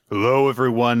Hello,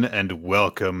 everyone, and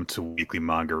welcome to Weekly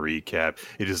Manga Recap.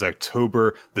 It is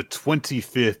October the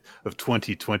 25th of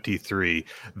 2023,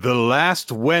 the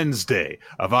last Wednesday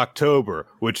of October,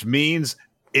 which means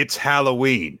it's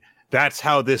Halloween. That's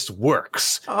how this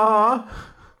works. Aww.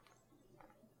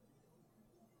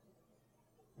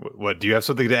 What, do you have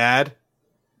something to add?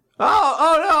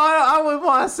 Oh no, I wouldn't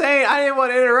want to say, I didn't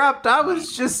want to interrupt. I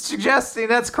was just suggesting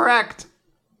that's correct.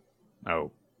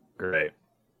 Oh, great.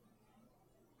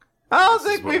 I don't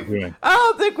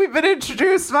think we've been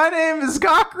introduced. My name is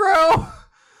Gakuro.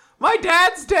 My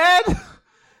dad's dead.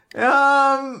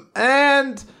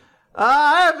 And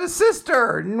I have a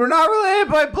sister, and we're not related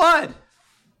by blood.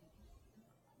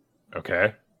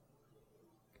 Okay.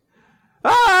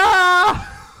 Ah!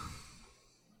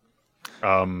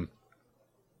 I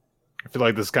feel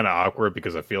like this is kind of awkward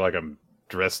because I feel like I'm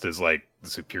dressed as like the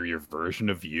superior version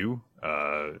of you.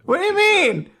 What do you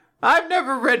mean? I've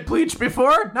never read Bleach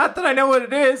before. Not that I know what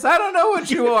it is. I don't know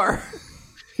what you are.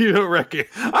 You don't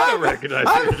recognize. I don't recognize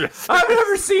your dress. I've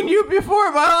never seen you before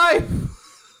in my life.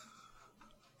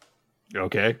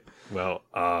 Okay. Well,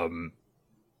 I'm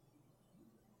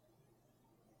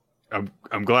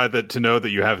glad to know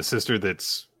that you have a sister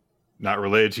that's not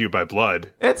related to you by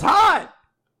blood. It's hot.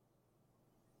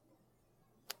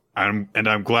 I'm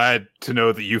glad to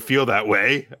know that you feel that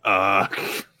way.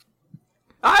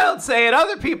 I don't say it,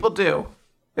 other people do.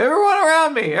 Everyone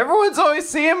around me, everyone's always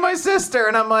seeing my sister,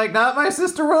 and I'm like, not my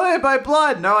sister related by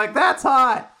blood. And they're like, that's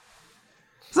hot.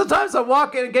 Sometimes I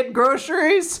walk in and get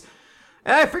groceries,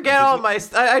 and I forget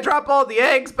I drop all the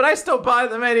eggs, but I still buy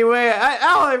them anyway.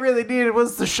 All I really needed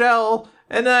was the shell.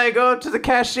 And then I go up to the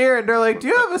cashier, and they're like, do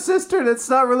you have a sister that's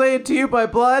not related to you by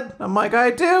blood? I'm like, I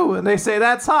do. And they say,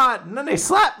 that's hot. And then they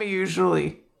slap me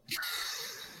usually.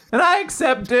 And I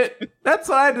accept it. That's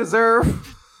what I deserve.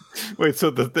 Wait, so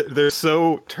they're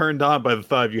so turned on by the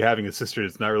thought of you having a sister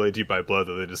that's not related to you by blood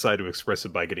that they decide to express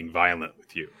it by getting violent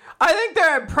with you. I think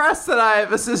they're impressed that I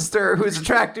have a sister who's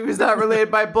attractive, who's not related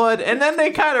by blood, and then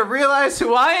they kind of realize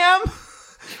who I am,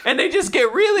 and they just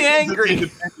get really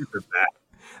angry.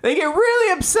 They get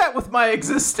really upset with my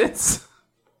existence.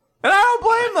 And I don't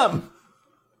blame them.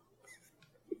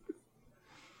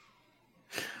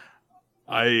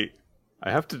 I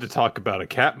have to talk about a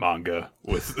cat manga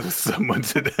with someone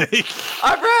today.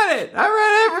 I've read it. I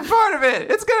read every part of it.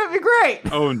 It's gonna be great.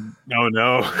 Oh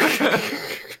no!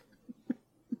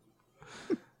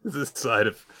 This is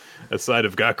a side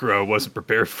of Gakuro I wasn't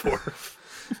prepared for.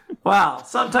 Wow,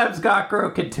 sometimes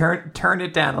Gakuro can turn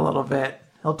it down a little bit.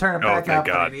 He'll turn it back up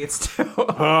when he needs to.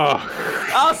 Oh.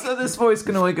 Also, this voice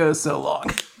can only go so long.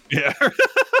 Yeah.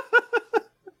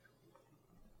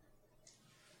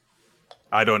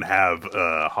 I don't have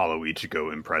a Hollow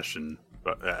Ichigo impression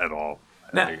at all.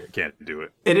 Now, I can't do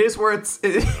it. It is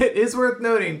worth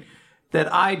noting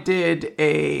that I did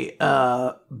a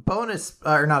bonus,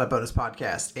 or not a bonus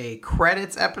podcast, a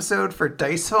credits episode for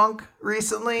Dice Funk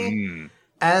recently.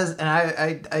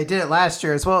 I did it last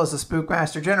year as well as the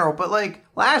Spookmaster General. But like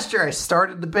last year, I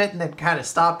started the bit and then kind of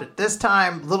stopped it. This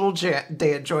time, Little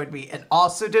Dan joined me and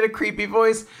also did a creepy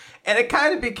voice. And it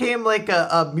kind of became like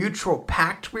a mutual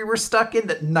pact we were stuck in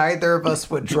that neither of us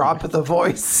would drop the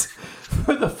voice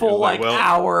for the full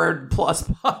hour plus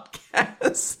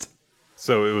podcast.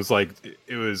 So it was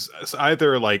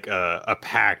either like a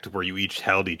pact where you each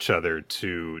held each other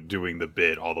to doing the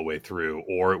bit all the way through,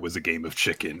 or it was a game of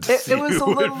chicken. It was a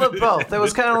little of both. It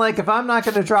was kind of like, if I'm not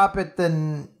going to drop it,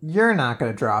 then you're not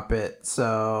going to drop it.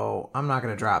 So I'm not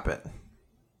going to drop it.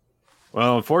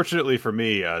 Well, unfortunately for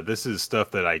me, this is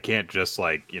stuff that I can't just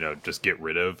just get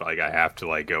rid of. Like, I have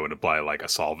to go and apply like a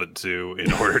solvent to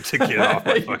in order to get off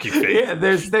my fucking face. Yeah,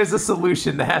 there's a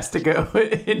solution that has to go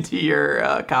into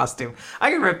your costume.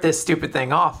 I can rip this stupid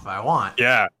thing off if I want.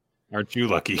 Yeah, aren't you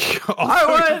lucky?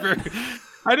 I would.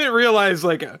 I didn't realize,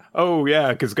 because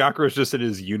Gakuro's just in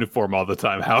his uniform all the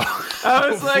time. I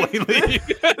was like, this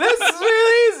is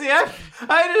really easy.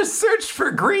 I just searched for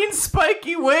green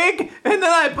spiky wig, and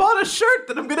then I bought a shirt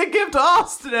that I'm going to give to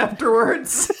Austin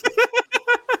afterwards.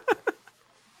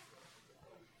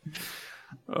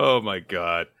 Oh my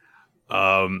god.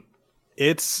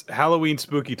 It's Halloween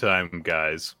spooky time,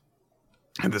 guys.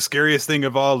 And the scariest thing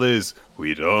of all is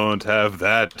we don't have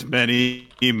that many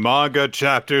manga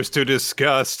chapters to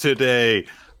discuss today.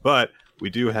 But we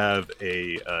do have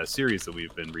a series that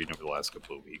we've been reading over the last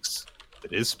couple of weeks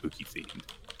that is spooky themed.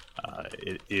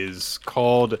 It is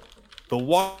called The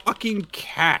Walking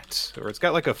Cat, or it's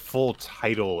got like a full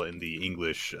title in the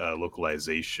English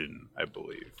localization, I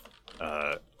believe,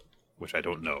 which I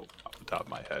don't know off the top of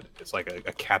my head. It's like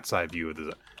a cat's eye view of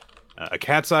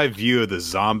the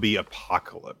zombie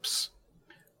apocalypse.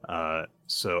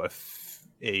 So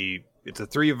it's a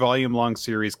 3-volume long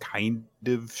series, kind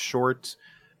of short.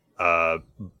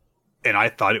 And I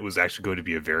thought it was actually going to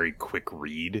be a very quick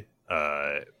read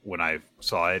when I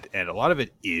saw it, and a lot of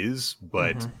it is,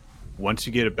 but once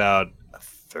you get about a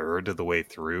third of the way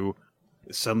through,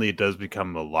 suddenly it does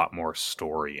become a lot more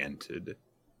story-oriented.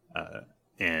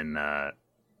 And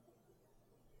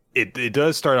it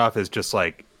does start off as just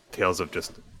like tales of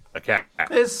just a cat.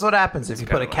 This is what happens if you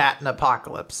put a cat in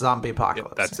apocalypse, zombie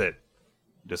apocalypse. Yeah, that's it.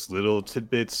 Just little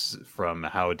tidbits from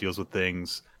how it deals with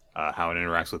things, how it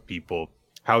interacts with people,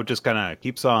 how it just kind of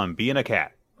keeps on being a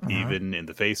cat, even in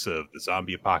the face of the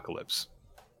zombie apocalypse.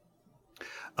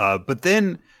 But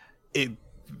then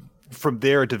from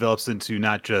there, it develops into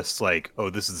not just like, oh,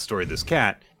 this is the story of this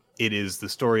cat. It is the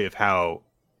story of how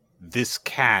this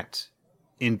cat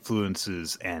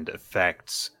influences and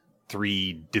affects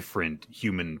 3 different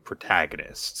human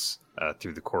protagonists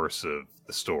through the course of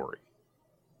the story.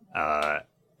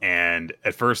 And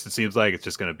at first it seems like it's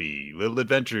just going to be little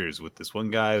adventures with this one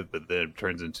guy, but then it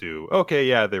turns into, okay,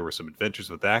 yeah, there were some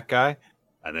adventures with that guy.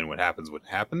 And then what happens.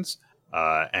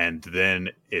 And then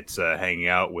it's hanging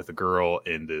out with a girl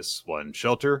in this one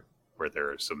shelter where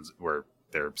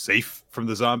they're safe from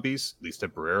the zombies, at least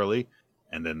temporarily.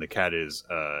 And then the cat is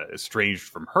estranged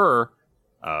from her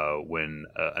when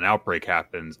an outbreak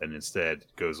happens, and instead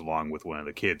goes along with one of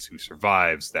the kids who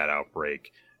survives that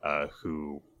outbreak,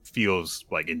 who feels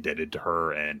like indebted to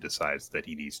her and decides that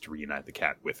he needs to reunite the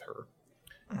cat with her.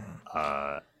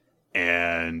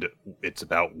 And it's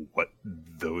about what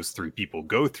those 3 people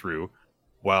go through,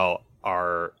 while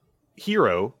our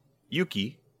hero,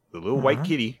 Yuki, the little white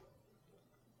kitty,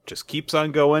 just keeps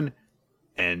on going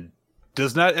and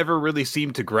does not ever really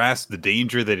seem to grasp the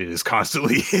danger that it is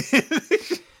constantly in.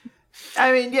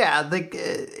 I mean, yeah,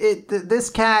 this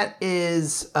cat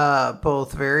is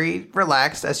both very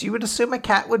relaxed, as you would assume a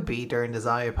cat would be during the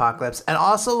zombie apocalypse, and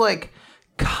also like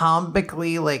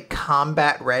comically like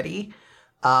combat ready.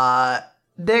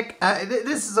 Nick,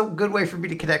 this is a good way for me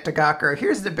to connect to Gakura.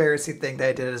 Here's an embarrassing thing that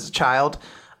I did as a child.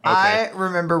 Okay. I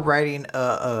remember writing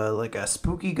a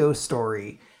spooky ghost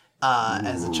story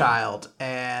as a child,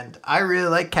 and I really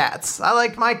like cats. I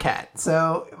liked my cat,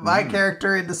 so my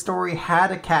character in the story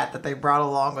had a cat that they brought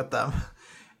along with them.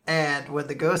 And when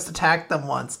the ghost attacked them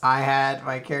once, I had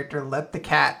my character let the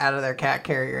cat out of their cat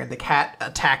carrier, and the cat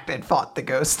attacked and fought the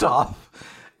ghost off.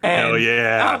 And hell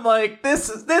yeah! I'm like, this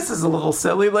is a little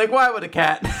silly. Like, why would a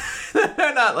cat?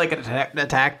 They're not like an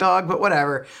attack dog, but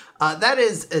whatever. That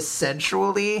is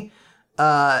essentially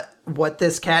what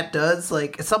this cat does.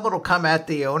 Like, someone will come at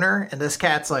the owner, and this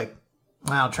cat's like,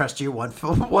 I don't trust you one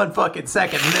fucking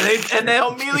second. And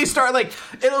they'll immediately start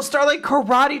it'll start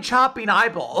karate chopping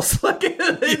eyeballs. It'll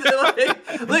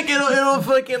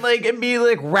fucking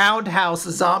immediately roundhouse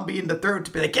a zombie in the throat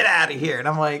to be like, get out of here. And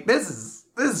I'm like, this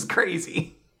is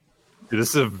crazy. This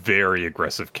is a very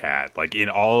aggressive cat. Like, in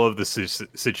all of the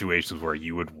situations where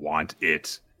you would want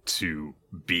it to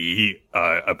be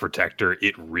a protector,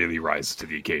 it really rises to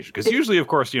the occasion. Because usually, of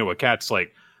course, when cats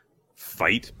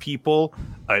fight people,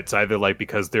 it's either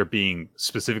because they're being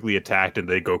specifically attacked and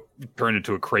they turn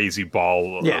into a crazy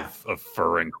ball of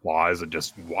fur and claws and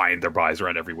just wind their bodies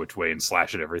around every which way and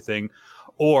slash at everything,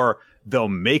 or they'll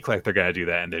make like they're gonna do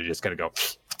that and they're just gonna go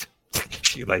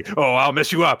oh, I'll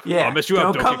mess you up. Yeah, I'll mess you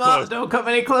up. Don't come close. Don't come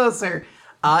any closer.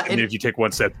 And if you take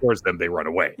one step towards them, they run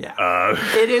away. Yeah.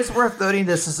 It is worth noting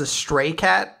this is a stray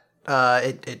cat.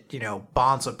 It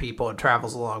bonds with people and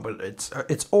travels along, but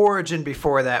its origin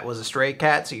before that was a stray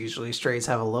cat. So usually strays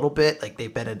have a little bit,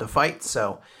 they've been into fights,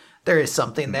 so there is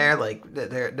something there.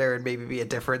 There would maybe be a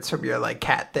difference from your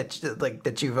cat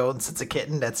that you've owned since a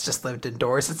kitten that's just lived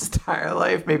indoors its entire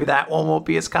life. Maybe that one won't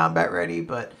be as combat ready,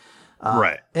 but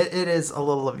right. It is a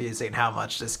little amusing how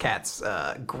much this cat's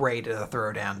great at a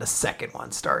throwdown the second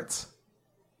one starts.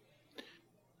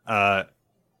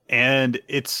 And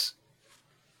it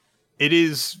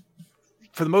is,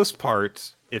 for the most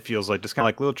part, it feels like just kind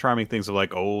of little charming things of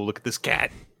oh, look at this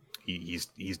cat. He's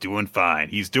doing fine.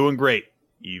 He's doing great,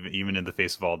 even in the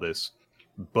face of all this.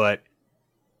 But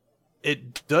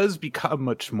it does become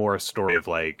much more a story of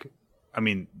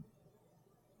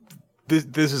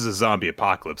this is a zombie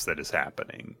apocalypse that is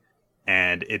happening.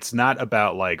 And it's not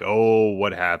about oh,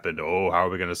 what happened? Oh, how are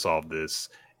we going to solve this?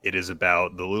 It is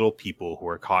about the little people who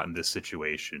are caught in this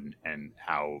situation and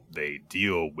how they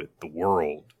deal with the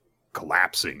world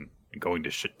collapsing and going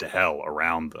to hell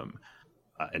around them,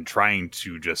 and trying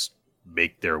to just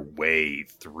make their way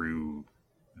through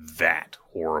that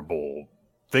horrible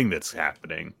thing that's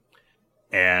happening.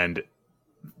 And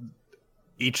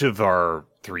each of our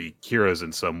 3 heroes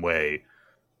in some way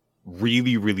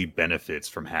really, really benefits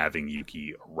from having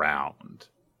Yuki around.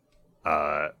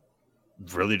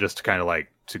 Really just to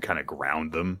kind of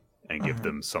ground them and give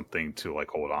them something to like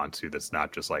hold on to. That's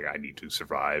not just like, I need to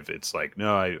survive. It's like,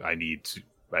 no, I need to,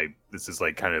 this is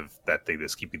like kind of that thing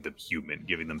that's keeping them human,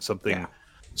 giving them something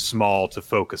small to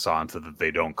focus on so that they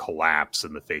don't collapse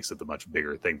in the face of the much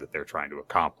bigger thing that they're trying to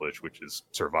accomplish, which is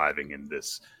surviving in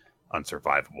this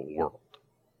unsurvivable world.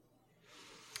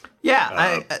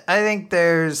 Yeah, I think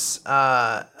there's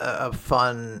a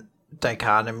fun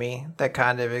dichotomy that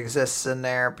kind of exists in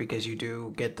there, because you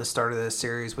do get the start of this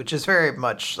series, which is very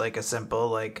much like a simple,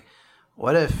 like,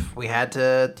 what if we had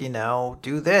to,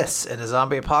 do this in a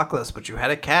zombie apocalypse, but you had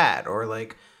a cat? Or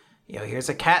like, here's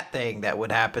a cat thing that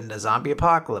would happen in a zombie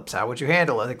apocalypse. How would you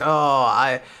handle it? Like,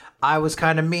 oh, I was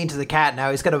kind of mean to the cat.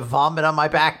 Now he's going to vomit on my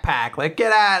backpack. Like,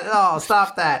 get out. Oh,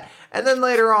 stop that. And then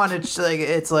later on,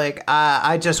 it's like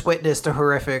I just witnessed a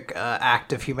horrific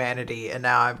act of humanity, and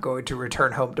now I'm going to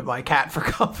return home to my cat for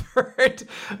comfort,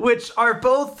 which are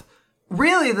both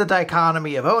really the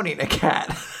dichotomy of owning a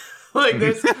cat. Like,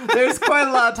 there's quite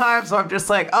a lot of times where I'm just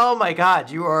like, oh my god,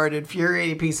 you are an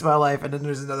infuriating piece of my life, and then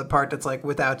there's another part that's like,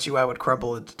 without you, I would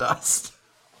crumble into dust.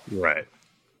 Right.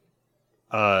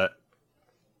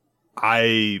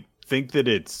 I think that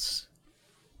it's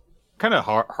kind of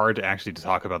hard to actually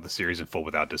talk about the series in full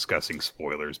without discussing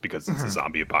spoilers, because it's a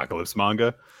zombie apocalypse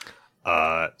manga.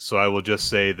 So I will just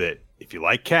say that if you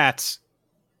like cats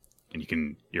and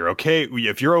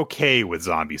if you're okay with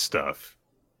zombie stuff,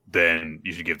 then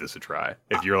you should give this a try.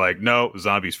 If you're like, no,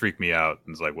 zombies freak me out,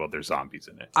 and it's like, well, there's zombies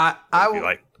in it.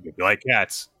 If you like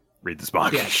cats, read this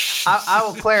manga. Yeah. I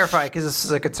will clarify, because this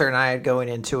is a concern I had going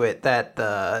into it,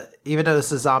 that even though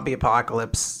this is a zombie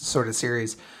apocalypse sort of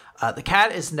series, the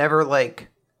cat is never like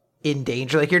in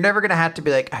danger. Like, you're never gonna have to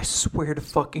be like, I swear to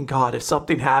fucking god, if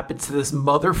something happens to this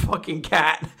motherfucking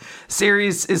cat.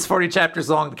 Series is 40 chapters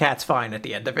long. The cat's fine at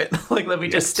the end of it. Like, let me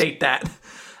just state that.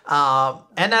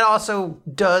 And that also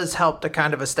does help to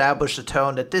kind of establish the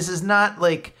tone that this is not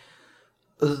like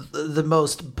the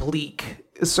most bleak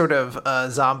sort of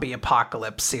zombie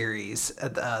apocalypse series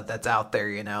that's out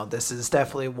there. This is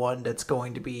definitely one that's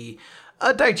going to be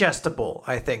digestible.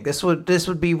 I think this would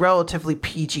be relatively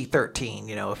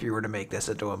PG-13, if you were to make this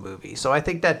into a movie. So I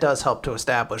think that does help to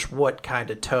establish what kind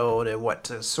of tone and what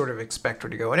to sort of expect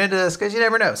when you're going into this, because you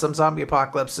never know. Some zombie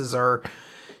apocalypses are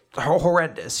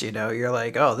horrendous. You're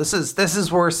like, oh, this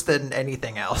is worse than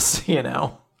anything else.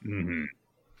 Mm-hmm.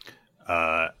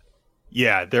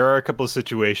 Yeah, there are a couple of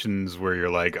situations where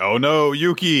you're like, oh no,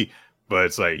 Yuki, but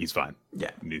it's like, he's fine.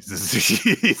 Yeah,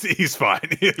 he's fine.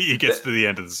 He gets to the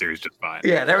end of the series just fine.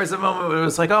 Yeah, there was a moment where it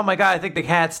was like, oh my god, I think the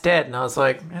cat's dead, and I was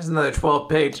like, there's another 12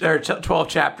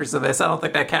 chapters of this. I don't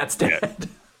think that cat's dead.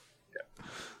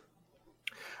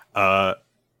 Yeah.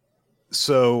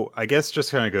 So I guess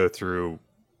just kind of go through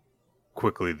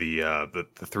quickly the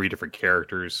three different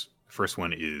characters. First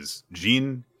one is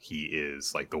Jin. He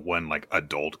is like the one like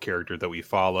adult character that we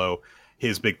follow.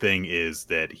 His big thing is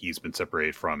that he's been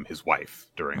separated from his wife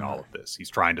during all of this. He's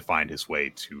trying to find his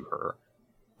way to her.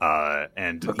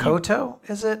 And Makoto,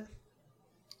 is it?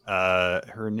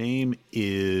 Her name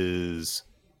is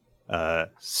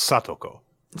Satoko.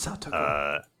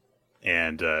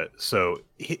 So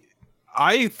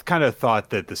I kind of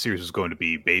thought that the series was going to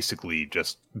be basically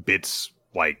just bits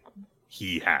like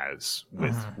he has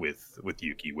with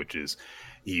Yuki, which is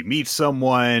he meets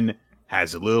someone,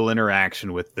 has a little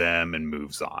interaction with them, and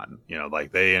moves on.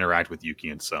 Like they interact with Yuki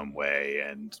in some way,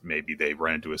 and maybe they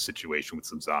run into a situation with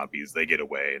some zombies. They get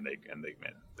away, and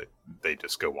they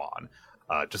just go on.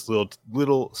 Just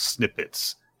little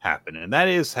snippets happen, and that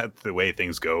is the way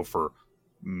things go for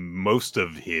most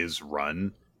of his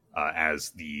run as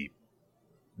the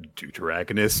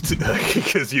deuteragonist,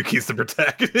 because Yuki's the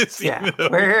protagonist. Yeah,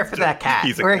 we're here for that cat.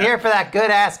 We're here for that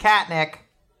good ass cat, Nick.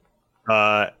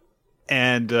 Like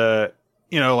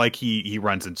he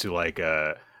runs into like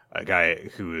a guy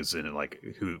who is in like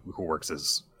who works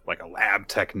as like a lab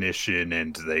technician,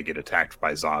 and they get attacked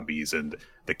by zombies, and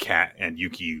the cat and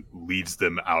Yuki leads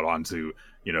them out onto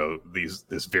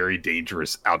this very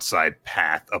dangerous outside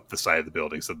path up the side of the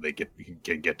building so that they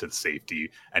can get to the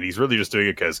safety. And he's really just doing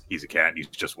it because he's a cat and he's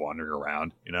just wandering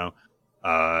around.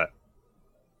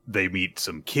 They meet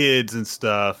some kids and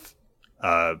stuff,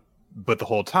 but the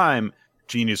whole time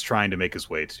Gene is trying to make his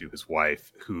way to his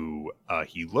wife, who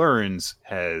he learns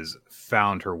has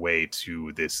found her way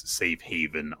to this safe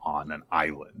haven on an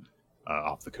island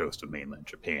off the coast of mainland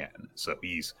Japan. So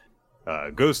he's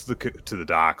goes to the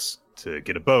docks to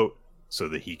get a boat so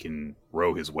that he can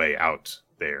row his way out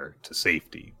there to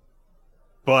safety.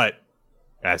 But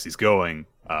as he's going,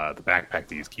 the backpack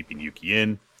that he's keeping Yuki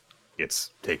in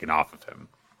gets taken off of him,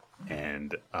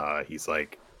 and he's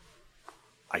like,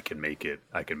 I can make it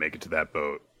to that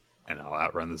boat, and I'll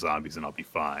outrun the zombies and I'll be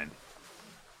fine.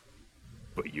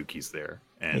 But Yuki's there,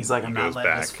 and he's like, I'm not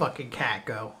letting back. this fucking cat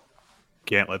go.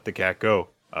 Can't let the cat go.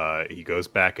 He goes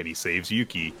back and he saves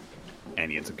Yuki,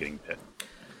 and he ends up getting bit.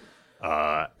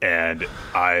 And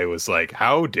I was like,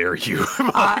 how dare you?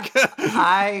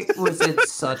 I was in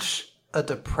such a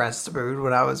depressed mood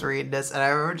when I was reading this, and I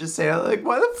remember just saying, like,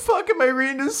 why the fuck am I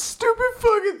reading this stupid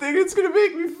fucking thing? It's gonna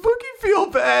make me fucking feel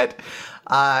bad.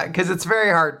 Because it's very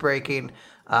heartbreaking.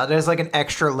 There's like an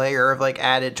extra layer of like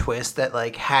added twist that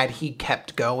like had he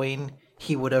kept going,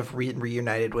 he would have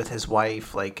reunited with his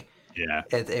wife. Like, yeah,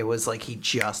 it was like he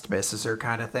just misses her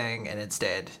kind of thing, and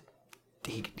instead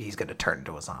he's gonna turn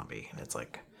into a zombie, and it's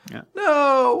like,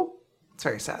 no, it's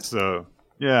very sad. So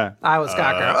yeah, I was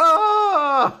Gakko.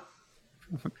 Oh,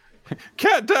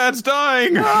 cat dad's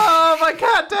dying. Oh, my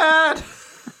cat dad.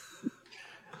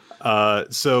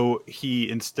 So he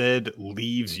instead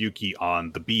leaves Yuki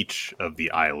on the beach of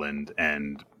the island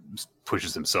and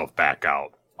pushes himself back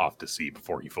out off to sea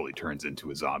before he fully turns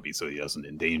into a zombie, so he doesn't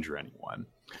endanger anyone.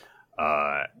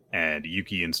 And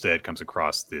Yuki instead comes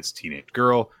across this teenage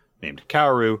girl named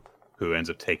Kaoru, who ends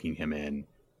up taking him in,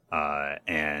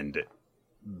 and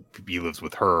he lives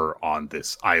with her on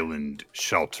this island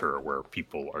shelter where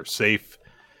people are safe.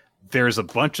 There's a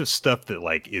bunch of stuff that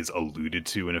like is alluded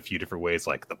to in a few different ways,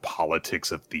 like the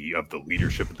politics of the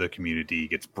leadership of the community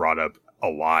gets brought up a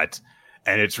lot,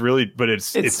 and it's really, but it's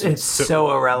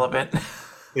so irrelevant.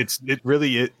 It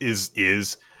really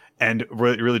is, and it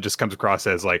really just comes across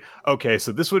as like, okay,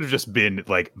 so this would have just been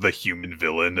like the human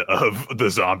villain of the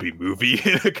zombie movie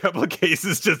in a couple of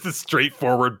cases, just a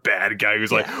straightforward bad guy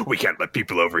who's like, we can't let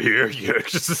people over here.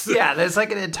 Yeah, there's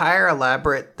like an entire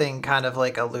elaborate thing kind of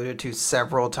like alluded to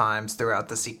several times throughout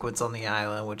the sequence on the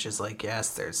island, which is like,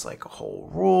 yes, there's like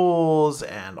whole rules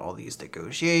and all these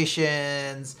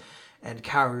negotiations. And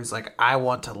Kaoru's like, I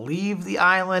want to leave the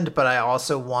island, but I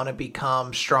also want to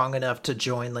become strong enough to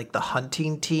join like the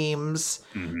hunting teams,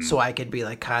 so I could be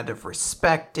like kind of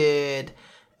respected.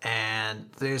 And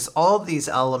there's all these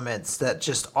elements that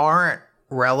just aren't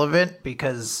relevant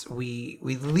because we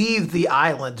leave the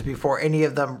island before any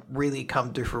of them really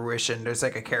come to fruition. There's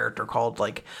like a character called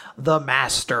like the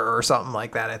Master or something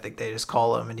like that, I think they just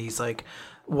call him, and he's like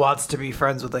wants to be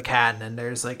friends with the cat, and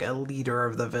there's like a leader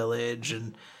of the village,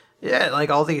 and yeah, like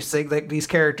all these things, like these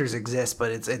characters exist,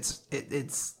 but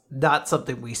it's not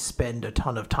something we spend a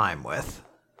ton of time with.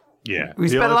 Yeah, we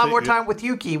spend a lot more time with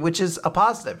Yuki, which is a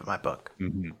positive in my book.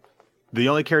 Mm-hmm. The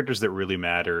only characters that really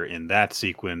matter in that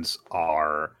sequence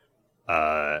are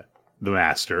the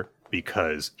Master,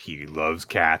 because he loves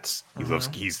cats.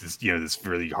 He's this, this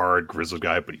really hard grizzled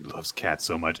guy, but he loves cats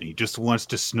so much, and he just wants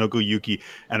to snuggle Yuki.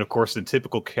 And of course, in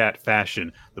typical cat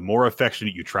fashion, the more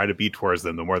affectionate you try to be towards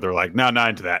them, the more they're like, no, not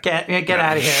into that. Get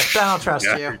out of here. I don't trust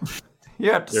you.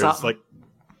 You have to stop.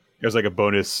 There's like a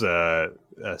bonus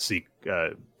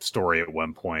story at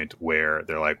one point where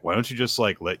they're like, why don't you just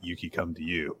like let Yuki come to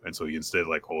you? And so he instead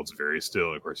like holds very still,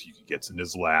 and of course Yuki gets in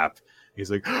his lap. He's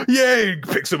like, yay! He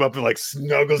picks him up and like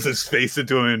snuggles his face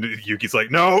into him, and Yuki's like,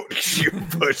 no! She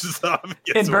pushes off.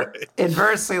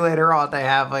 Inversely, later on, they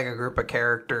have like a group of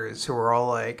characters who are all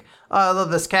like, oh, I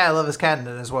love this cat, and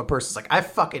then there's one person's like, I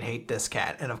fucking hate this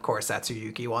cat, and of course that's who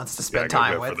Yuki wants to spend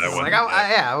time with. He's like,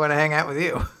 I want to hang out with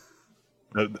you.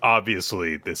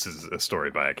 Obviously, this is a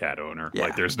story by a cat owner. Yeah.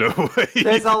 Like, there's no way.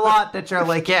 There's a lot that you're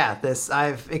like,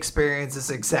 I've experienced this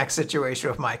exact situation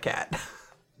with my cat.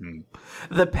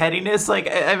 The pettiness, like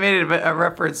I made a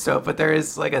reference to it, but there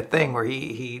is like a thing where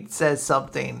he says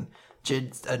something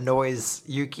which annoys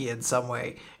Yuki in some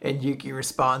way, and Yuki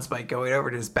responds by going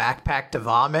over to his backpack to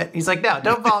vomit. He's like, no,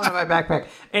 don't vomit in my backpack.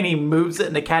 And he moves it,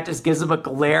 and the cat just gives him a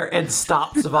glare and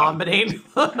stops vomiting.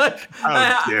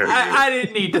 I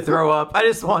didn't need to throw up. I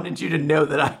just wanted you to know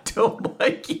that I don't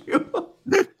like you.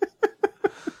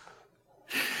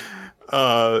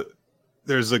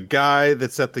 There's a guy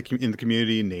that's in the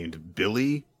community named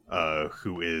Billy,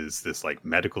 who is this like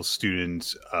medical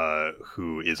student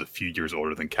who is a few years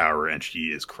older than Kaoru, and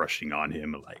she is crushing on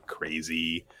him like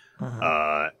crazy.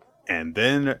 And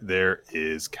then there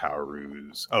is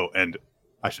Kaoru's. Oh, and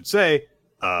I should say,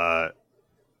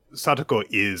 Satoko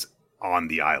is on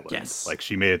the island. Yes, like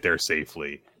she made it there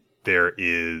safely. There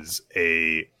is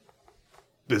a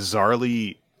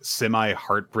bizarrely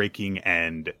semi-heartbreaking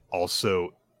and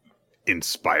also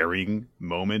inspiring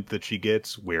moment that she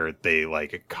gets where they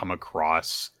like come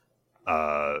across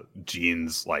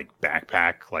Jean's like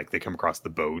backpack, like they come across the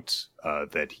boat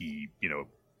that he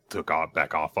took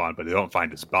back off on, but they don't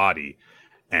find his body.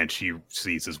 And she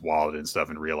sees his wallet and stuff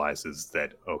and realizes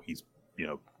that, oh, he's,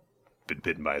 been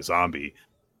bitten by a zombie.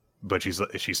 But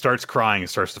she starts crying and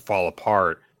starts to fall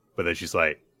apart. But then she's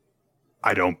like,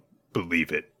 I don't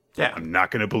believe it. Yeah. I'm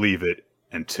not going to believe it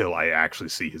until I actually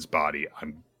see his body.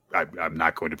 I'm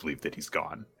not going to believe that he's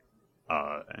gone.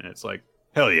 And it's like,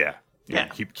 hell yeah. Yeah.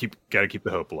 Gotta keep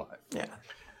the hope alive. Yeah.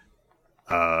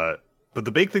 But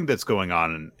the big thing that's going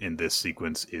on in this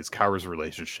sequence is Kaoru's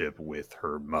relationship with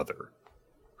her mother,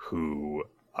 who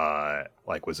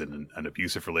was in an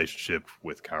abusive relationship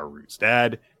with Kaoru's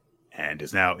dad, and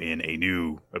is now in a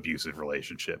new abusive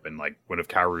relationship. And like one of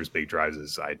Kaoru's big drives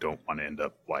is, I don't want to end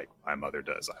up like my mother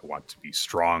does. I want to be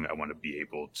strong. I want to be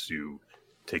able to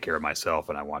take care of myself,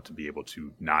 and I want to be able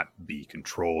to not be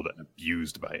controlled and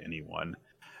abused by anyone.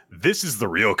 This is the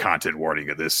real content warning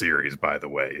of this series, by the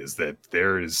way, is that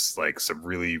there is like some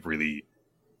really, really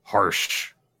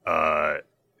harsh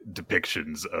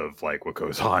depictions of like what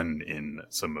goes on in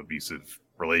some abusive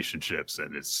relationships,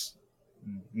 and it's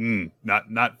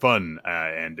not fun,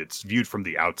 and it's viewed from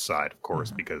the outside, of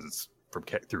course, because it's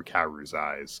through Kaoru's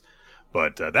eyes.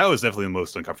 But that was definitely the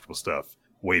most uncomfortable stuff,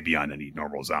 way beyond any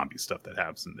normal zombie stuff that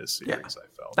happens in this series. I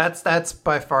felt that's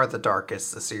by far the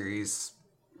darkest the series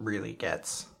really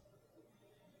gets.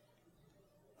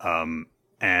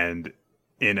 And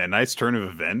in a nice turn of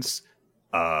events,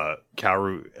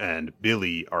 Kaoru and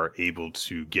Billy are able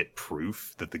to get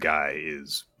proof that the guy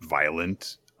is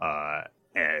violent,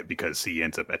 because he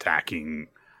ends up attacking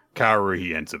Kaoru.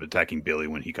 He ends up attacking Billy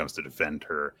when he comes to defend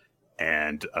her,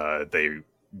 and they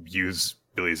use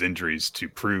Billy's injuries to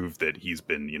prove that he's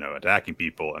been, attacking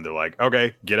people. And they're like,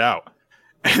 "Okay, get out."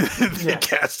 And they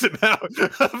cast him out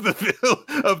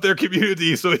of their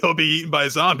community, so he'll be eaten by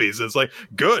zombies. It's like,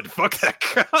 good, fuck that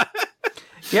guy.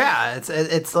 Yeah,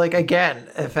 it's like, again,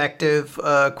 effective,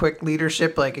 quick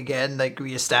leadership. Like, again, like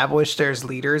we established there's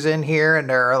leaders in here and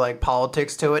there are like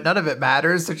politics to it. None of it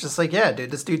matters. They're just like, yeah,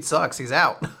 dude, this dude sucks. He's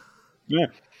out.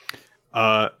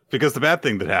 Yeah. Because the bad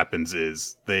thing that happens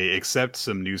is they accept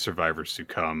some new survivors who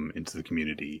come into the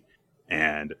community,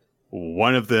 and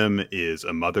one of them is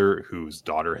a mother whose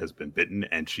daughter has been bitten,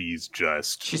 and she's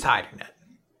hiding it.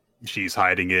 She's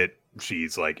hiding it.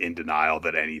 She's like in denial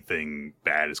that anything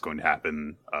bad is going to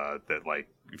happen. That like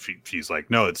she's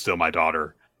like, no, it's still my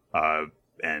daughter,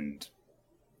 and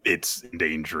it's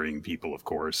endangering people, of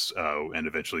course. And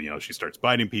eventually, she starts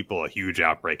biting people. A huge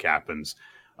outbreak happens.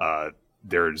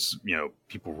 There's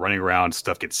people running around.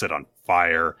 Stuff gets set on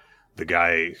fire. The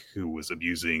guy who was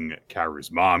abusing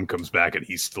Kaoru's mom comes back, and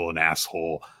he's still an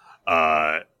asshole.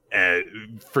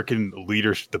 And freaking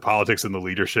leadership, the politics and the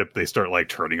leadership, they start like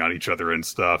turning on each other and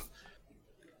stuff.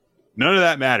 None of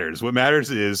that matters. What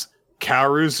matters is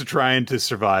Kaoru's trying to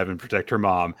survive and protect her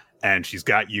mom, and she's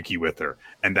got Yuki with her,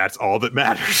 and that's all that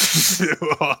matters.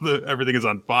 Everything is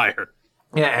on fire.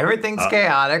 Yeah, everything's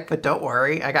chaotic, but don't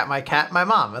worry, I got my cat and my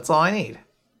mom. That's all I need.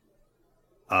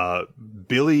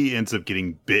 Billy ends up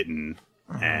getting bitten,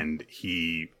 and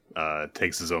he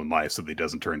takes his own life so that he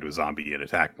doesn't turn into a zombie and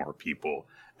attack more people.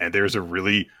 And there's a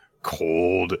really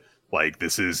cold, like,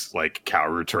 this is like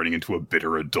Kaoru turning into a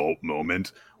bitter adult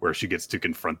moment where she gets to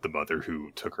confront the mother who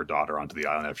took her daughter onto the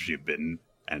island after she had bitten.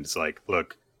 And it's like,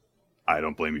 look, I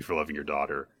don't blame you for loving your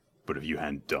daughter, but if you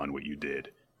hadn't done what you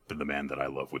did, then the man that I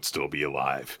love would still be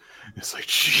alive. It's like,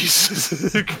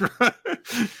 Jesus.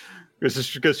 It's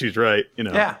just because she's right,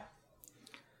 Yeah.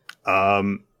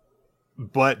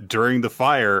 But during the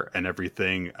fire and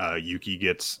everything, Yuki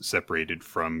gets separated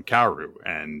from Kaoru,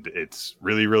 and it's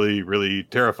really, really, really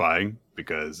terrifying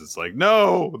because it's like,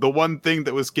 no, the one thing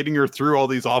that was getting her through all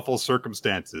these awful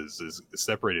circumstances is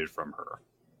separated from her.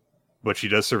 But she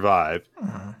does survive,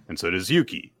 and so does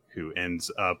Yuki, who ends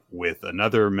up with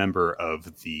another member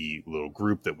of the little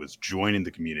group that was joining the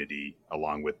community,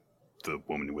 along with the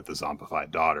woman with the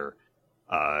zombified daughter,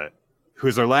 who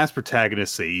is our last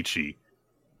protagonist, Seiichi,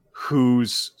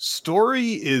 whose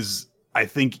story is, I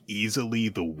think, easily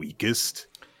the weakest.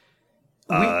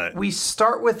 We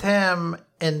start with him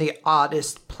in the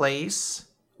oddest place,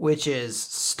 which is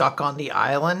stuck on the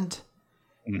island.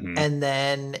 And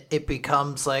then it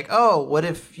becomes like, oh, what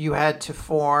if you had to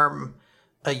form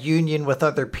a union with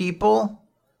other people?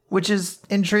 Which is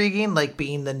intriguing, like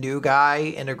being the new guy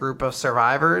in a group of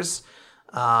survivors.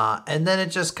 And then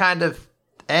it just kind of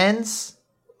ends.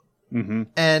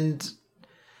 And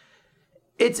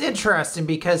it's interesting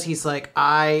because he's like,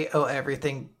 I owe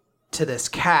everything to this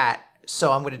cat,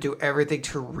 so I'm going to do everything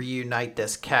to reunite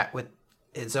this cat with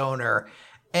its owner.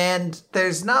 And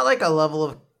there's not like a level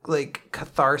of like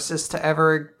catharsis to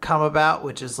ever come about,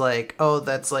 which is like, oh,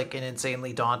 that's like an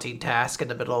insanely daunting task in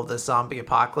the middle of this zombie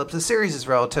apocalypse. The series is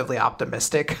relatively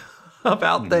optimistic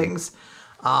about things.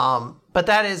 But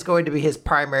that is going to be his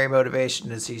primary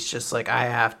motivation, is he's just like,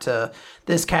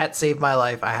 this cat saved my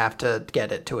life. I have to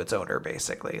get it to its owner,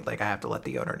 basically. Like, I have to let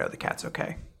the owner know the cat's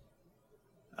okay.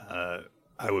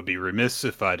 I would be remiss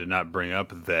if I did not bring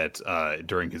up that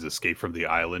during his escape from the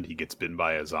island, he gets bitten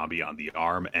by a zombie on the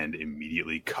arm and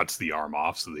immediately cuts the arm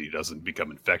off so that he doesn't become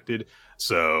infected.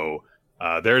 So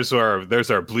there's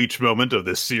our Bleach moment of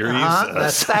this series.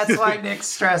 That's why Nick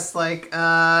stressed like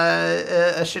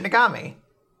a Shinigami.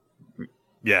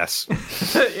 Yes.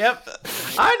 Yep.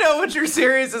 I know what your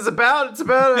series is about. It's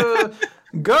about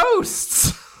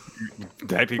ghosts.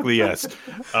 Technically, yes.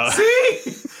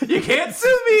 See? You can't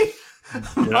sue me.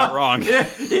 You're not wrong. You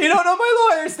don't know my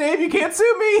lawyer's name. You can't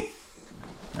sue me.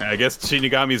 I guess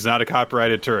Shinigami is not a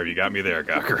copyrighted term. You got me there,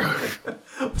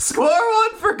 Gakuro. Score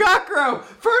one for Gakuro.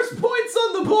 First points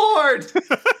on the board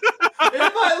in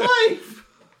my life.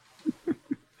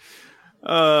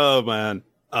 Oh, man.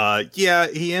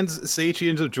 Seiichi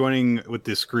ends up joining with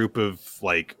this group of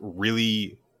like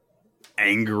really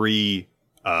angry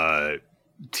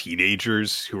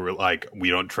teenagers who were like, we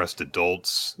don't trust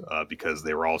adults because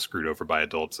they were all screwed over by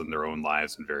adults in their own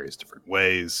lives in various different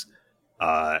ways.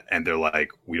 And they're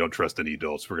like, we don't trust any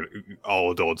adults.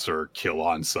 All adults are kill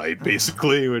on sight,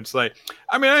 basically. Which, like,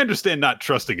 I mean, I understand not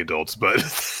trusting adults, but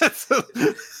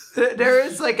there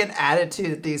is like an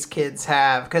attitude that these kids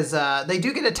have, because they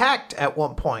do get attacked at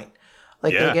one point.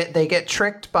 Like they get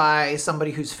tricked by somebody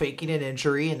who's faking an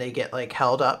injury, and they get like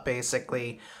held up,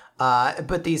 basically.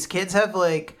 But these kids have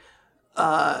like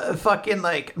fucking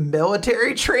like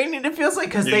military training, it feels like,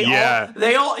 because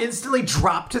they all instantly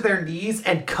drop to their knees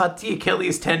and cut the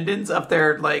Achilles tendons of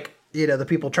their, like, the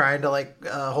people trying to like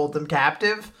hold them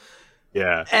captive.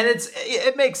 Yeah. And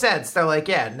it makes sense. They're like,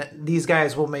 these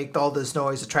guys will make all this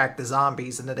noise, attract the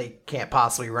zombies, and then they can't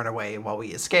possibly run away while we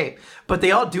escape. But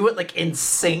they all do it like in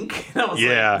sync. And I was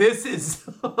like, this is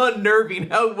unnerving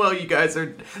how well you guys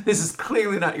are. This is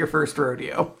clearly not your first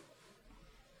rodeo.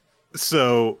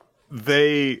 So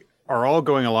they are all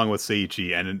going along with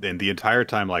Seiichi, and the entire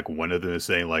time, like, one of them is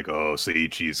saying, like, oh,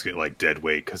 Seiichi's like dead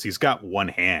weight because he's got one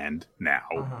hand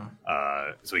now,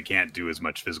 so he can't do as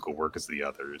much physical work as the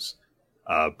others.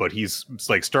 But he's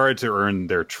like started to earn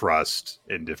their trust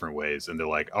in different ways, and they're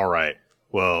like, all right,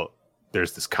 well,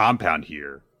 there's this compound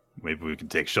here. Maybe we can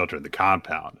take shelter in the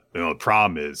compound. The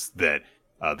problem is that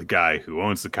the guy who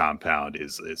owns the compound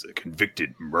is a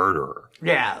convicted murderer.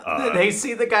 Yeah, they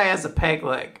see the guy as a peg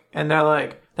leg, and they're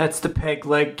like, that's the peg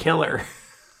leg killer.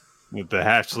 The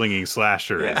hash-slinging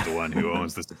slasher is the one who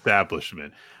owns this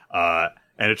establishment. And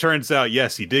it turns out,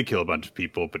 yes, he did kill a bunch of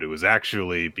people, but it was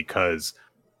actually because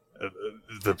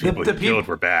the people he killed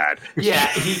were bad. Yeah,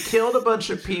 he killed a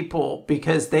bunch of people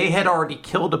because they had already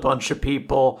killed a bunch of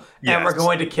people and were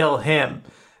going to kill him.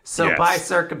 So by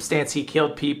circumstance, he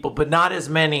killed people, but not as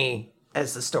many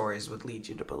as the stories would lead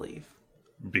you to believe.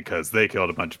 Because they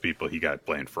killed a bunch of people, he got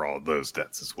blamed for all of those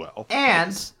deaths as well.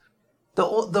 And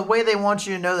the way they want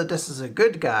you to know that this is a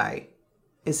good guy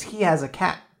is he has a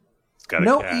cat. He's got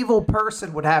no a cat. Evil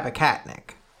person would have a cat,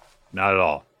 Nick. Not at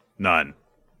all. None.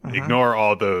 Ignore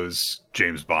all those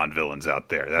James Bond villains out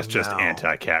there. That's just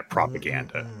anti-cat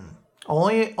propaganda.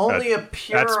 Only a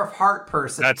pure of heart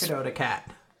person could own a cat.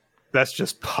 That's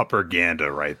just propaganda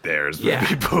right there. Is the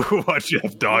people who want you to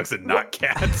have dogs and not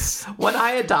cats. When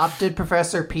I adopted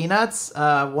Professor Peanuts,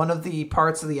 one of the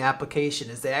parts of the application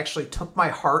is they actually took my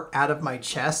heart out of my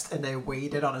chest and they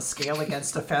weighed it on a scale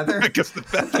against a feather. Against the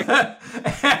feather.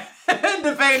 And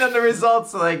depending on the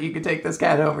results, like, you can take this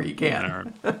cat home or you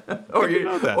can't. or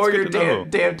you're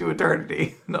damned to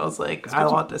eternity. And I was like, I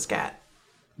want this cat.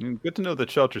 Good to know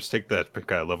that shelters take that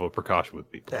level of precaution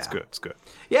with people. It's good. It's good.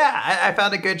 Yeah, I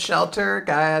found a good shelter.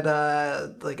 Guy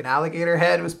had like an alligator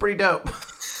head. It was pretty dope.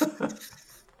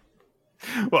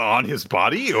 Well, on his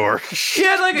body, or he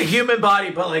had like a human body,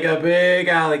 but like a big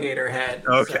alligator head.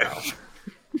 Okay.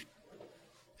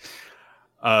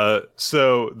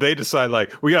 So they decide,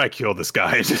 like, we gotta kill this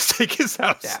guy and just take his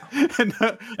house. Yeah.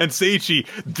 And Seiichi,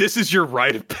 this is your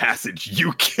rite of passage.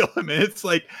 You kill him. And it's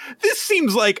like, this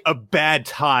seems like a bad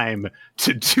time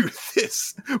to do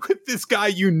this with this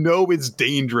guy is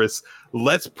dangerous.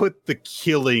 Let's put the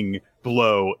killing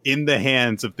blow in the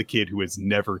hands of the kid who has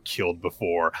never killed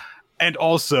before and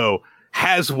also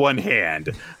has one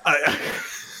hand.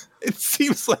 It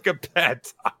seems like a bad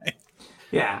time.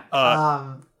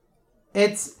 Yeah.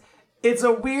 It's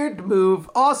a weird move.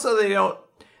 Also, they don't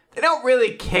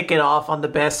really kick it off on the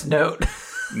best note.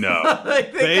 No.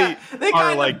 Like, they are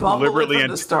kind like of deliberately deliberately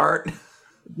from the start.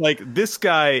 Like, this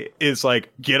guy is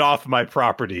like, get off my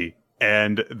property.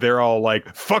 And they're all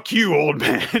like, fuck you, old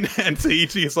man. And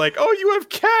Seiichi is like, oh, you have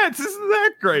cats. Isn't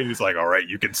that great? He's like, all right,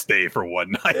 you can stay for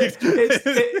one night.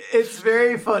 It's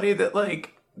very funny that,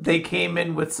 like, they came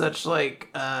in with such, like,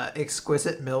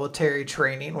 exquisite military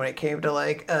training when it came to,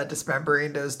 like,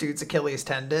 dismembering those dudes' Achilles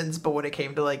tendons. But when it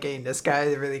came to, like, getting this guy,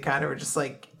 they really kind of were just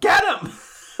like, get him!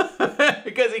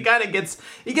 Because he kind of gets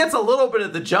a little bit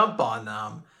of the jump on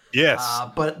them. Yes.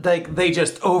 But they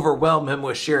just overwhelm him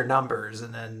with sheer numbers,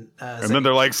 and then then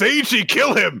they're like, Seiichi,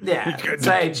 kill him! Yeah,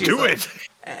 do it!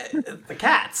 The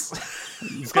cats.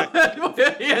 He's got...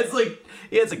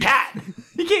 he has a cat.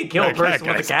 You can't kill a person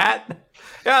with a cat.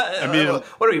 Yeah, I mean,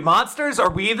 what are we, monsters? Are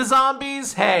we the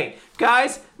zombies? Hey,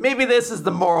 guys, maybe this is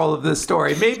the moral of this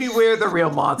story. Maybe we're the real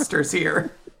monsters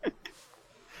here.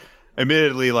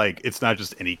 Admittedly, like, it's not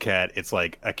just any cat. It's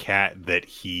like a cat that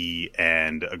he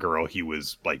and a girl he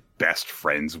was like best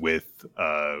friends with,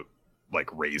 like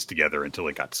raised together until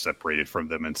it got separated from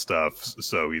them and stuff.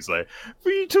 So he's like,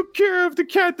 we took care of the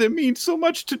cat that means so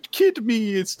much to kid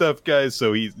me and stuff, guys.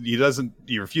 So he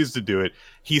refused to do it.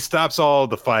 He stops all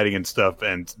the fighting and stuff,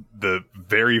 and the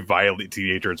very violent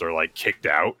teenagers are like kicked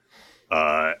out.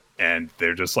 And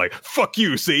they're just like, fuck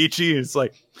you, Seiichi. It's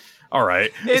like, all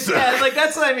right. Yeah, like,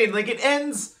 that's what I mean. Like, it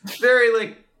ends very,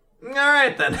 like, all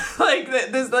right then.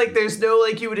 There's no,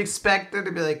 like, you would expect there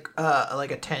to be like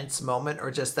a tense moment,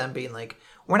 or just them being like,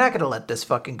 we're not gonna let this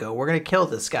fucking go. We're gonna kill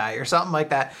this guy or something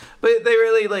like that. But they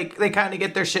really, like, they kind of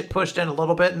get their shit pushed in a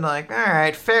little bit, and like, all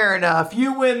right, fair enough.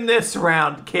 You win this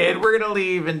round, kid. We're gonna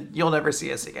leave, and you'll never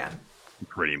see us again.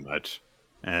 Pretty much.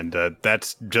 And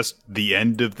that's just the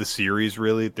end of the series,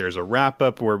 really. There's a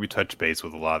wrap-up where we touch base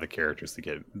with a lot of the characters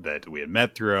that we had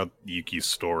met throughout Yuki's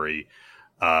story.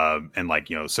 And, like,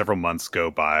 several months go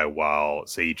by while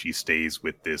Seiichi stays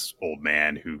with this old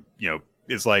man who,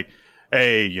 is like,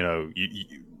 hey,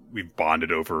 we've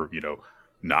bonded over,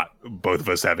 not both of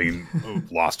us having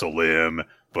lost a limb,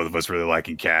 both of us really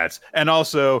liking cats. And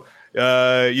also,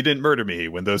 you didn't murder me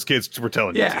when those kids were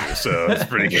telling you to, so it's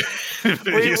pretty good.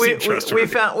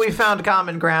 we found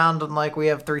common ground, and like, we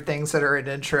have three things that are in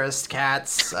interest: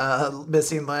 cats,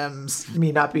 missing limbs,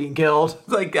 me not being killed.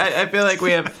 Like, I feel like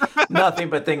we have nothing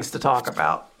but things to talk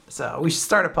about. So we should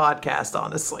start a podcast,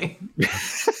 honestly.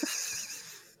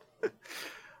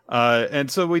 And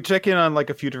so we check in on like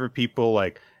a few different people.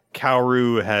 Like,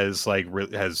 Kaoru has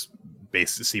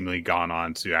basically seemingly gone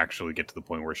on to actually get to the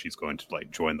point where she's going to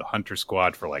like join the hunter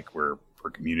squad for like where her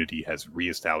community has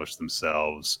reestablished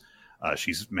themselves.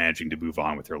 She's managing to move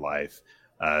on with her life.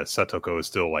 Satoko is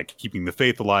still like keeping the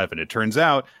faith alive, and it turns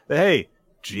out that, hey,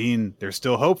 Gene, there's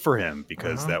still hope for him,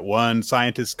 because that one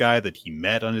scientist guy that he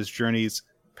met on his journeys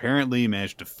apparently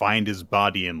managed to find his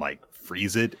body and like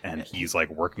freeze it, and he's like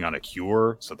working on a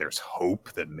cure. So there's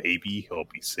hope that maybe he'll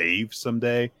be saved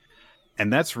someday.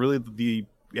 And that's really the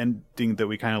ending that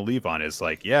we kind of leave on, is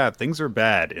like, yeah, things are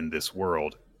bad in this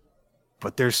world,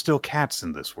 but there's still cats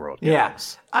in this world, guys. Yeah,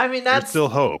 I mean, that's there's still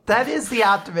hope. That is the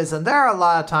optimism. There are a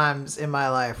lot of times in my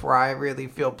life where I really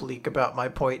feel bleak about my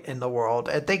point in the world,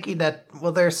 and thinking that,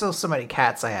 well, there's still so many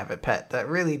cats I haven't pet, that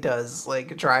really does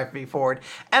like drive me forward.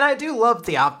 And I do love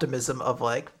the optimism of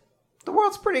like, the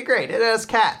world's pretty great. It has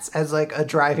cats as like a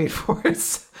driving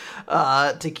force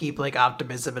to keep like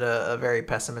optimism in a very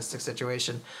pessimistic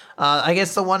situation. I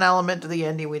guess the one element to the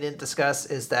ending we didn't discuss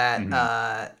is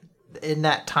that in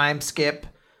that time skip,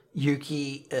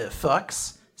 Yuki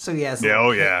fucks. So he has he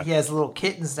has little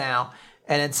kittens now.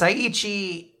 And then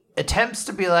Seiichi attempts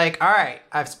to be like, all right,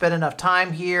 I've spent enough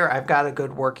time here. I've got a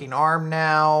good working arm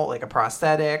now, like a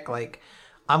prosthetic. Like,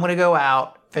 I'm going to go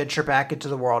out, venture back into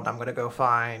the world, and I'm going to go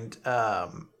find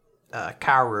Kaoru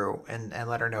and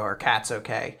let her know her cat's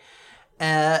okay.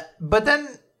 But then,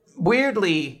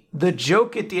 weirdly, the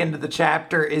joke at the end of the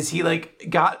chapter is he, like,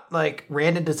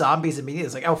 ran into zombies immediately.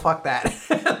 It's like, oh, fuck that.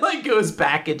 And, like, goes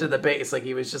back into the base. Like,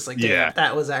 he was just like, damn,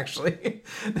 that was actually...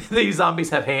 These zombies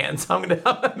have hands. I'm going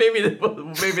to... Maybe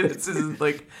this isn't,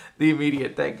 like, the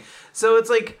immediate thing. So it's,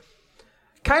 like...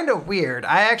 kind of weird.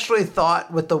 I actually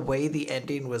thought with the way the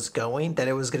ending was going that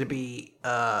it was going to be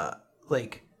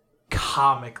like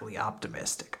comically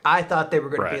optimistic. I thought they were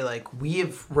going to be like, we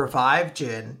have revived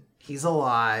Jin. He's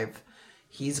alive.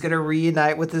 He's going to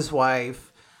reunite with his wife.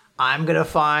 I'm going to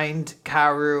find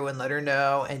Kaoru and let her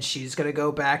know, and she's going to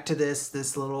go back to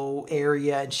this little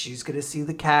area, and she's going to see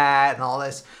the cat and all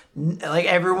this. Like,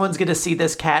 everyone's going to see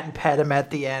this cat and pet him at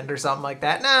the end or something like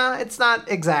that. No, it's not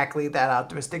exactly that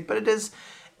optimistic, but it is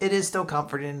still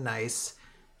comforting and nice,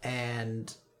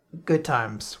 and good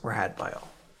times were had by all.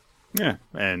 Yeah,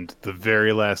 and the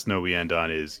very last note we end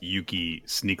on is Yuki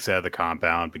sneaks out of the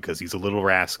compound because he's a little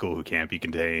rascal who can't be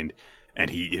contained, and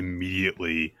he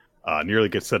immediately nearly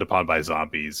gets set upon by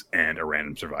zombies, and a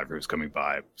random survivor who's coming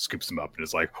by scoops him up and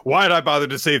is like, "Why did I bother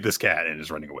to save this cat?" and is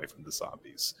running away from the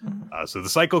zombies. So the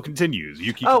cycle continues.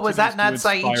 Yuki was that continues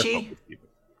not to inspire Saiichi? helpless people.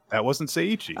 That wasn't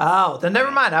Saiichi. Oh, then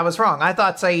never mind. I was wrong. I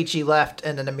thought Saiichi left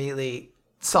and then immediately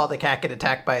saw the cat get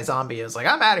attacked by a zombie. I was like,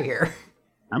 I'm out of here.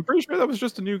 I'm pretty sure that was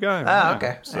just a new guy. Oh,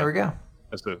 okay. So, there we go.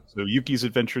 So Yuki's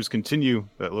adventures continue,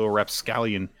 that little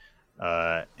rapscallion.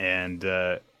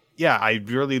 Yeah, I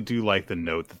really do like the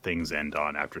note that things end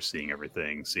on after seeing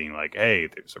everything. Seeing like, hey,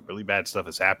 there's some really bad stuff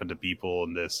that's happened to people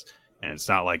in this. And it's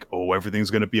not like, oh, everything's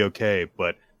going to be okay.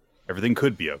 But everything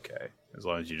could be okay as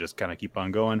long as you just kind of keep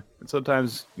on going. And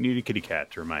sometimes you need a kitty cat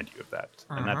to remind you of that.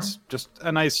 And that's just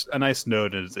a nice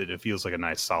note. And it feels like a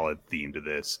nice solid theme to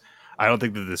this. I don't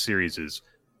think that the series is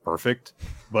perfect,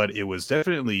 but it was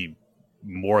definitely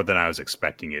more than I was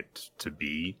expecting it to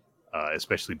be.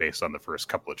 Especially based on the first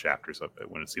couple of chapters of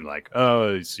it, when it seemed like,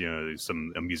 it's,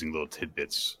 some amusing little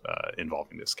tidbits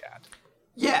involving this cat.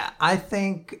 Yeah, I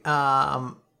think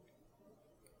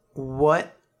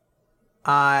what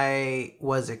I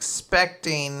was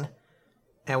expecting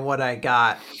and what I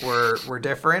got were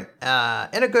different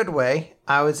in a good way.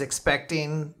 I was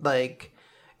expecting,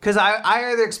 because I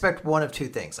either expect one of two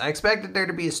things. I expected there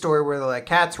to be a story where they're like,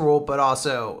 cats rule, but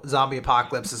also zombie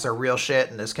apocalypses are real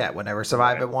shit and this cat would never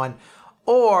survive in one.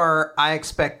 Or I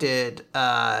expected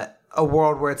a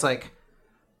world where it's like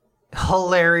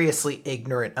hilariously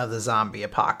ignorant of the zombie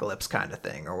apocalypse kind of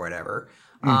thing or whatever.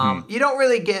 You don't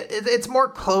really get it's more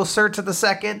closer to the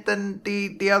second than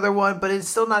the other one, but it's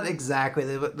still not exactly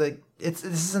this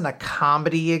isn't a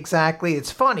comedy exactly.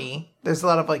 It's funny. There's a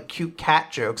lot of cute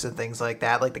cat jokes and things like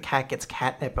that. Like the cat gets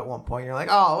catnip at one point. You're like,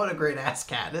 oh, what a great ass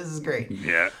cat. This is great.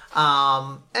 Yeah.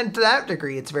 And to that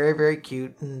degree, it's very, very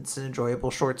cute and it's an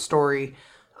enjoyable short story.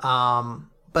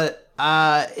 But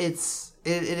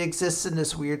it exists in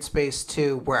this weird space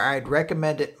too, where I'd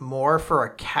recommend it more for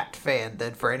a cat fan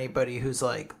than for anybody who's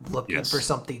looking for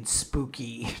something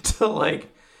spooky to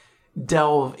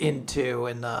delve into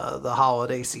in the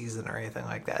holiday season or anything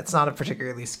like that. It's not a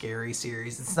particularly scary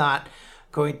series. It's not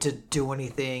going to do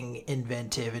anything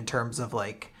inventive in terms of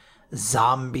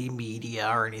zombie media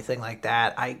or anything like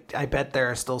that. I bet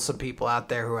there are still some people out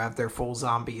there who have their full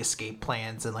zombie escape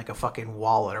plans in a fucking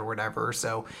wallet or whatever.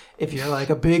 So if you're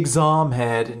a big zom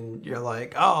head and you're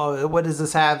like, oh, what does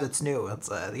this have that's new? It's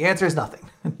the answer is nothing.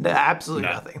 Absolutely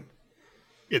nothing.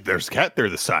 There's a cat there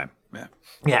this time.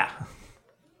 Yeah.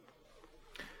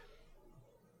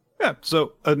 Yeah,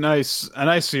 so a nice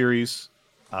series,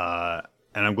 and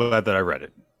I'm glad that I read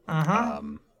it.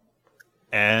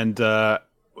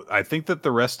 I think that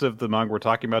the rest of the manga we're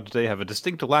talking about today have a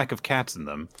distinct lack of cats in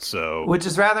them. So, which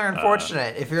is rather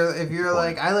unfortunate. If you're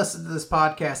I listen to this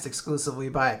podcast exclusively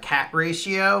by a cat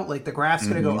ratio, the graph's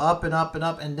going to go up and up and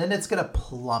up, and then it's going to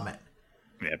plummet.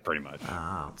 Yeah, pretty much.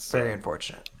 Oh, very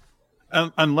unfortunate.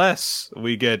 Unless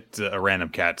we get a random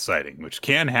cat sighting, which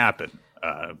can happen.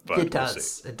 But it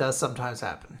does. It does sometimes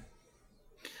happen.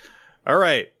 All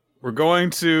right. We're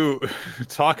going to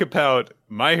talk about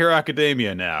My Hero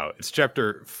Academia now. It's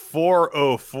chapter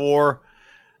 404.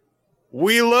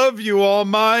 We love you, All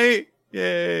Might.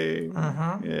 Yay.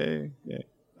 Yay. Yay.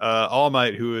 All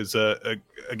Might, who is,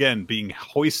 again, being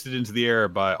hoisted into the air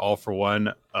by All For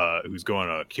One, who's going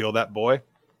to kill that boy.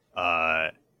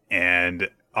 And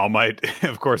All Might,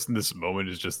 of course, in this moment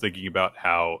is just thinking about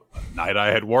how Night Eye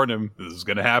had warned him this is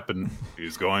going to happen.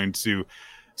 He's going to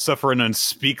suffer an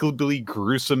unspeakably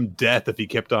gruesome death if he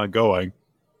kept on going.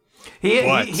 He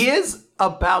is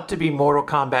about to be Mortal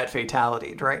Kombat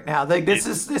fatality right now. This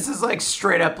is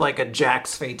straight up a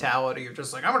Jax fatality. You're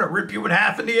just I'm going to rip you in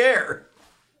half in the air.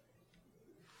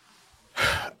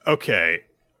 Okay.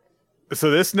 So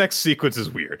this next sequence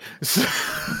is weird.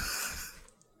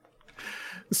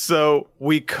 So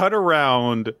we cut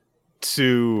around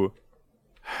to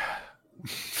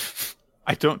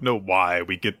I don't know why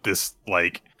we get this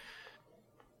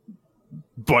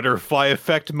butterfly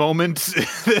effect moment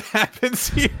that happens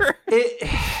here.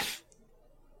 It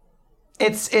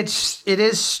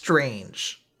is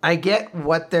strange. I get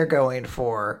what they're going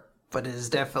for, but it is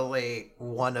definitely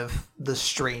one of the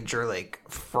stranger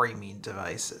framing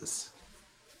devices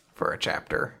for a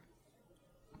chapter.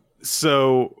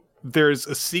 So there's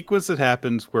a sequence that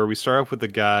happens where we start off with a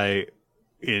guy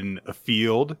in a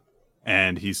field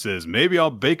and he says, maybe I'll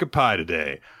bake a pie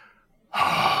today.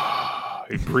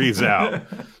 He breathes out.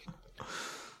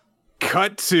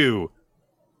 Cut to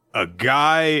a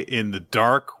guy in the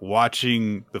dark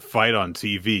watching the fight on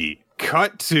TV.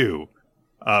 Cut to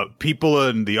people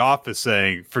in the office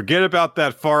saying, forget about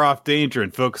that far-off danger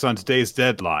and focus on today's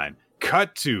deadline.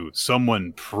 Cut to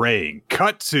someone praying.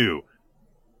 Cut to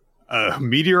a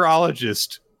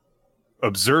meteorologist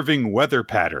observing weather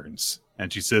patterns.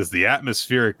 And she says the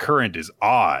atmospheric current is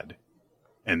odd.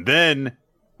 And then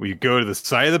we go to the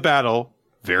site of the battle,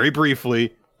 very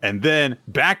briefly, and then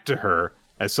back to her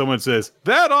as someone says,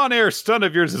 that on-air stunt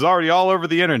of yours is already all over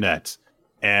the internet.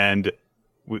 And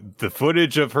the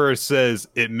footage of her says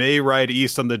it may ride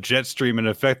east on the jet stream and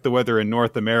affect the weather in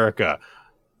North America.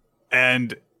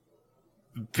 And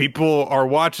people are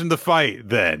watching the fight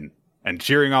then and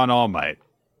cheering on All Might.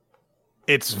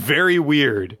 It's very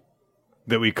weird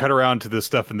that we cut around to this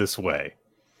stuff in this way.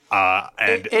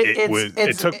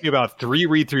 It took me about 3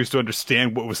 read-throughs to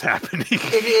understand what was happening.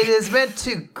 It is meant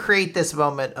to create this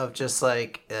moment of just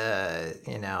like,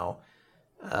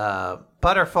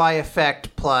 butterfly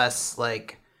effect plus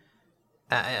like,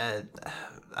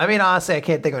 I mean, honestly, I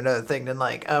can't think of another thing than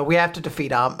like, we have to defeat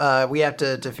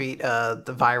the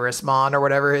virus Mon or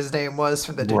whatever his name was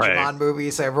from the Digimon movie.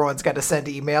 So everyone's got to send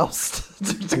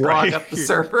emails to clog up the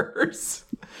servers.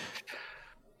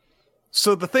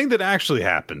 So the thing that actually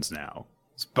happens now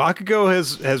is Bakugo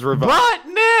has revived. But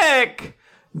Nick,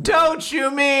 don't you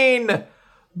mean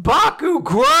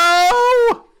Bakugro?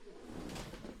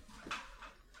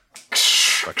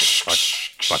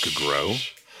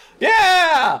 Bakugro?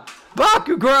 Yeah,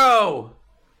 Bakugro.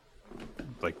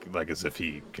 Like as if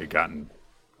he had gotten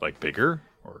like bigger,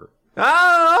 or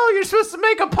oh, you're supposed to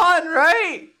make a pun,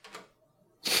 right?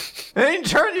 And in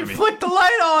turn, you flick the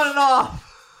light on and off.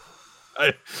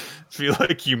 I feel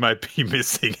like you might be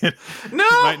missing it. No,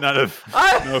 you might not have.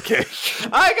 Okay.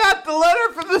 I got the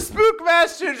letter from the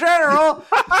Spookmaster General.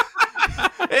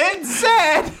 It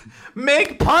said,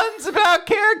 make puns about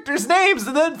characters' names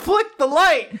and then flick the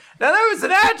light. Now, there was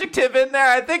an adjective in there.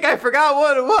 I think I forgot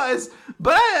what it was.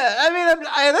 But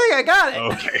I think I got it.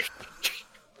 Okay.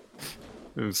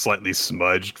 It was slightly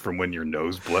smudged from when your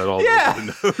nose bled all over the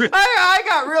nose. I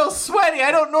got real sweaty. I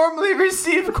don't normally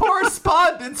receive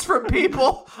correspondence from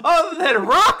people other than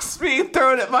rocks being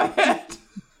thrown at my head.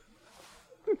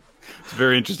 It's a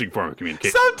very interesting form of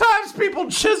communication. Sometimes people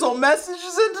chisel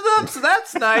messages into them, so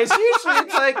that's nice. Usually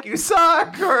it's like, you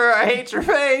suck, or I hate your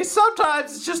face.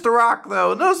 Sometimes it's just a rock,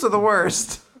 though, and those are the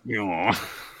worst. Aww.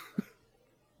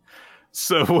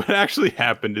 So what actually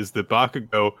happened is that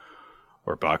Bakugo,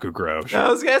 or Bakugro.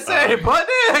 I was gonna say, but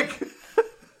Nick!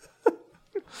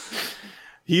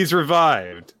 He's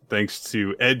revived, thanks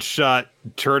to Edge Shot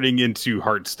turning into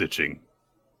heart stitching.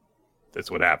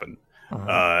 That's what happened.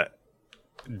 Uh-huh.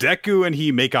 Deku and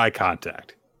he make eye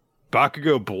contact.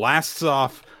 Bakugo blasts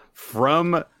off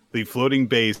from the floating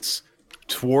base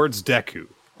towards Deku.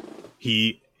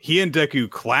 He and Deku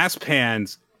clasp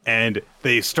hands, and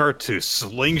they start to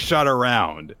slingshot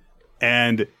around.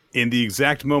 And in the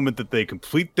exact moment that they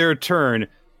complete their turn,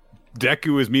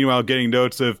 Deku is meanwhile getting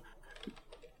notes of,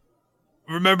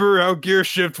 remember how gear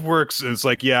shift works? And it's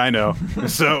like, yeah, I know.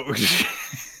 So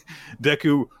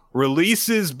Deku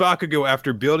releases Bakugo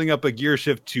after building up a gear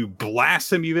shift to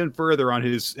blast him even further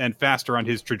and faster on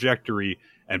his trajectory.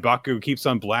 And Bakugo keeps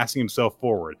on blasting himself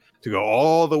forward to go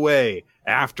all the way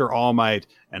after All Might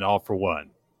and All for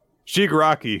One.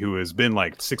 Shigaraki, who has been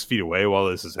like 6 feet away while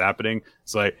this is happening,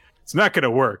 it's like, it's not going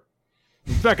to work.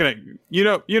 It's not going to,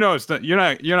 it's not, you're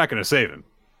not going to save him.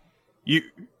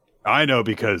 I know,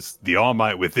 because the All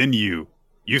Might within you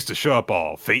used to show up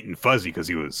all faint and fuzzy because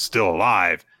he was still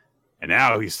alive. And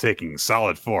now he's taking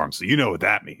solid form. So you know what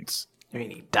that means. I mean,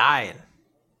 he's dying.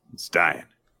 He's dying.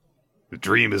 The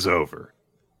dream is over.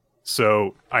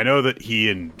 So I know that he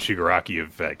and Shigaraki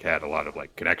have had a lot of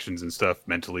like connections and stuff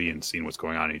mentally and seen what's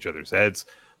going on in each other's heads.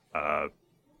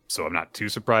 So I'm not too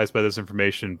surprised by this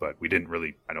information, but we didn't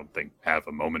really, I don't think, have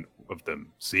a moment of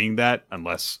them seeing that,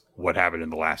 unless what happened in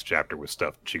the last chapter was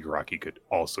stuff Shigaraki could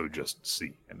also just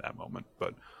see in that moment.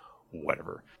 But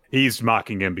whatever. He's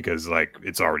mocking him because, like,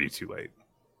 it's already too late.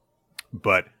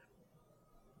 But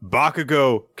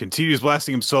Bakugo continues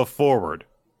blasting himself forward.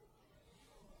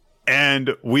 And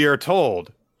we are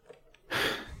told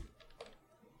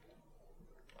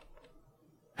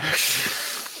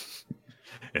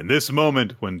in this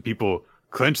moment, when people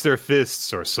clench their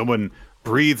fists or someone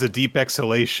breathes a deep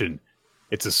exhalation,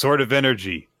 it's a sort of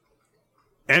energy.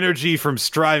 Energy from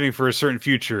striving for a certain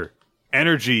future.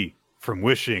 Energy from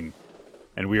wishing.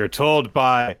 And we are told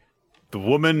by the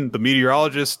woman, the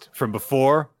meteorologist from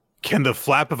before, can the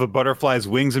flap of a butterfly's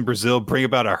wings in Brazil bring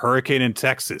about a hurricane in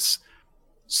Texas?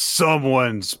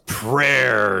 Someone's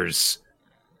prayers.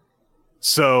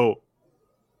 So,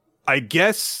 I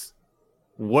guess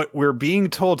what we're being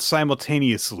told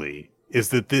simultaneously is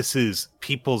that this is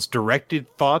people's directed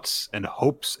thoughts and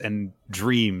hopes and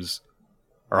dreams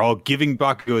are all giving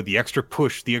Bakugo the extra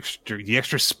push, the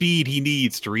extra speed he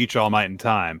needs to reach All Might in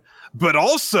time. But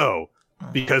also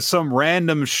because some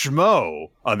random schmo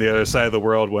on the other side of the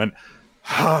world went,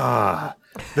 that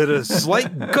a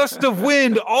slight gust of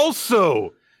wind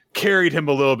also carried him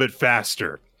a little bit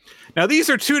faster. Now,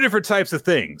 these are two different types of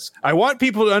things. I want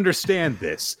people to understand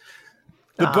this.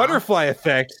 The butterfly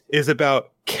effect is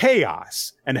about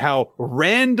chaos and how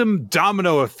random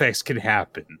domino effects can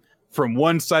happen from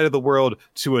one side of the world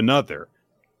to another.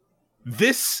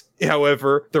 This,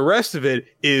 however, the rest of it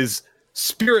is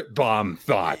spirit bomb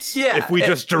thoughts. Yeah, if we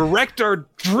just direct our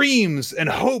dreams and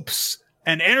hopes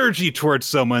and energy towards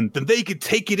someone, then they could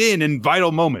take it in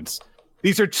vital moments.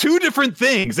 These are two different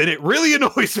things, and it really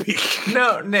annoys me.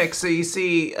 No, Nick, so you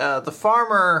see the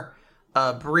farmer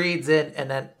breathes in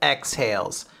and then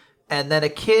exhales. And then a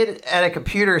kid at a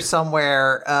computer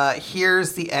somewhere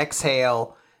hears the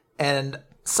exhale and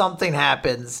something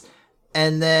happens.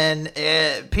 And then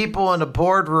people in a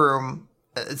boardroom,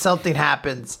 something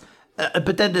happens.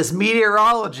 But then this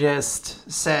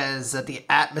meteorologist says that the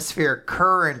atmospheric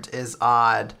current is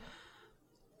odd.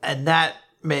 And that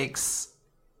makes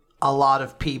a lot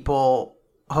of people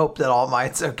hope that All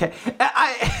Might's okay.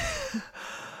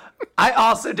 I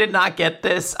also did not get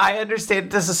this. I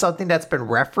understand this is something that's been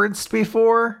referenced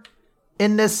before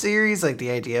in this series, like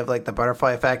the idea of like the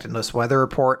butterfly effect and this weather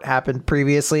report happened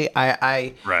previously.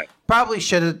 I probably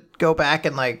should go back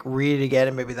and like read it again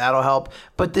and maybe that'll help.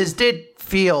 But this did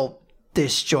feel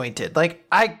disjointed. Like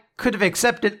I could have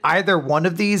accepted either one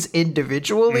of these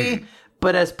individually,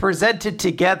 but as presented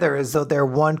together as though they're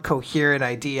one coherent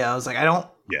idea, I was like, I don't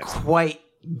quite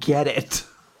get it.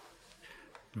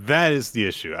 That is the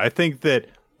issue. I think that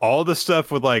all the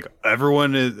stuff with like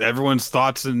everyone's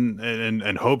thoughts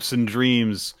and hopes and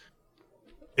dreams,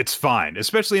 it's fine.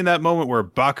 Especially in that moment where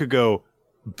Bakugo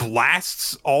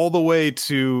blasts all the way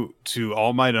to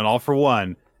All Might and All for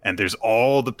One, and there's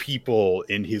all the people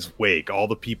in his wake, all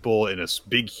the people in a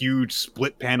big, huge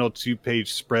split panel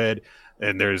 2-page spread,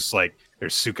 and there's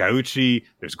Tsukauchi,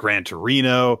 there's Gran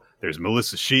Torino, there's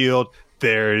Melissa Shield,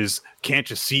 there's Can't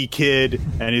You See Kid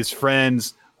and his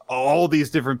friends. All these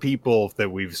different people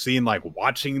that we've seen like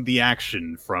watching the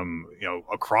action from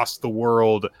across the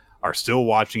world are still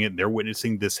watching it, and they're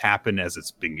witnessing this happen as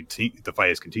it's been the fight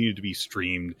has continued to be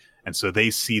streamed, and so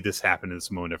they see this happen in this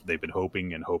moment after they've been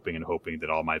hoping and hoping and hoping that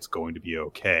All Might's going to be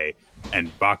okay,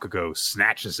 and Bakugo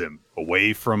snatches him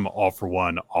away from All for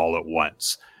One all at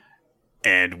once,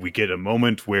 and we get a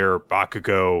moment where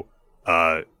Bakugo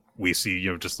we see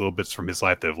just little bits from his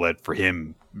life that have led for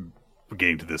him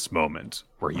getting to this moment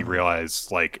where he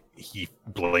realized like he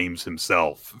blames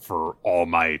himself for All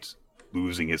Might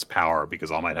losing his power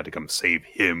because All Might had to come save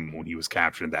him when he was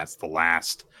captured, and that's the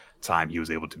last time he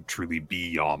was able to truly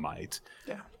be All Might.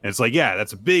 Yeah. And it's like,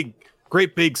 that's a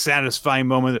great big satisfying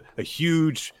moment, a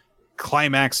huge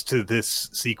climax to this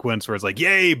sequence where it's like,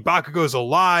 yay, Bakugo's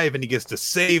alive and he gets to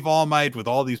save All Might with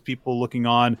all these people looking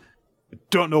on. I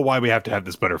don't know why we have to have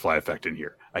this butterfly effect in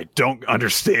here. I don't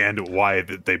understand why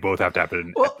they both have to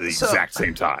happen at the exact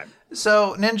same time.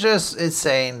 So Ninja is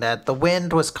saying that the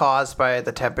wind was caused by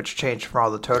the temperature change from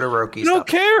all the Todoroki stuff. Don't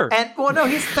care. And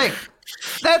here's the thing.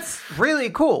 That's really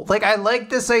cool. Like, I like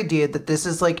this idea that this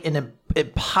is like an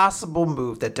impossible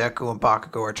move that Deku and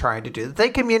Bakugo are trying to do. They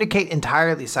communicate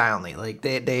entirely silently. Like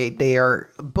they are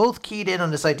both keyed in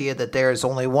on this idea that there is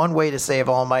only one way to save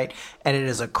All Might, and it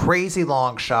is a crazy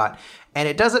long shot. And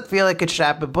it doesn't feel like it should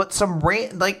happen, but some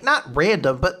not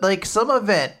random, but like some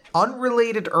event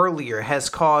unrelated earlier has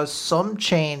caused some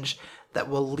change that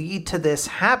will lead to this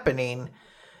happening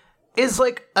is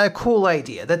like a cool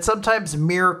idea. That sometimes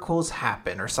miracles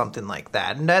happen or something like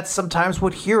that. And that's sometimes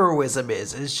what heroism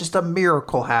is. It's just a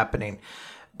miracle happening.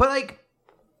 But like,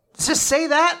 just say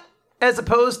that as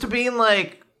opposed to being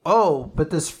like, oh, but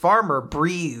this farmer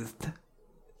breathed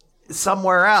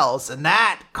somewhere else and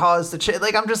that caused the change.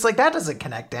 Like, I'm just like, that doesn't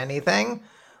connect to anything.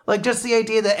 Like, just the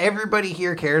idea that everybody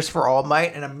here cares for All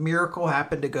Might and a miracle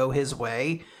happened to go his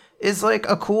way is like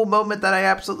a cool moment that I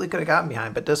absolutely could have gotten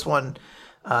behind. But this one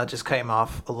just came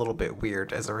off a little bit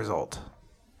weird as a result.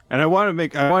 And I want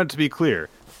it to be clear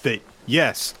that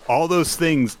yes, all those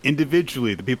things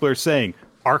individually the people are saying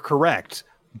are correct.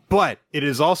 But it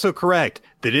is also correct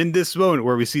that in this moment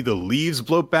where we see the leaves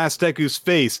blow past Deku's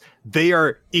face, they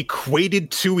are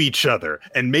equated to each other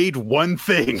and made one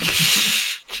thing.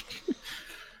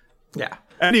 Yeah.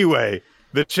 Anyway,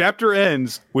 the chapter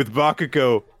ends with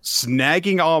Bakugo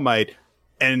snagging All Might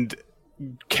and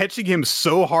catching him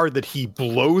so hard that he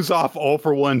blows off All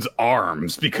for One's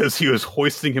arms because he was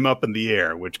hoisting him up in the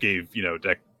air, which gave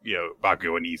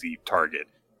Bakugo an easy target.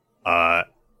 All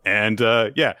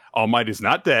Might is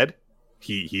not dead.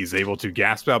 He's able to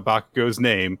gasp out Bakugo's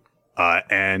name,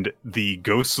 and the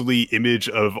ghostly image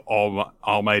of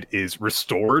All Might is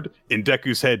restored in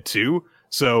Deku's head too,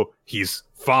 so he's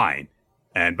fine.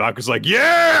 And Bakugo's like,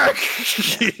 yeah!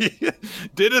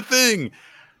 Did a thing!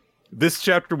 This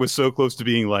chapter was so close to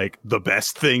being like the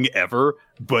best thing ever,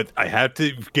 but I had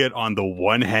to get on the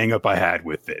one hang-up I had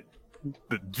with it.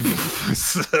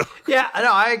 Yeah,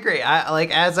 no, I agree.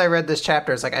 As I read this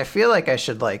chapter, it's like, I feel like I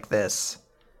should like this,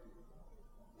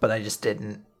 but I just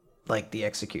didn't like the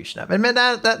execution of it. I mean,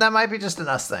 that might be just an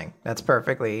us thing. That's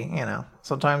perfectly,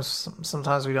 sometimes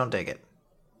we don't dig it.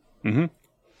 Mm-hmm.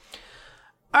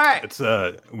 All right. It's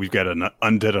we've got an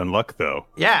Undead Unluck though.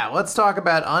 Yeah, let's talk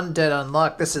about Undead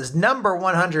Unluck. This is number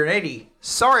 180.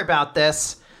 Sorry about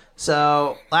this.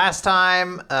 So last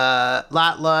time,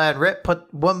 Latla and Rip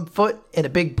put one foot in a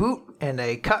big boot and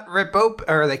they cut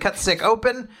Sick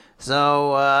open.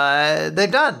 So they've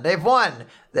done. They've won.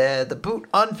 The boot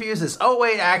unfuses. Oh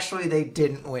wait, actually they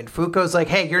didn't win. Fuko's like,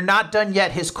 hey, you're not done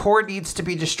yet. His core needs to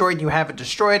be destroyed. You haven't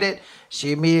destroyed it.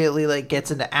 She immediately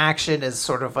gets into action as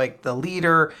sort of like the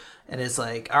leader and is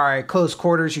like, all right, close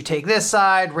quarters, you take this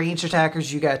side. Range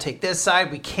attackers, you gotta take this side.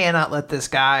 We cannot let this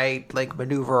guy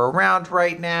maneuver around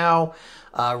right now.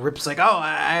 Rip's like, oh,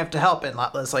 I have to help. And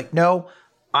Latla's like, no,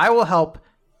 I will help.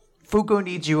 Fuko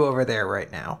needs you over there right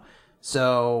now.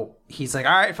 So he's like,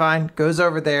 all right, fine. Goes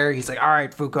over there. He's like, all right,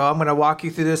 Fuko, I'm going to walk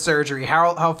you through this surgery.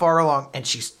 How far along? And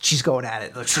she's going at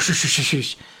it.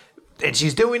 And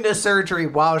she's doing this surgery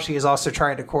while she is also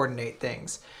trying to coordinate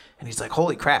things. And he's like,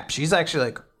 holy crap. She's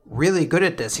actually really good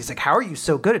at this. He's like, how are you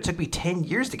so good? It took me 10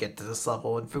 years to get to this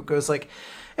level. And Fuko's like,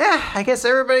 I guess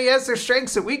everybody has their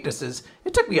strengths and weaknesses.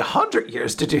 It took me 100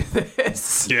 years to do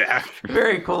this. Yeah.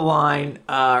 Very cool line.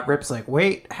 Rip's like,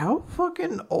 wait, how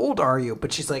fucking old are you?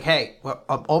 But she's like, hey, well,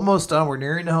 I'm almost done. We're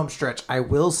nearing the home stretch. I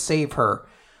will save her.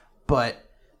 But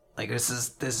this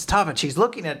is tough. And she's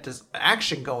looking at this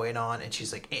action going on. And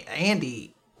she's like,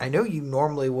 Andy, I know you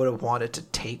normally would have wanted to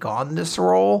take on this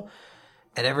role.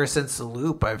 And ever since the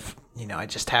loop, I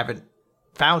just haven't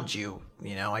found you.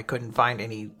 I couldn't find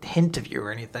any hint of you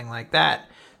or anything like that.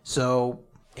 So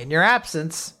in your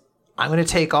absence, I'm going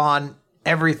to take on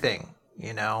everything,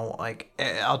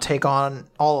 I'll take on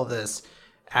all of this.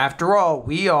 After all,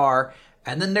 we are.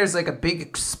 And then there's a big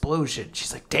explosion.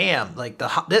 She's like, damn,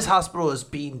 this hospital is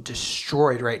being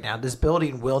destroyed right now. This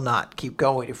building will not keep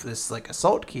going if this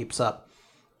assault keeps up.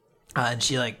 And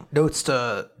she notes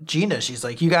to Gina, she's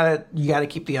like, you gotta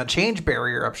keep the unchanged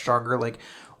barrier up stronger.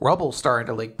 Rubble's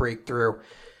starting to break through.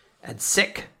 And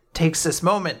Sick takes this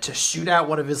moment to shoot out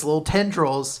one of his little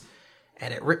tendrils,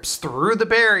 and it rips through the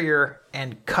barrier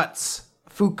and cuts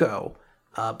Fuko,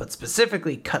 but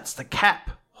specifically cuts the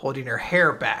cap holding her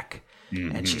hair back.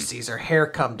 Mm-hmm. And she sees her hair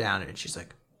come down, and she's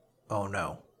like, oh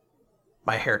no,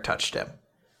 my hair touched him.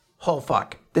 Oh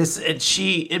fuck. And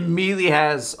she immediately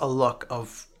has a look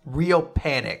of real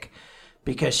panic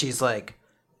because she's like,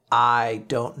 I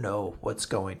don't know what's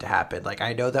going to happen.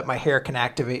 I know that my hair can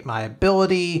activate my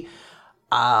ability,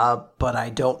 but I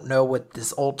don't know what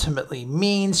this ultimately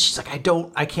means. She's like,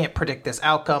 I can't predict this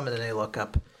outcome. And then they look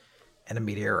up and a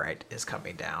meteorite is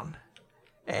coming down.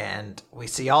 And we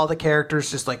see all the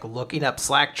characters just looking up.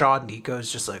 Slackjaw and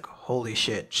Nico's just holy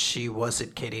shit, she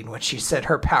wasn't kidding when she said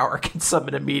her power can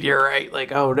summon a meteorite.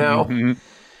 Oh no.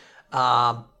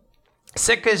 Mm-hmm.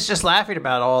 Sick is just laughing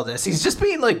about all this. He's just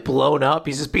being blown up.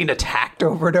 He's just being attacked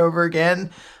over and over again.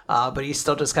 But he's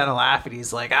still just kind of laughing.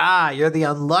 He's like, you're the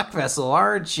Unluck vessel,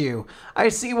 aren't you? I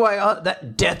see why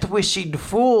that death-wishing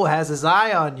fool has his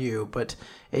eye on you. But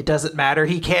it doesn't matter.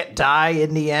 He can't die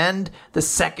in the end. The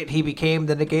second he became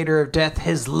the negator of death,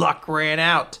 his luck ran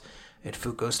out. And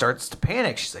Fuko starts to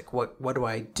panic. She's like, what do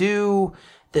I do?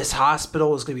 This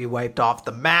hospital is going to be wiped off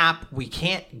the map. We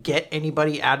can't get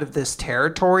anybody out of this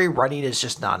territory. Running is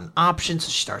just not an option. So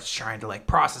she starts trying to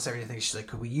process everything. She's like,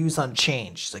 could we use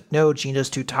Unchanged? She's like, no, Gina's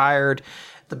too tired.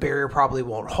 The barrier probably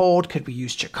won't hold. Could we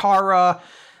use Chikara?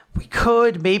 We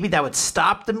could. Maybe that would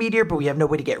stop the meteor, but we have no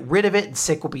way to get rid of it. And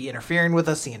Sick will be interfering with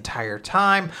us the entire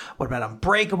time. What about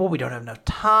Unbreakable? We don't have enough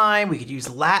time. We could use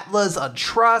Latla's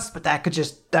Untrust, but that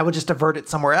would just divert it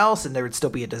somewhere else, and there would still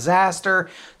be a disaster.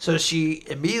 So she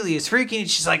immediately is freaking.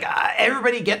 She's like,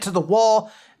 everybody get to the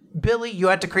wall. Billy, you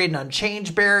have to create an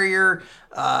Unchanged barrier.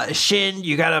 Shin,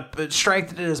 you gotta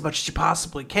strengthen it as much as you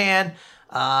possibly can.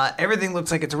 Everything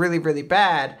looks like it's really, really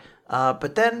bad.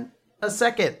 But then a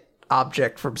second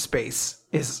object from space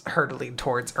is hurtling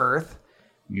towards Earth.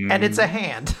 and it's a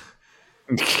hand.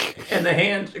 And the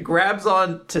hand grabs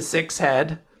on to Six's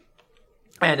head,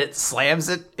 and it slams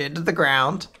it into the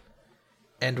ground.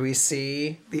 And we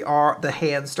see the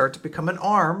hand start to become an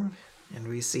arm, and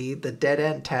we see the dead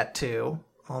end tattoo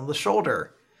on the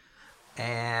shoulder.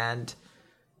 And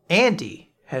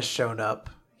Andy has shown up.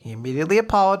 He immediately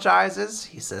apologizes.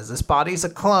 He says this body's a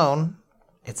clone.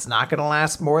 It's not going to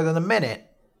last more than a minute.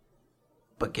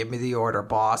 But give me the order,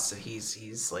 boss.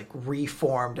 He's like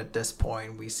reformed at this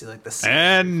point. We see like the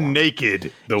and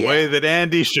naked, the way that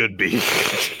Andy should be.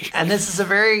 And this is a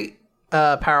very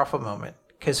powerful moment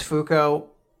because Fuko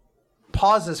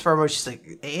pauses for a moment. She's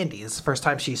like, Andy, this is the first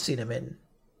time she's seen him in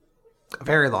a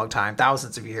very long time,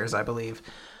 thousands of years, I believe.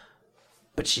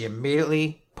 But she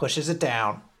immediately pushes it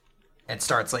down and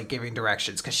starts like giving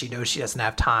directions because she knows she doesn't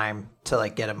have time to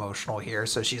like get emotional here.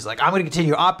 So she's like, I'm going to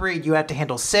continue to operate. You have to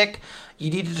handle Sick.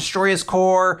 You need to destroy his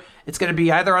core. It's going to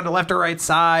be either on the left or right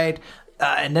side.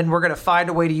 And then we're going to find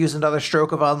a way to use another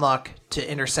stroke of unluck to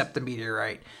intercept the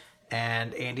meteorite.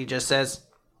 And Andy just says,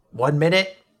 1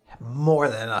 minute, more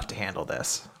than enough to handle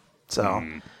this. So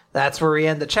that's where we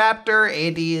end the chapter.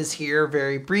 Andy is here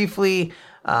very briefly.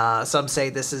 Some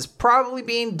say this is probably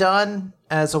being done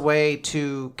as a way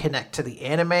to connect to the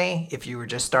anime if you were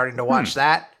just starting to watch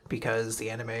that, because the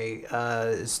anime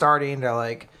is starting. They're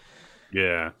like,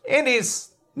 yeah,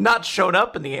 Andy's not shown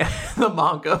up in the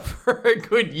manga for a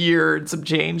good year and some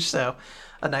change, so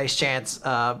a nice chance.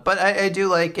 But I do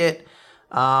like it.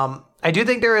 I do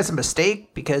think there is a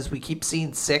mistake because we keep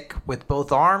seeing Sick with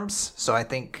both arms, so I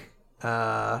think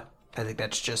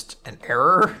that's just an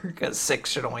error because Sick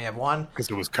should only have one. Because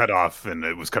it was cut off, and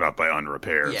it was cut off by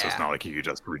unrepair, Yeah. so it's not like you could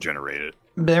just regenerate it.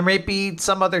 There may be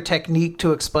some other technique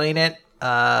to explain it,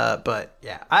 but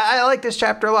yeah, I like this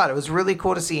chapter a lot. It was really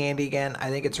cool to see Andy again. I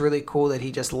think it's really cool that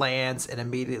he just lands and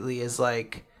immediately is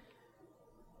like,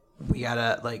 we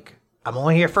gotta, like, I'm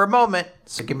only here for a moment,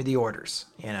 so give me the orders,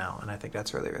 and I think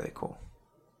that's really, really cool.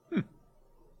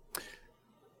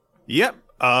 Yep.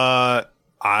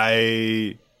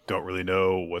 I don't really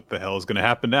know what the hell is going to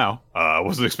happen now. I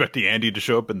wasn't expecting Andy to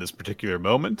show up in this particular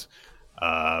moment,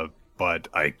 but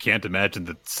I can't imagine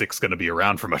that Sick's going to be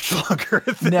around for much longer.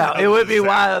 No, it would be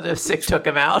wild if Sick took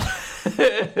him out.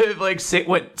 Like Sick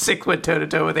went toe to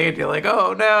toe with Andy. Like,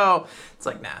 oh no, it's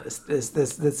like, nah,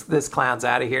 this clown's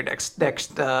out of here next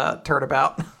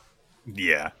turnabout.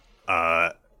 Yeah,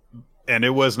 and it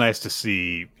was nice to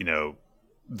see,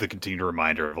 the continued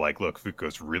reminder of like, look,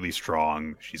 Fuko's really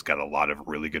strong. She's got a lot of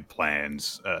really good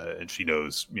plans, and she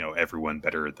knows, everyone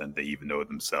better than they even know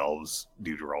themselves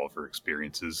due to all of her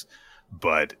experiences.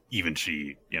 But even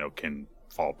she, can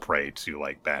fall prey to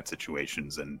like bad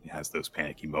situations and has those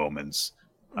panicky moments.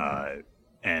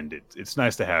 And it's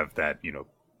nice to have that,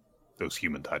 those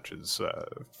human touches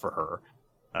for her,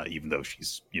 even though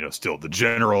she's, still the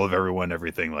general of everyone,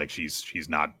 everything. Like she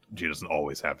doesn't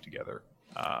always have it together.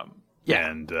 Yeah.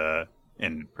 And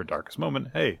in her darkest moment,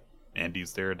 hey,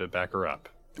 Andy's there to back her up.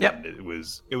 Yep. And it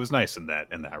was nice in that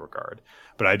regard.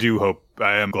 But I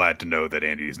am glad to know that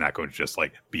Andy is not going to just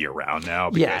like be around now,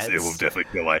 because it will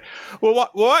definitely feel like, well,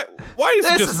 why is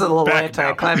this it just is a little back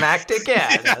anticlimactic?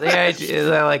 Yeah. The idea is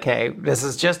like, hey, this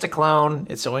is just a clone.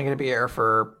 It's only going to be here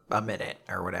for a minute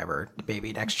or whatever.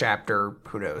 Maybe next chapter.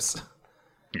 Who knows?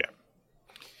 Yeah.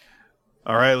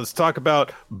 All right, let's talk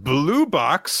about Blue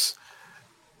Box.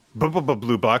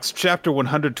 Blue Box, chapter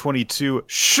 122,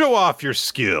 show off your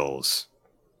skills.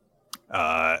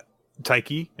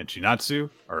 Taiki and Chinatsu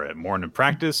are at morning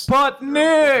practice. But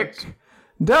Nick,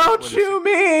 don't you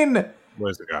mean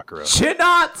Where's the Gakuro?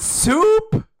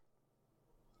 Chinatsu?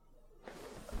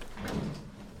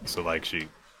 So like she's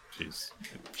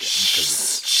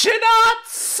Chinatsu,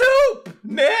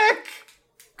 Nick.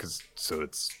 So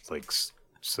it's like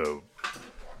so.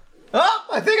 Oh,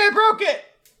 I think I broke it.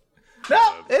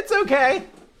 No, it's okay.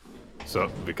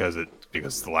 So because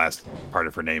the last part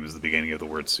of her name is the beginning of the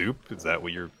word soup. Is that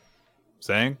what you're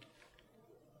saying?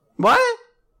 What?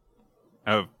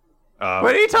 Oh,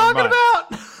 what are you talking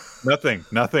about? Nothing.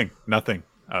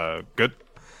 Good.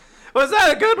 Was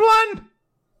that a good one?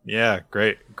 Yeah,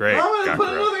 great. I'm gonna put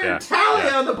Gakuro. another tally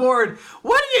on the board.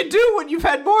 What do you do when you've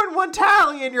had more than one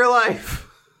tally in your life?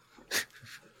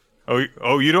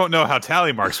 Oh, you don't know how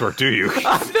tally marks work, do you?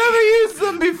 I've never used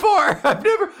them before. I've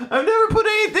never put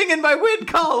anything in my win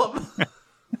column.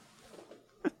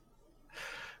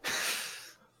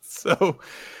 So,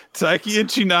 Taiki and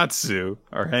Chinatsu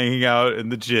are hanging out in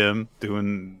the gym,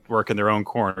 doing work in their own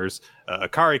corners.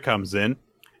 Akari comes in,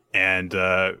 and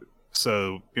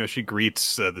so she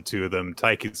greets the two of them.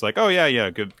 Taiki's like, "Oh yeah,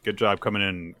 good job coming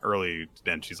in early,"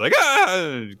 and she's like,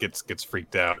 "Ah!" gets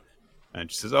freaked out. And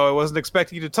she says, "Oh, I wasn't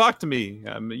expecting you to talk to me.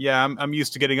 I'm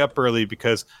used to getting up early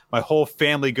because my whole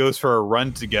family goes for a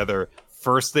run together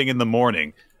first thing in the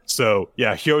morning. So,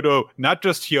 yeah, Hyodo, not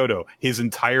just Hyodo, his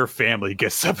entire family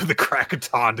gets up at the crack of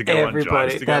dawn to go on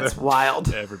jogs together. That's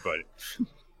wild. Everybody.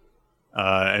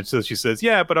 And so she says,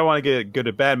 yeah, but I want to get good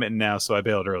at badminton now, so I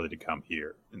bailed early to come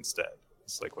here instead.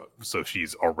 It's like, well, so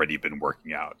she's already been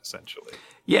working out, essentially.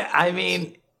 Yeah, I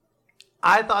mean,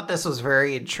 I thought this was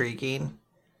very intriguing.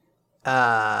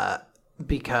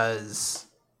 Because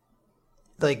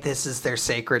like this is their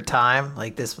sacred time.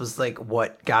 Like this was like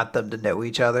what got them to know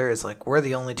each other. Is like we're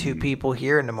the only two people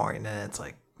here in the morning, and it's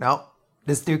like nope,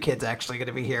 this new kid's actually going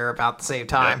to be here about the same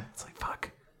time. Yeah. It's like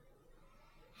fuck.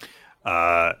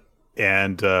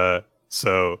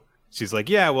 So she's like,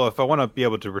 yeah, well, if I want to be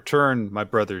able to return my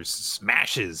brother's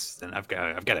smashes, then I've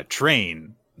got to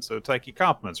train. So Taiki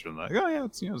compliments her, like, oh yeah,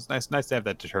 it's nice to have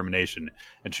that determination.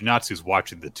 And Shinatsu's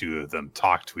watching the two of them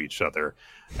talk to each other,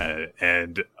 as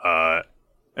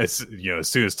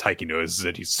soon as Taiki notices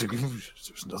it, he's like,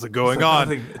 there's nothing going on.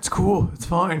 Nothing. It's cool. It's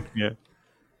fine. Yeah.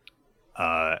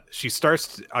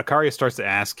 Akaria starts to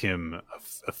ask him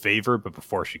a favor, but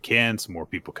before she can, some more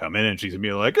people come in, and she's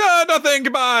immediately like, nothing,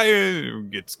 goodbye,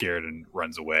 and gets scared and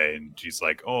runs away. And she's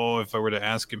like, oh, if I were to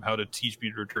ask him how to teach me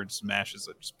to return smashes,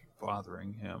 I'd just be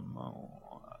bothering him.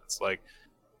 Oh, it's like,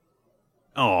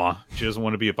 oh, she doesn't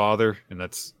want to be a bother, and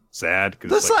that's sad.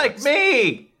 Just like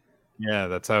me! Yeah,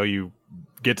 that's how you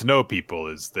get to know people,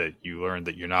 is that you learn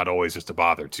that you're not always just a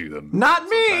bother to them. Not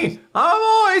sometimes. Me! I'm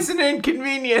always an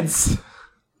inconvenience!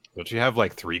 Don't you have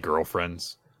like 3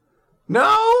 girlfriends?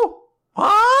 No!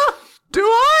 Huh? Do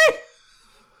I?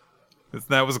 Isn't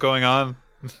that what's going on?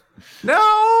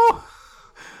 No!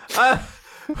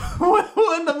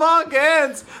 When the manga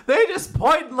ends, they just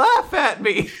point and laugh at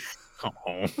me.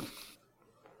 Oh.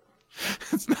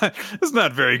 That's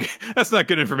not very good. That's not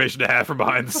good information to have from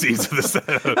behind the scenes of this. I'm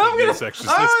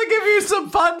gonna give you some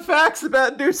fun facts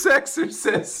about Deus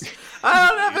Exorcist. I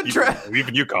don't have a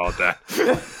even you call it that.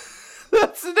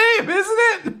 That's the name, isn't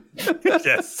it?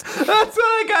 Yes. That's what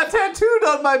I got tattooed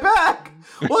on my back.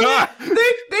 Well,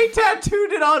 they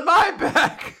tattooed it on my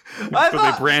back.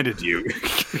 They branded you.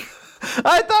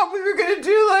 I thought we were going to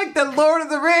do like the Lord of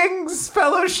the Rings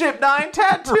Fellowship 9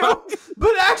 tattoo,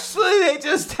 but actually they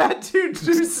just tattooed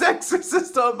Deus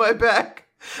Exorcist on my back.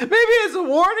 Maybe as a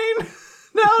warning,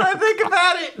 now that I think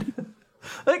about it.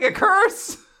 Like a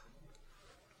curse.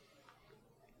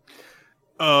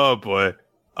 Oh, boy.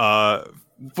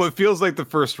 What feels like the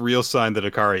first real sign that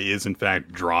Akari is in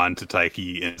fact drawn to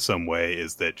Taiki in some way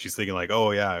is that she's thinking like,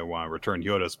 oh yeah, I want to return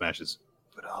Hyodo smashes,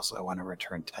 but also I want to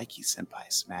return Taiki senpai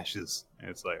smashes. And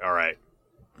it's like, all right,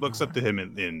 looks up to him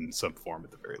in some form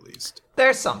at the very least.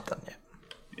 There's something.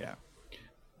 Yeah.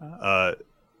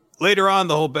 Later on,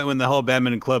 when the whole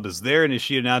badminton club is there, and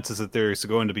she announces that there's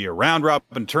going to be a round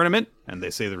robin tournament, and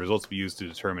they say the results will be used to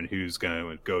determine who's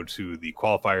going to go to the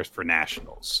qualifiers for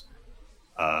nationals.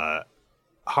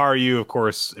 Haruyu, of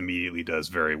course, immediately does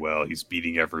very well. He's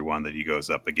beating everyone that he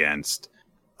goes up against.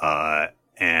 People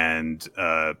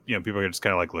are just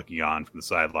kind of like looking on from the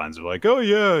sidelines. They're like, oh,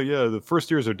 yeah, the first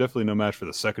years are definitely no match for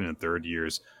the second and third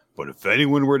years. But if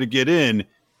anyone were to get in,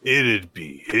 it'd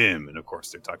be him. And of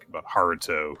course, they're talking about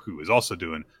Haruto, who is also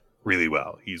doing really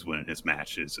well. He's winning his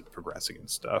matches and progressing and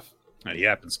stuff. And he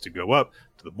happens to go up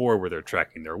to the board where they're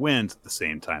tracking their wins at the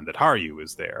same time that Haruyu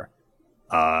is there.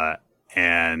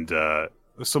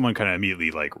 Someone kind of immediately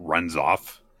like runs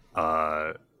off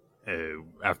after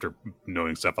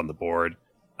knowing stuff on the board.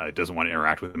 Doesn't want to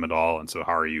interact with him at all. And so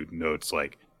Haruyu notes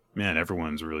like, man,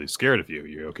 everyone's really scared of you.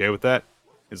 You okay with that?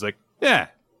 He's like, yeah,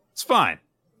 it's fine.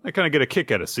 I kind of get a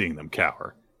kick out of seeing them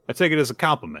cower. I take it as a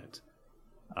compliment.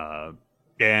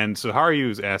 And so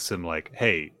Haruyu asks him like,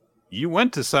 hey, you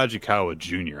went to Sajikawa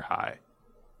Junior High.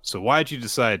 So why'd you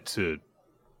decide to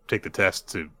take the test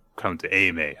to come to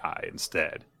Eimei High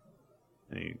instead?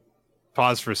 And he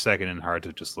paused for a second, and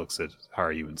Haruto just looks at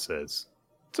Haruyu and says,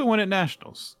 to win at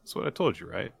nationals. That's what I told you,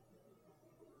 right?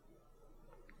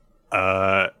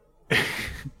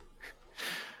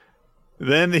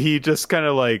 Then he just kind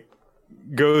of like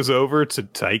goes over to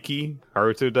Taiki,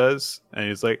 Haruto does, and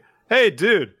he's like, hey,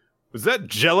 dude, was that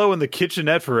Jell-O in the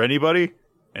kitchenette for anybody?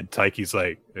 And Taiki's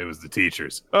like, it was the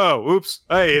teacher's. Oh, oops,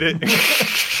 I ate it.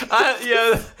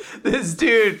 This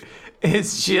dude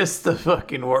is just the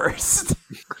fucking worst.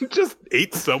 Just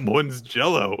ate someone's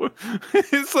Jell-O.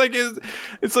 It's like you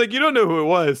don't know who it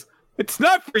was. It's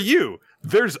not for you.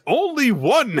 There's only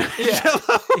one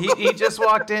Jell-O. He just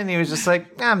walked in. He was just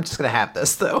like, I'm just gonna have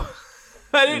this though.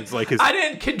 I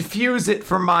didn't confuse it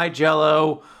for my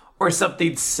Jell-O or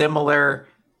something similar.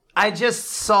 I just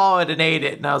saw it and ate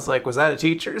it, and I was like, was that a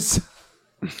teacher's?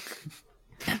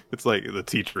 It's like the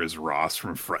teacher is Ross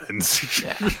from Friends.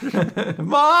 Yeah.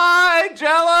 My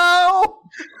Jello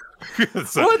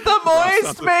So, with the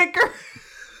moist maker.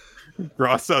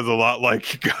 Ross sounds a lot like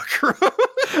Gakuro.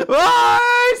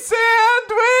 My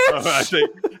sandwich.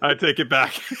 Oh, I take it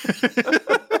back.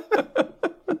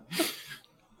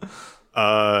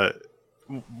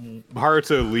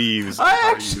 Haruto leaves.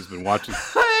 Who's been watching.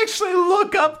 I actually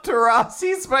look up to Ross.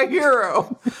 He's my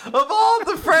hero. Of all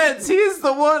the friends, he's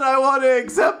the one I want to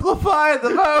exemplify the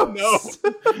most.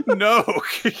 No.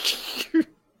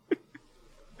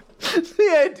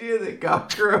 The idea that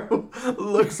Gakuro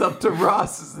looks up to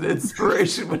Ross as an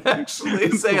inspiration would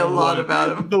actually say a lot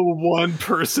about him. The one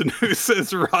person who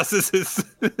says Ross is his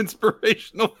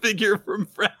inspirational figure from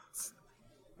Friends.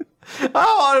 I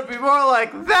want to be more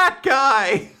like that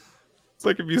guy. It's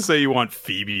like if you say you want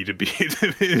Phoebe to be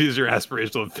is your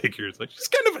aspirational figure. It's like she's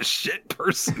kind of a shit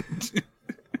person.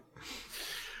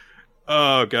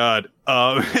 Oh God.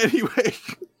 Anyway,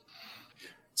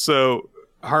 so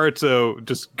Haruto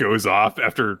just goes off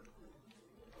after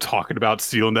talking about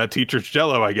stealing that teacher's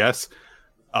jello, I guess.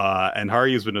 And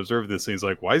Haru's been observing this and he's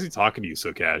like, why is he talking to you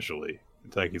so casually?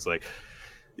 And Taiki's like,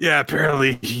 yeah,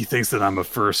 apparently he thinks that I'm a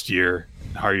first year.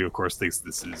 Haru, of course, thinks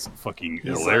this is fucking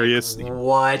hilarious. Like,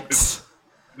 what?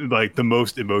 Like the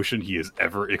most emotion he has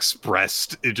ever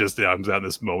expressed. It just comes out in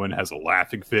this moment, has a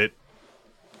laughing fit.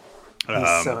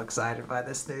 He's so excited by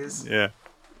this news. Yeah.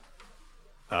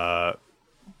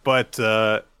 But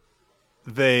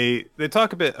they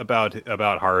talk a bit about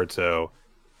Haruto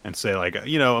and say, like,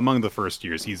 you know, among the first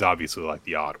years, he's obviously like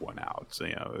the odd one out. So,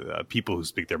 you know, people who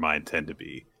speak their mind tend to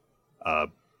be.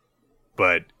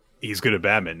 But he's good at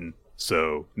badminton,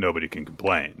 so nobody can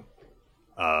complain.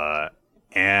 Haru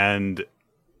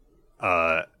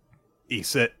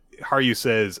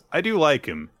says, I do like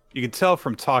him. You can tell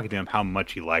from talking to him how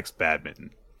much he likes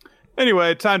badminton.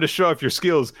 Anyway, time to show off your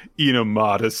skills,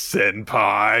 Inamata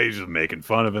Senpai. Just making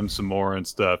fun of him some more and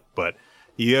stuff. But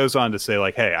he goes on to say,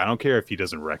 like, hey, I don't care if he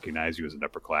doesn't recognize you as an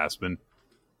upperclassman.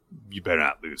 You better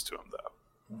not lose to him, though.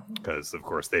 Because, of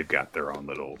course, they've got their own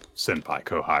little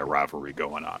Senpai-Kohai rivalry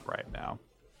going on right now.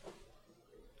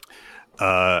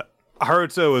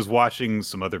 Haruto is watching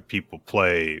some other people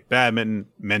play badminton.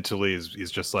 Mentally,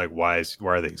 he's just like, why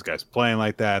are these guys playing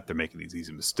like that? They're making these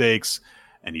easy mistakes.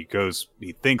 And he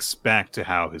thinks back to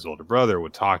how his older brother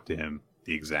would talk to him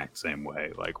the exact same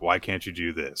way. Like, why can't you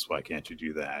do this? Why can't you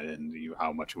do that? And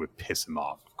how much it would piss him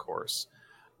off, of course.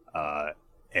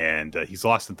 And he's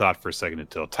lost in thought for a second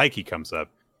until Taiki comes up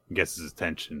and gets his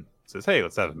attention. Says, hey,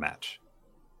 let's have a match.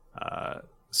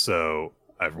 So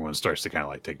everyone starts to kind of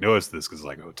like take notice of this because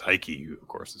like, oh, Taiki, who of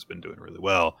course has been doing really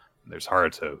well. And there's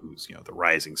Haruto, who's, you know, the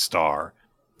rising star.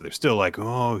 But they're still like,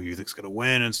 oh, who you think's going to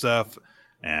win and stuff.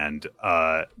 And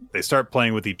they start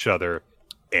playing with each other,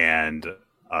 and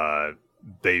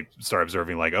they start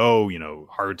observing, like, oh, you know,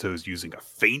 Haruto's using a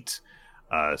feint,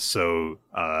 so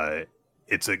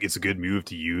it's a good move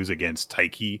to use against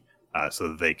Taiki, so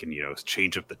that they can, you know,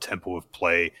 change up the tempo of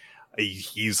play.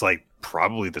 He's like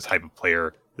probably the type of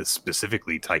player that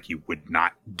specifically Taiki would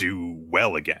not do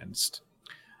well against,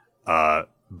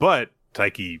 but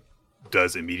Taiki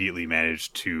does immediately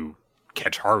manage to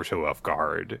catch Haruto off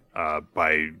guard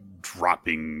by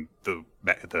dropping the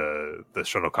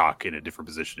shuttlecock in a different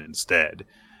position instead.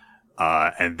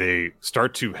 And they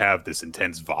start to have this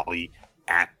intense volley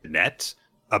at the net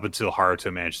up until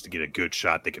Haruto manages to get a good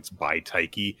shot that gets by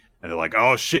Taiki. And they're like,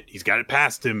 oh shit, he's got it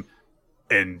past him.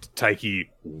 And Taiki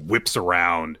whips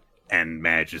around and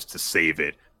manages to save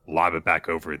it, lob it back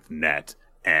over the net.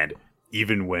 And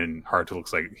even when Haruto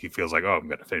looks like he feels like, oh, I'm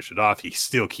going to finish it off, he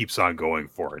still keeps on going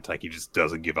for it. Like, he just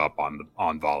doesn't give up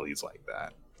on volleys like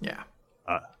that. Yeah.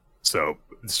 So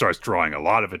it starts drawing a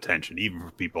lot of attention, even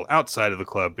for people outside of the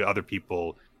club. Other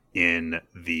people in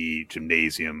the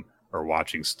gymnasium are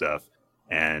watching stuff.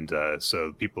 And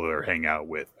so people who are hanging out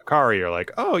with Akari are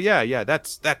like, oh, yeah,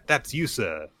 that's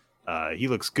Yusa. He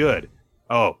looks good.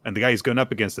 Oh, and the guy he's going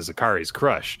up against is Akari's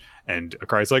crush. And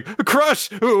Akari's like, crush?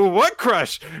 What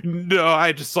crush? No,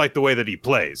 I just like the way that he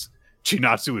plays.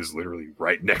 Chinatsu is literally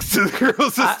right next to the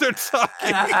girls as they're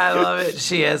talking. I love it.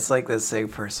 She has like this thing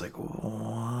first, like,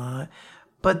 what?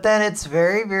 But then it's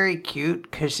very, very cute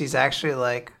because she's actually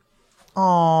like,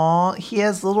 oh, he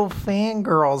has little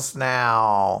fangirls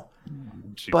now.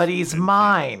 But he's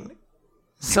mine.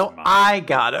 So I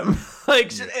got him.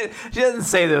 Like, she doesn't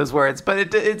say those words,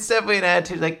 but it's definitely an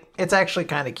attitude. Like, it's actually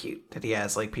kind of cute that he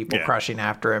has like people crushing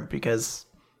after him, because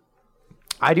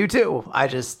I do too. I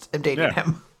just am dating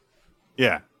him.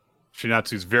 Yeah.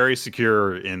 Shinatsu's very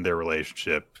secure in their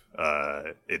relationship.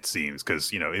 it seems,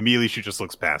 because immediately she just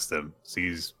looks past him,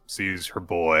 sees her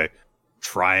boy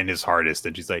trying his hardest,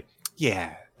 and she's like,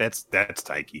 yeah, that's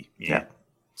Taiki. Yeah.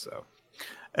 So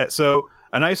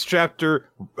a nice chapter,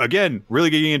 again, really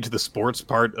getting into the sports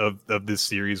part of this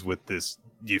series. With this,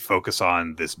 you focus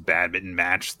on this badminton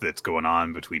match that's going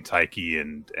on between Taiki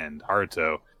and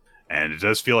Haruto, and it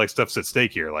does feel like stuff's at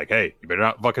stake here. Like, hey, you better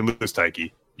not fucking lose,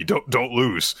 Taiki. You don't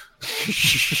lose.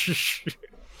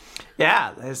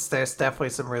 Yeah, there's definitely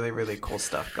some really, really cool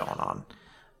stuff going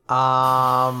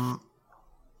on.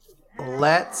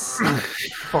 Let's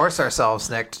force ourselves,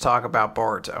 Nick, to talk about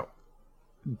Boruto.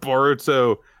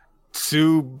 Boruto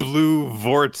 2 Blue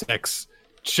Vortex,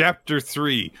 Chapter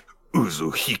 3,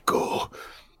 Uzuhiko.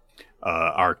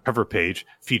 Our cover page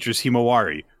features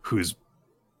Himawari, who's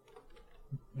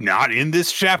not in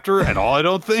this chapter at all, I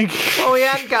don't think. Well, we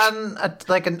hadn't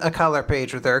gotten a color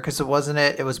page with her, because it was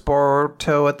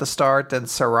Boruto at the start, then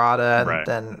Sarada, and right.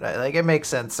 Then it makes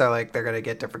sense. They're gonna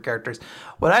get different characters.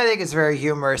 What I think is very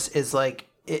humorous is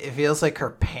it feels like her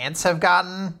pants have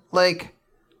gotten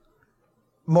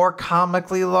more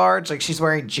comically large. Like she's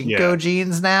wearing Jinko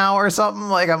jeans now or something.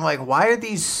 I'm like, why are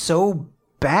these so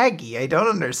baggy? I don't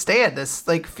understand. This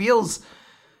feels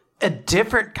a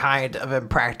different kind of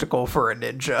impractical for a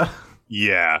ninja.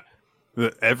 Yeah.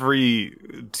 Every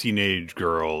teenage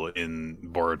girl in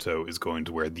Boruto is going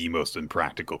to wear the most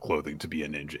impractical clothing to be a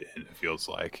ninja in, it feels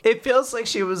like. It feels like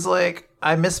she was like,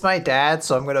 I miss my dad,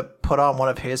 so I'm going to put on one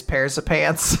of his pairs of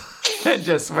pants and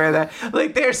just wear that.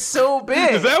 They're so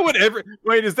big. Is that what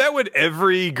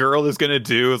every girl is going to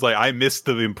do? Is like, I miss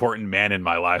the important man in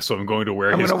my life, so I'm going to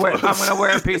wear his clothes. I'm going to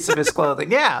wear a piece of his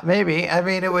clothing. Yeah, maybe. I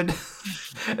mean, it would...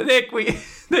 Nick,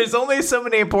 there's only so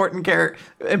many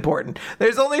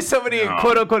There's only so many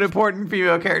quote-unquote important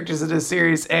female characters in this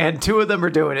series, and 2 of them are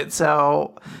doing it.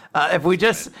 So if we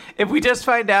just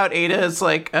find out Ada's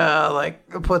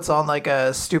puts on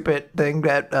a stupid thing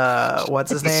that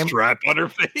what's his name? Strap on her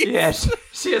face. Yeah,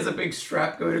 she has a big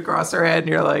strap going across her head, and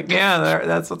you're like, yeah,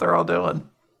 that's what they're all doing.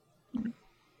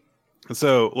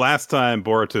 So last time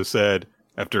Boruto said,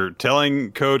 after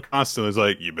telling Code constantly, was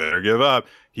like, you better give up.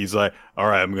 He's like, all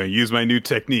right, I'm going to use my new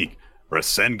technique,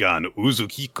 Rasengan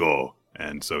Uzuhiko.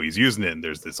 And so he's using it, and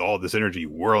there's all this energy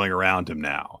whirling around him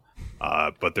now.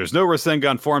 But there's no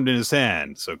Rasengan formed in his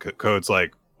hand. So Code's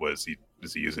like, is he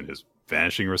using his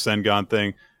vanishing Rasengan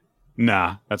thing?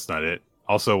 Nah, that's not it.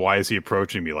 Also, why is he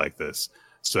approaching me like this?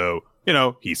 So,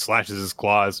 he slashes his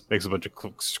claws, makes a bunch of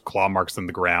claw marks on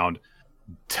the ground,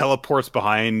 teleports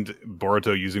behind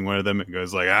Boruto using one of them, and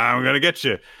goes like, I'm going to get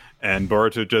you. And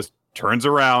Boruto just turns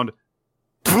around,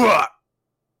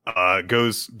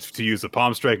 goes to use the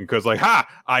palm strike, and goes like, ha!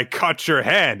 I caught your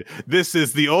hand! This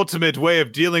is the ultimate way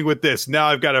of dealing with this! Now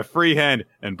I've got a free hand!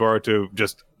 And Boruto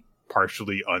just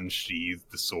partially unsheathed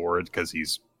the sword, because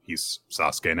he's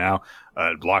Sasuke now,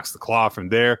 blocks the claw from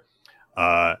there,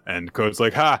 and Code's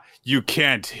like, ha! You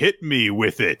can't hit me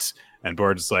with it! And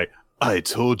Boruto's like, I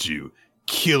told you,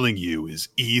 killing you is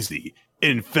easy.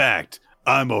 In fact,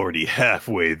 I'm already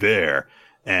halfway there.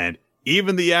 And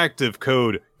even the act of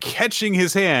Code catching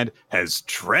his hand has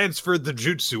transferred the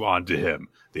jutsu onto him.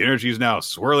 The energy is now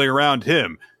swirling around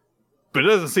him, but it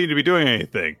doesn't seem to be doing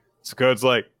anything. So Code's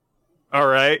like, all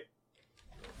right,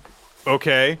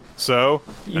 okay, so...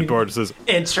 And Boruto says,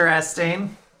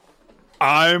 interesting.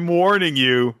 I'm warning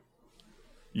you.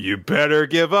 You better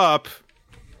give up.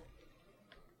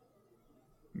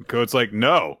 And Code's like,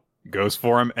 no. Goes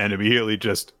for him and immediately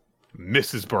just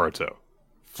misses Boruto.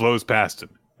 Flows past him.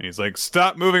 And he's like,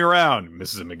 stop moving around.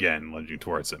 Misses him again, lunging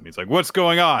towards him. He's like, what's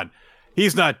going on?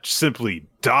 He's not simply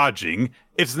dodging.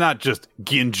 It's not just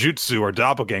genjutsu or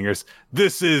doppelgangers.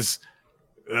 This is...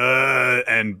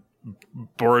 And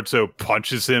Boruto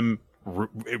punches him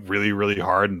really, really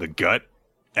hard in the gut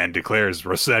and declares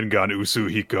Rasengan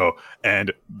Uzuhiko.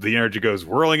 And the energy goes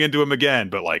whirling into him again,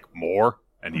 but more.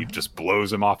 And he just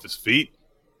blows him off his feet.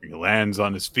 He lands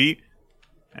on his feet.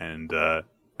 And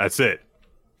that's it.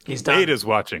 He's done. Ada's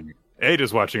watching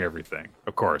everything,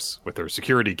 of course, with her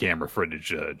security camera footage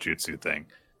jutsu thing.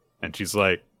 And she's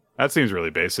like, that seems really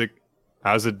basic.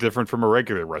 How's it different from a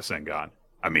regular Rasengan?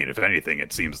 I mean, if anything,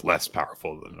 it seems less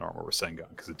powerful than a normal Rasengan,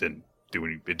 because it didn't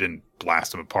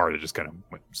blast him apart. It just kind of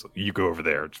went, so you go over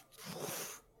there.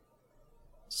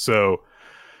 So,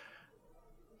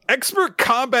 expert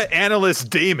combat analyst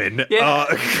Damon. Yeah,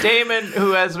 Damon,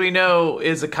 who, as we know,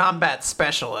 is a combat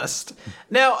specialist.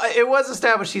 Now, it was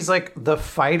established he's the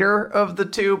fighter of the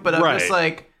two, but I'm just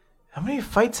like, how many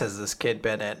fights has this kid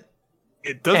been in?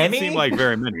 It doesn't seem like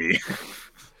very many.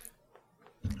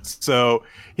 So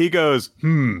he goes,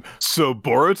 so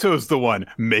Boruto's the one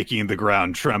making the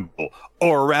ground tremble.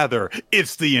 Or rather,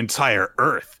 it's the entire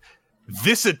Earth.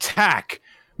 This attack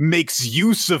makes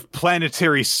use of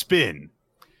planetary spin.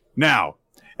 Now,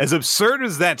 as absurd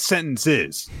as that sentence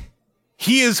is,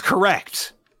 he is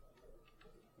correct.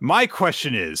 My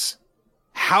question is,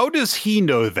 how does he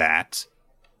know that?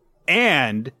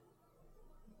 And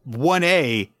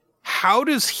 1A, how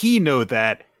does he know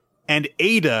that? And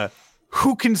Ada,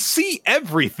 who can see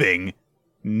everything,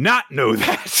 not know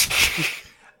that?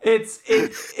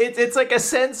 It's like a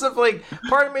sense of like,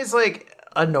 part of me is like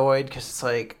annoyed because it's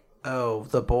like, oh,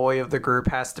 the boy of the group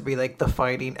has to be like the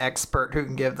fighting expert who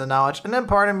can give the knowledge, and then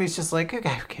part of me is just like,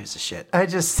 okay, who gives a shit? I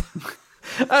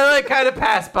like kind of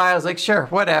passed by. I was like, sure,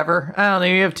 whatever. I don't know.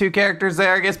 You have two characters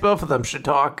there. I guess both of them should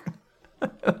talk.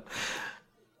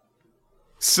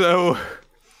 So,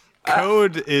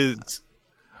 Code is.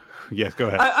 Yes, go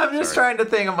ahead. I'm just trying to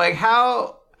think. I'm like,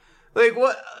 how, like,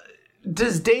 what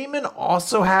does Damon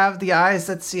also have the eyes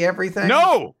that see everything?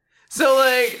 No. So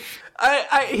like,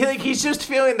 he's just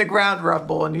feeling the ground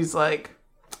rumble, and he's like,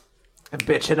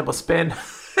 "Bitch, hit him with spin."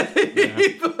 Yeah.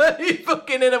 he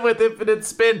fucking hit him with infinite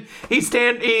spin. He used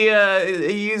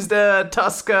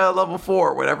Tuska level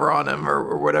 4, whatever on him,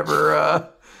 or whatever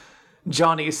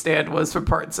Johnny's stand was for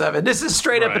part 7. This is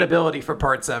straight up an ability for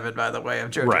part 7, by the way,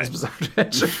 of JoJo's Bizarre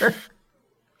Adventure.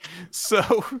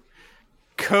 So,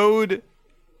 Code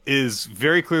is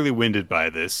very clearly winded by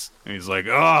this, and he's like,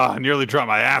 I nearly dropped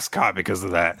my ass caught because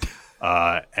of that.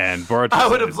 And Boruto I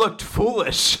would have looked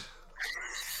foolish.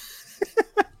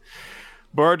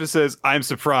 Boruto says, I'm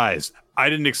surprised. I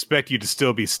didn't expect you to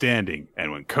still be standing.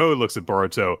 And when Code looks at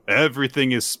Boruto,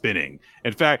 everything is spinning.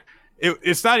 In fact,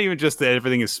 it's not even just that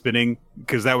everything is spinning,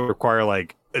 because that would require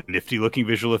like a nifty looking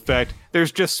visual effect.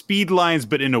 There's just speed lines,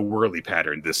 but in a whirly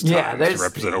pattern this time to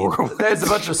represent a whirlwind. There's a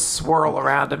bunch of swirl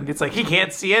around him. It's like he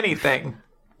can't see anything.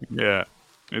 Yeah.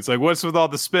 It's like, what's with all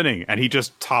the spinning? And he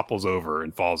just topples over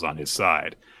and falls on his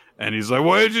side. And he's like,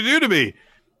 what did you do to me?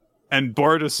 And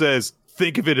Boruto says,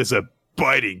 think of it as a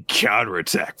biting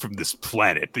counterattack from this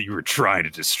planet that you were trying to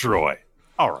destroy.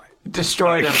 All right.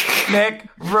 Destroyed him. Nick,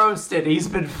 roasted. He's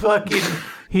been fucking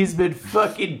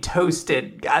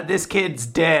toasted. God, this kid's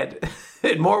dead.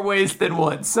 In more ways than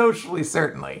one. Socially,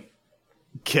 certainly.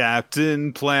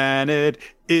 Captain Planet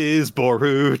is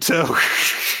Boruto.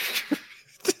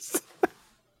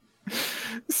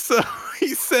 So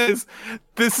he says,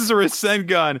 this is a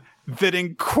Rasengan that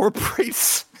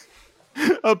incorporates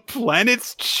a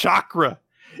planet's chakra,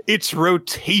 its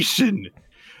rotation.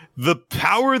 The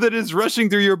power that is rushing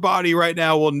through your body right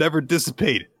now will never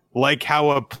dissipate, like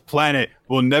how a planet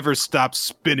will never stop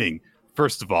spinning.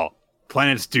 First of all,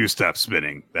 planets do stop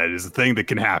spinning. That is a thing that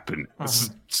can happen.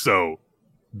 So,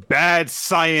 bad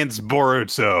science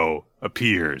Boruto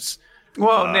appears.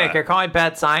 Whoa, Nick, you're calling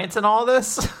bad science and all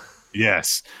this?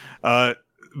 Yes.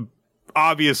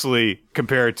 Obviously,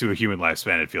 compared to a human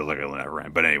lifespan, it feels like it'll never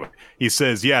end. But anyway, he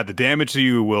says, yeah, the damage to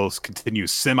you will continue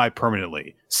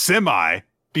semi-permanently.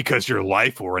 Because your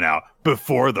life will run out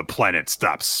before the planet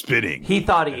stops spinning. He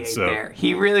thought he ate there.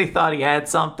 He really thought he had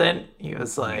something. He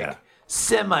was like,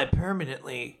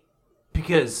 semi-permanently,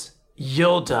 because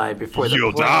you'll die before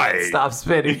the planet stops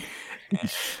spinning.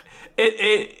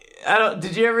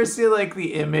 Did you ever see like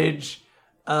the image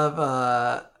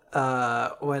of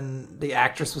when the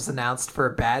actress was announced for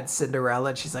Bad Cinderella,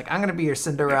 and she's like, I'm gonna be your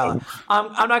Cinderella.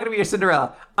 I'm not gonna be your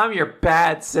Cinderella. I'm your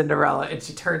bad Cinderella. And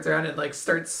she turns around and like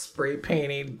starts spray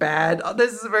painting bad.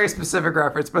 This is a very specific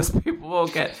reference most people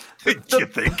won't get. You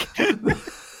think?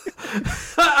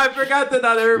 I forgot that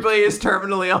not everybody is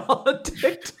terminally on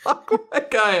TikTok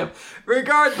like I am.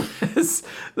 Regardless,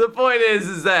 the point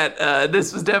is that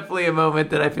this was definitely a moment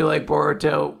that I feel like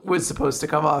Boruto was supposed to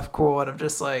come off cool, and I'm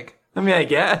just like, I mean, I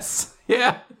guess.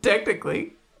 Yeah,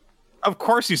 technically. Of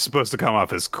course he's supposed to come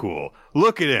off as cool.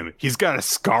 Look at him. He's got a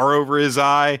scar over his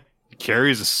eye. He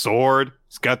carries a sword.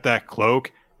 He's got that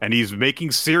cloak. And he's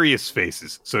making serious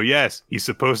faces. So yes, he's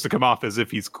supposed to come off as if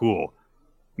he's cool.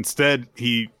 Instead,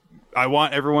 I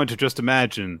want everyone to just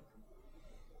imagine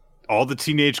all the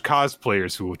teenage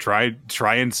cosplayers who will try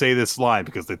and say this line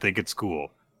because they think it's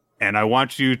cool. And I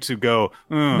want you to go,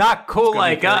 not cool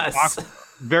like us.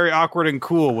 Very awkward and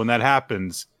cool when that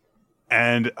happens.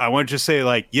 And I want you to say,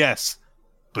 like, yes,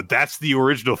 but that's the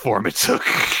original form it took.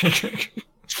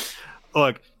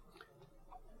 Look,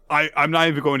 I'm not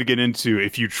even going to get into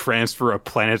if you transfer a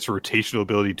planet's rotational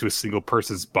ability to a single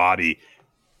person's body,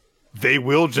 they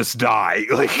will just die.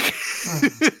 Like,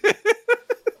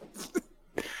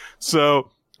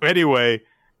 so anyway,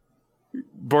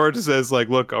 Boruto says, like,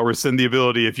 look, I'll rescind the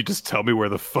ability if you just tell me where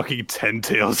the fucking Ten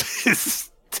Tails is.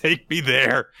 Take me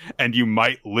there, and you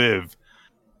might live.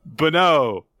 But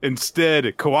no, instead,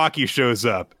 Kawaki shows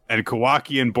up, and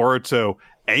Kawaki and Boruto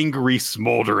angry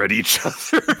smolder at each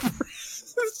other.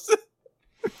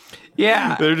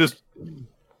 Yeah. They're just...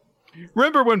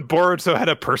 Remember when Boruto had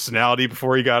a personality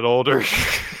before he got older?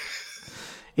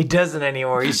 He doesn't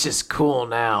anymore. He's just cool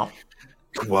now.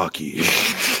 Kawaki.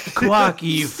 Kawaki,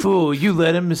 you fool. You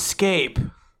let him escape.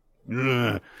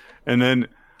 And then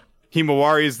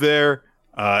Himawari's there,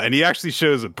 and he actually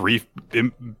shows a brief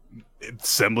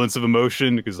semblance of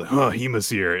emotion because, like, oh, Hima's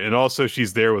here. And also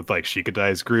she's there with, like,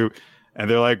 Shikadai's group. And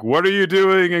they're like, what are you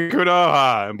doing in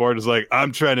Konoha? And Boruto's like,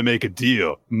 I'm trying to make a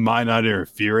deal. Am not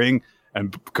interfering?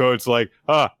 And Code's like,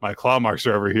 my claw marks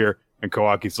are over here. And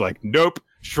Kawaki's like, nope,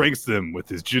 shrinks them with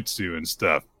his jutsu and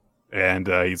stuff. And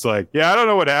he's like, yeah, I don't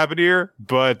know what happened here,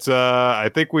 but I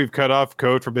think we've cut off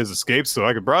Code from his escape, so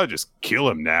I could probably just kill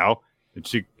him now. And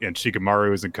Shikamaru,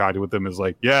 who's in contact with him, is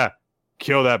like, yeah,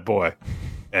 kill that boy.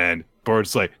 And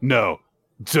Boruto's like, no,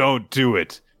 don't do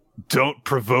it. Don't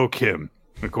provoke him.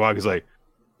 And Kawaki's like,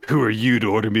 who are you to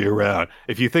order me around?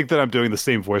 If you think that I'm doing the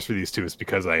same voice for these two, it's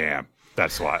because I am.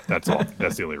 That's why. That's all.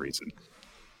 That's the only reason.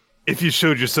 If you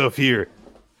showed yourself here,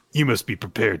 you must be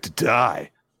prepared to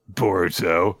die,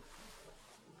 Boruto.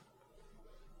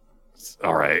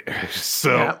 All right.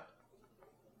 So, yep.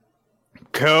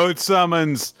 Code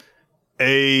summons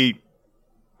a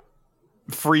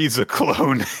Frieza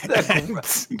clone.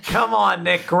 Come on,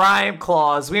 Nick. Grime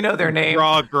Claws. We know their name.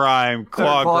 Claw Grime.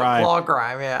 Claw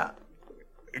Grime, yeah.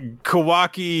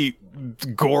 Kawaki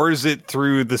gores it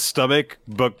through the stomach,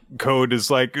 but Code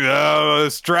is like, oh,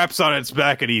 strap's on its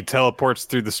back, and he teleports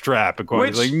through the strap. And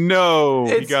Kawaki's like, no,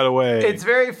 he got away. It's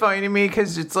very funny to me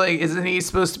because it's like, isn't he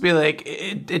supposed to be like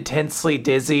intensely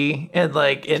dizzy and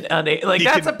like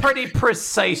that's a pretty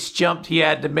precise jump he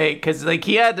had to make because like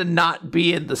he had to not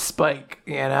be in the spike,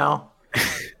 you know?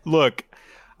 Look,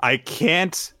 I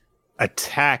can't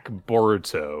attack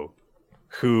Boruto,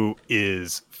 who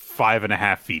is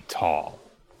 5.5 feet tall,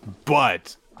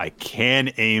 but I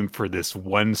can aim for this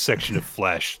one section of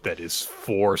flesh that is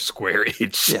 4 square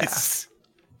inches.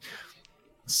 Yeah.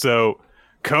 So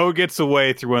Ko gets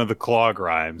away through one of the claw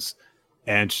grimes,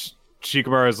 and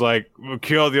Shikamaru is like, we'll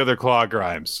kill the other claw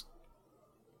grimes.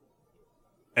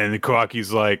 And the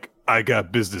Kawaki's like, I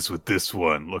got business with this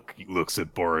one. Look, he looks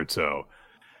at Boruto.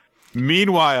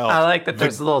 Meanwhile, I like that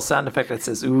there's a little sound effect that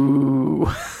says, ooh.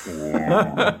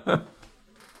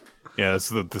 Yeah, that's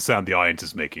the sound the audience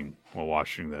is making while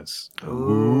watching this.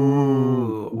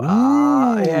 Ooh.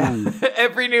 Yeah.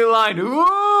 Every new line.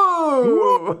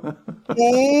 Ooh.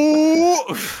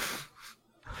 Ooh.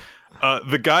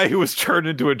 The guy who was turned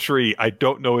into a tree, I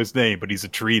don't know his name, but he's a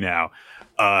tree now.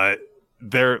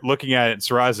 They're looking at it, and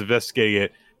Sarai's investigating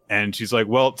it, and she's like,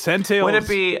 well, Ten Tails... Would it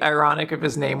be ironic if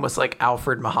his name was like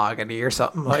Alfred Mahogany or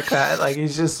something like that? Like,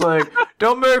 he's just like,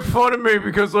 don't make fun of me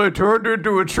because I turned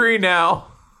into a tree now.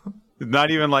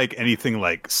 Not even like anything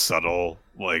like subtle,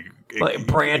 like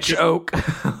branch oak.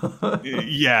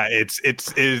 Yeah,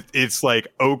 it's like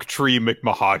oak tree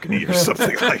McMahogany or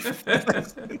something like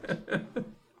that.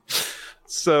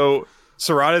 So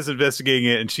Sarada's investigating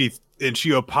it, and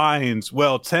she opines,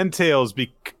 well, Ten Tails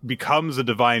becomes a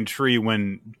divine tree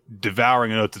when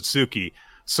devouring an Otsutsuki,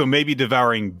 so maybe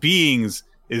devouring beings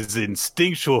is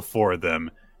instinctual for them.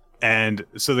 And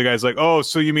so the guy's like, oh,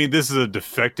 so you mean this is a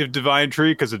defective divine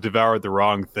tree because it devoured the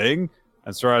wrong thing?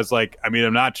 And so I was like, I mean,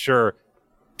 I'm not sure,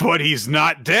 but he's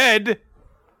not dead.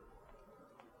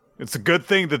 It's a good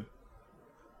thing that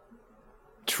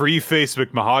Tree Face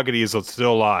McMahogany is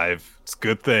still alive. It's a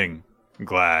good thing. I'm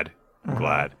glad.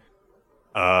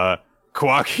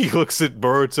 Kawaki looks at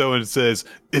Boruto and says,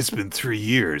 it's been 3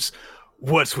 years.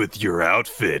 What's with your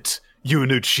outfit? You an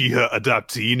Uchiha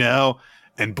adoptee now?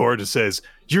 And Boruto says,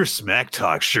 your smack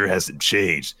talk sure hasn't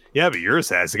changed. Yeah, but yours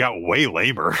has. It got way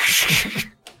lamer.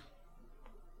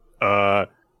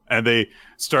 And they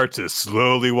start to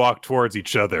slowly walk towards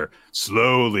each other.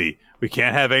 Slowly. We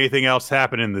can't have anything else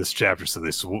happen in this chapter, so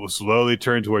they slowly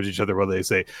turn towards each other while they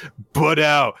say, Put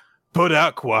out,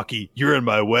 Kawaki. You're in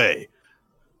my way.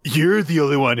 You're the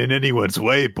only one in anyone's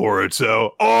way,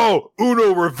 Boruto. Oh,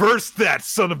 Uno reversed that,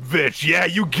 son of a bitch. Yeah,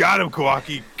 you got him,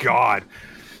 Kawaki. God.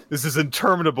 This is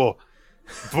interminable.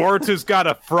 Boruto's got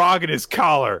a frog in his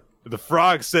collar. The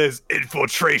frog says,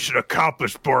 infiltration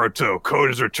accomplished, Boruto. Code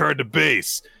has returned to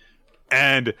base.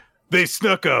 And they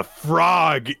snuck a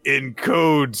frog in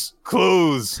Code's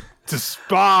clothes to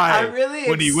spy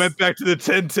when he went back to the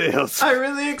Ten Tails. I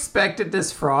really expected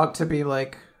this frog to be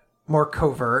like more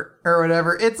covert or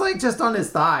whatever. It's like just on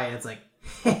his thigh. It's like,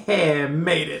 hey,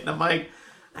 made it. And I'm like,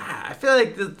 I feel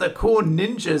like the cool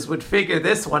ninjas would figure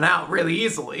this one out really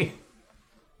easily.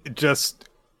 Just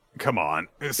come on.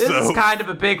 This is kind of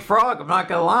a big frog. I'm not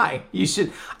gonna lie. You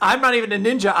should. I'm not even a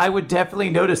ninja. I would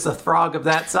definitely notice a frog of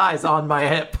that size on my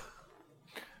hip.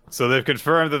 So they've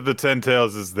confirmed that the Ten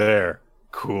Tails is there.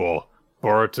 Cool.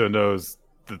 Boruto knows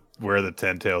where the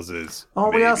Ten Tails is.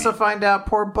 Oh, maybe. We also find out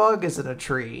poor Bug is in a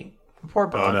tree. Poor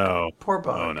Bug. Oh no. Poor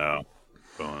Bug. Oh no.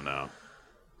 Oh no.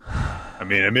 I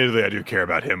mean, admittedly, I do care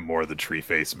about him more than Tree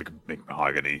Face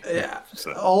McMahogany. Yeah.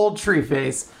 So. Old Tree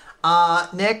Face.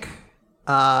 Nick,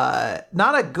 not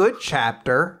a good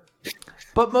chapter,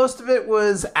 but most of it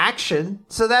was action,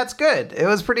 so that's good. It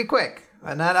was pretty quick,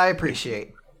 and that I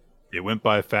appreciate. It went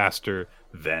by faster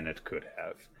than it could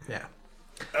have. Yeah.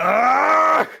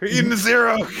 Eden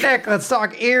Zero. Nick, let's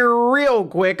talk real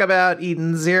quick about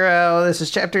Eden Zero. This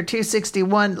is chapter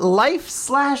 261,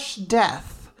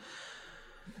 Life/Death.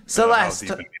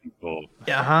 Celeste.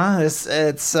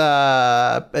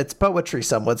 It's poetry,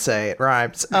 some would say. It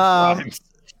rhymes.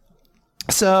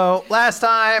 So last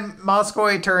time,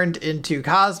 Moskoy turned into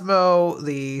Cosmo,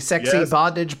 the sexy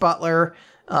bondage butler,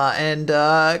 and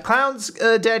Clown's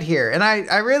dead here. And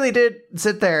I really did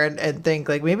sit there and think,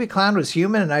 like, maybe Clown was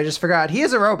human and I just forgot. He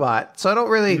is a robot, so I don't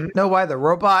really know why the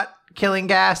robot killing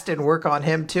gas didn't work on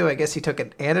him too. I guess he took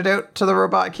an antidote to the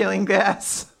robot killing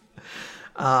gas.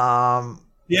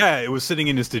 Yeah, it was sitting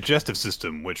in his digestive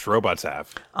system, which robots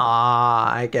have.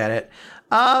 I get it.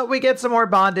 We get some more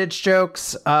bondage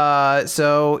jokes.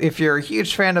 So if you're a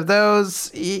huge fan of those,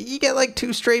 you get like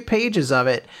 2 straight pages of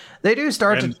it. They do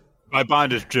start to... By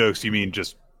bondage jokes, you mean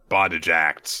just bondage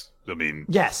acts. I mean...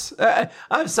 Yes.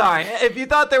 I'm sorry. If you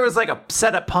thought there was like a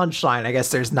setup punchline, I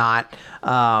guess there's not.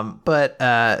 But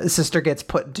Sister gets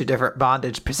put into different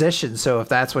bondage positions. So if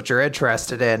that's what you're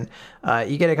interested in,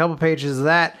 you get a couple pages of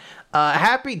that.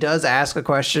 Happy does ask a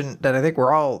question that I think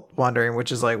we're all wondering, which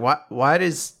is like, why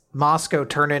does Moscow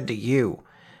turn into you?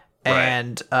 Right.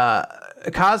 And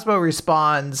Cosmo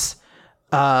responds,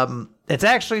 it's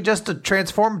actually just a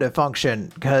transformative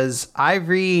function, because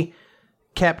Ivory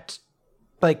kept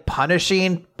like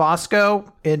punishing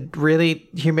Bosco in really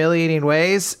humiliating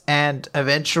ways and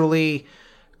eventually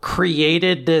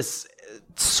created this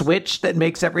switch that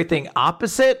makes everything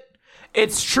opposite.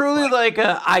 It's truly like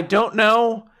I don't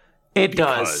know. It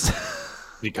does.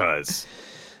 Because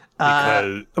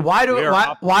why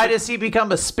does he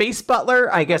become a space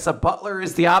butler? I guess a butler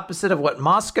is the opposite of what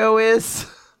Moscow is.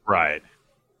 Right.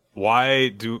 Why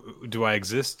do I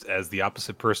exist as the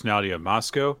opposite personality of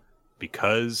Moscow?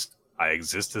 Because I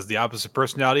exist as the opposite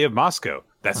personality of Moscow.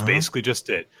 That's basically just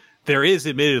it. There is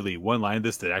admittedly one line in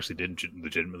this that actually didn't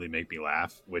legitimately make me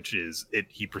laugh, which is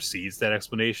he precedes that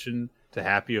explanation to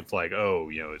Happy of like, oh,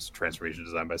 you know, it's transformation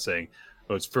design by saying,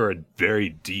 oh, it's for a very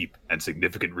deep and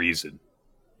significant reason.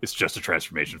 It's just a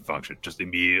transformation function. Just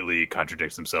immediately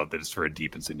contradicts himself that it's for a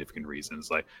deep and significant reason. It's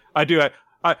like, I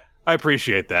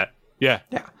appreciate that. Yeah.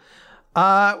 Yeah.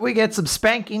 We get some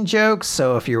spanking jokes,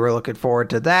 so if you were looking forward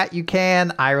to that, you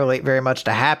can. I relate very much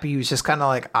to Happy, who's just kind of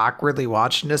like awkwardly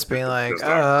watching this, being like,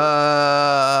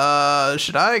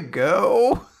 should I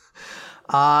go?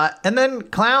 And then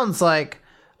Clown's like,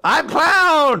 I'm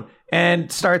Clown!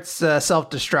 And starts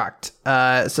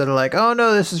self-destruct. So they're like, oh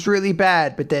no, this is really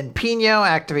bad. But then Pino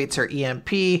activates her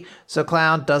EMP, so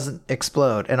Clown doesn't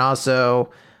explode. And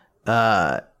also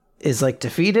is like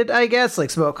defeated, I guess. Like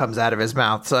smoke comes out of his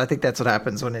mouth. So I think that's what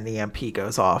happens when an EMP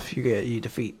goes off. You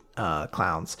defeat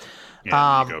Clowns.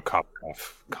 Yeah, you go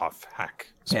cough,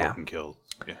 hack, smoke and kill.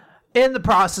 Yeah. In the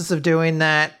process of doing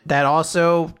that, that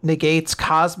also negates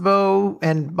Cosmo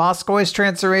and Moskoy's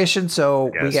transformation.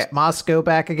 So we get Moscow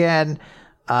back again.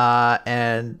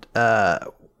 And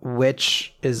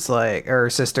Witch is like, or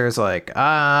Sister's like,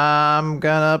 I'm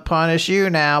gonna punish you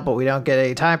now, but we don't get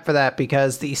any time for that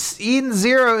because the Eden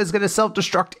Zero is gonna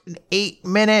self-destruct in 8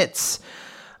 minutes.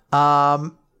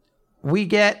 We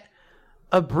get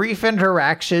a brief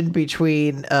interaction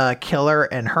between Killer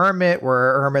and Hermit,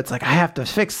 where Hermit's like, I have to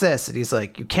fix this. And he's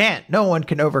like, you can't. No one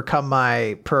can overcome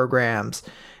my programs.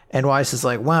 And Weiss is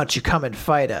like, why don't you come and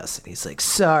fight us? And he's like,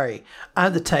 sorry,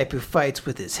 I'm the type who fights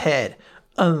with his head,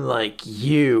 unlike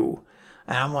you.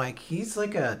 And I'm like, he's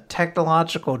like a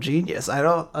technological genius. I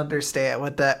don't understand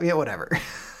what that... Yeah, whatever.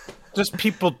 It's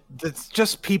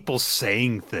just people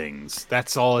saying things.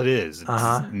 That's all it is.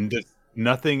 There's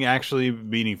nothing actually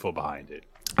meaningful behind it.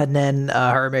 And then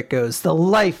Hermit goes, the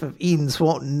life of Edens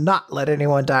won't not let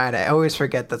anyone die. And I always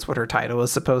forget that's what her title is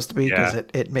supposed to be because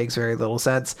it makes very little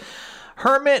sense.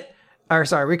 Hermit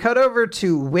We cut over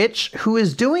to Witch, who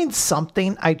is doing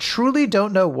something. I truly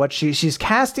don't know what she's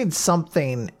casting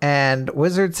something, and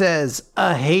Wizard says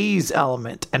a haze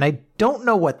element, and I don't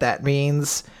know what that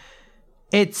means.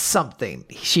 It's something.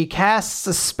 She casts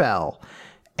a spell,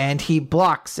 and he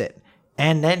blocks it,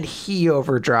 and then he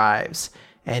overdrives,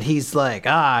 and he's like,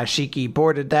 Shiki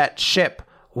boarded that ship.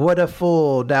 What a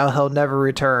fool. Now he'll never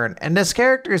return. And this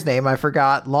character's name, I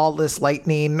forgot, Lawless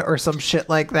Lightning or some shit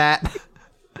like that.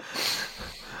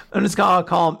 I'm just gonna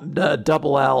call him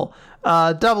Double L.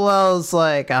 Double L is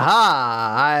like,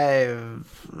 my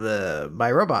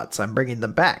robots, I'm bringing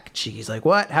them back. Chiki's like,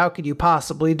 what? How could you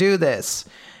possibly do this?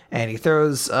 And he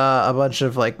throws a bunch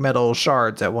of like metal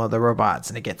shards at one of the robots,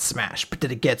 and it gets smashed, but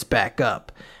then it gets back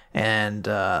up. And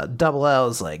Double L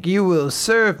is like, you will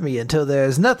serve me until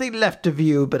there's nothing left of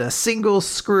you but a single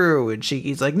screw. And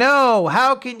Chiki's like, no,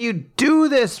 how can you do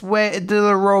this way to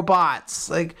the robots?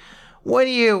 Like, what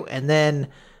do you? And then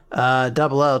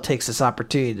Double L takes this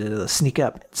opportunity to sneak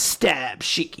up and stab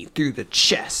Shiki through the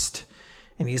chest.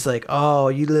 And he's like, oh,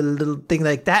 you little thing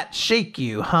like that shake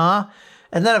you, huh?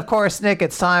 And then, of course, Nick,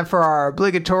 it's time for our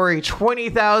obligatory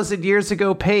 20,000 years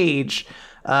ago page.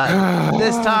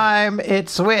 This time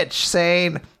it's Witch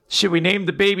saying, should we name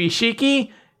the baby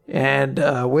Shiki? And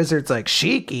Wizard's like,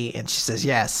 Shiki? And she says,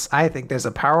 yes, I think there's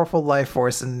a powerful life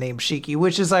force in the name Shiki,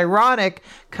 which is ironic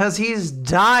because he's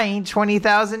dying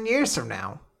 20,000 years from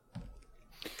now.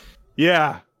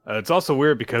 Yeah, it's also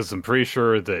weird because I'm pretty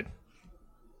sure that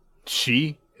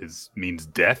she means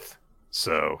death,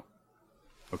 so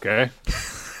okay.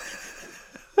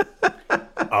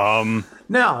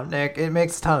 No, Nick, it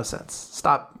makes a ton of sense.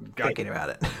 Stop thinking about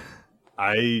it.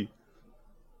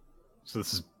 So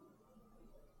this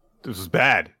is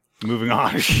bad. Moving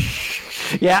on.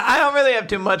 Yeah, I don't really have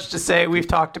too much to say. We've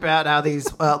talked about how these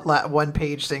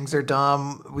one-page things are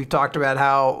dumb. We've talked about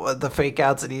how the fake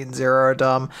outs in Eden Zero are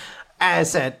dumb.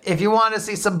 As I said, if you want to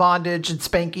see some bondage and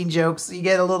spanking jokes, you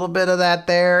get a little bit of that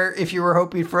there. If you were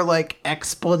hoping for like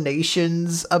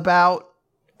explanations about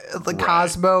the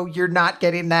Cosmo, you're not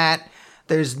getting that.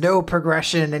 There's no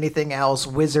progression in anything else.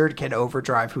 Wizard can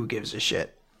overdrive. Who gives a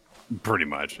shit? Pretty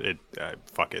much.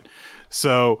 Fuck it.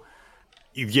 So,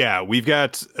 yeah, we've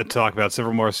got to talk about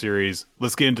several more series.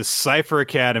 Let's get into Cipher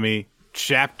Academy,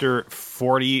 Chapter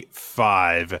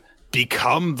 45.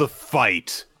 Become the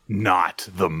fight, not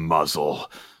the muzzle.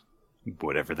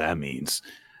 Whatever that means.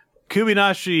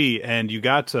 Kubinashi and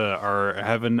Yugata are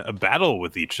having a battle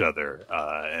with each other,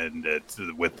 and it's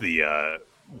with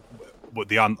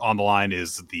on the line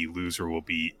is the loser will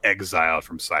be exiled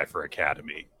from Cipher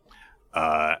Academy,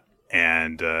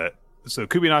 and so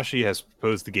Kubinashi has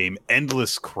proposed the game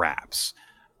Endless Craps,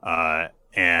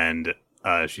 and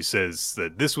she says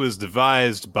that this was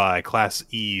devised by Class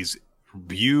E's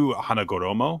Ryu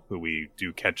Hanagoromo, who we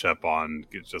do catch up on,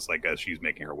 just like as she's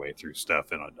making her way through stuff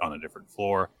on a different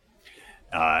floor.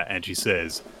 And she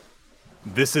says,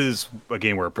 this is a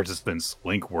game where participants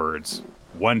link words.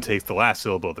 One takes the last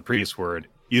syllable of the previous word,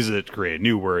 uses it to create a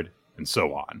new word, and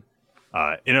so on.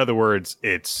 In other words,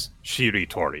 it's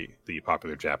Shiritori, the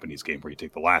popular Japanese game where you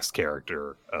take the last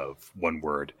character of one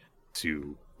word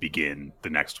to begin the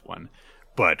next one.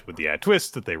 But with the added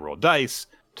twist that they roll dice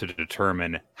to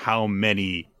determine how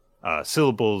many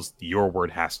syllables your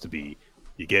word has to be.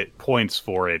 You get points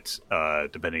for it,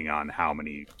 depending on how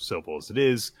many syllables it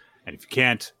is. And if you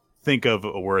can't think of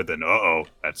a word, then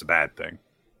that's a bad thing.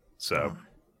 So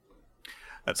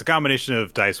that's a combination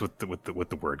of dice with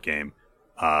the word game.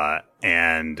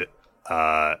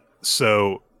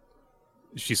 So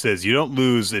she says you don't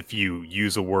lose if you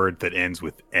use a word that ends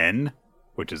with N,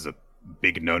 which is a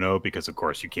big no-no because, of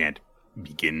course, you can't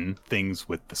begin things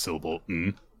with the syllable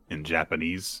N in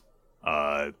Japanese.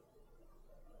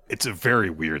 It's a very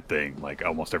weird thing. Like,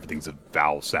 almost everything's a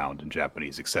vowel sound in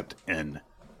Japanese except N,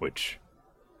 which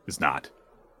is not.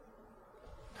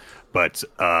 But,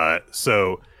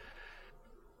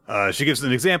 she gives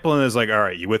an example and is like, all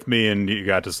right, you with me? And you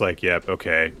got just like, yep,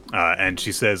 okay. And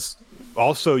she says,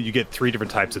 also, you get 3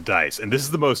 different types of dice. And this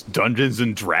is the most Dungeons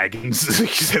and Dragons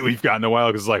that we've gotten in a while,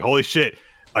 because it's like, holy shit,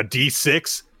 a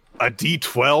D6, a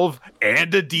D12,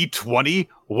 and a D20?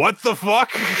 What the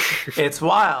fuck? It's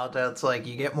wild. It's like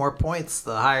you get more points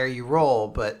the higher you roll,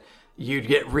 but you'd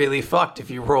get really fucked if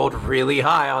you rolled really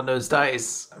high on those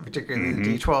dice, particularly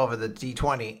the D12 or the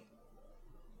D20.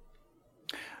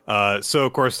 So,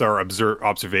 of course, our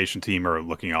observation team are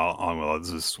looking on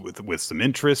this with some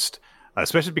interest,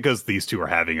 especially because these two are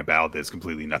having a battle that's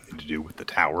completely nothing to do with the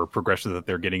tower progression that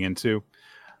they're getting into.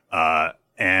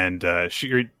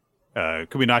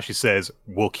 Kubinashi says,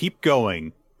 we'll keep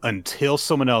going until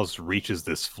someone else reaches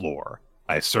this floor.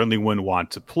 I certainly wouldn't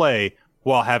want to play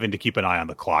while having to keep an eye on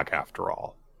the clock after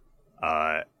all.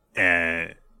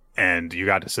 And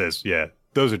Yugata says, yeah,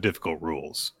 those are difficult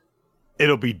rules.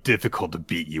 It'll be difficult to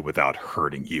beat you without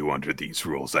hurting you under these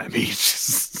rules. I mean,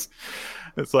 it's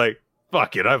like,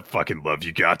 fuck it, I fucking love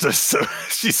Yugata. So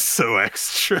she's so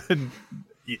extra and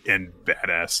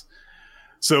badass.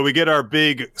 So we get our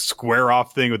big square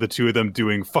off thing with the two of them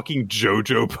doing fucking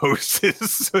JoJo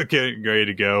poses, getting ready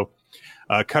to go.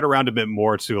 Cut around a bit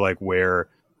more to like where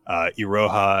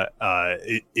Iroha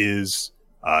is.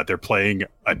 They're playing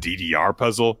a DDR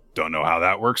puzzle. Don't know how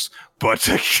that works, but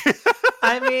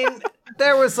I mean,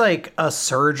 there was like a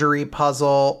surgery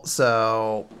puzzle,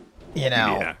 so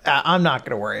yeah. I'm not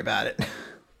going to worry about it.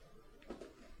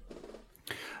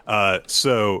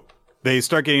 So they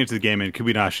start getting into the game, and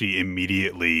Kubinashi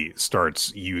immediately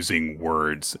starts using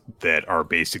words that are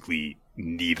basically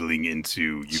needling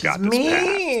into Yugata's past.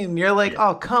 Mean. You're like,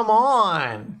 oh, come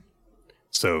on.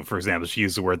 So, for example, she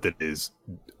used a word that is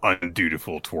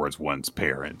undutiful towards one's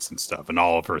parents and stuff, and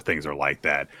all of her things are like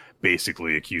that,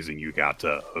 basically accusing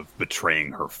Yugata of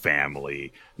betraying her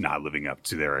family, not living up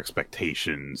to their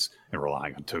expectations, and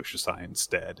relying on Toshusai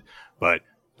instead. But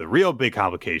the real big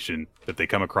complication that they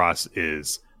come across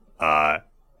is, so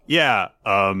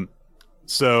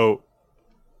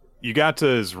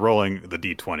Yugata is rolling the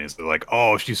d20s. They're like,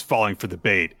 oh, she's falling for the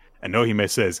bait. And Nohime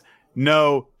says,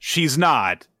 no, she's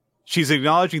not. She's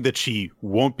acknowledging that she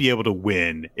won't be able to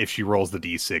win if she rolls the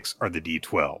d6 or the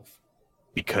d12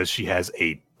 because she has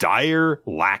a dire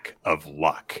lack of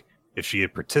luck. If she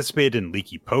had participated in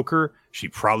leaky poker, she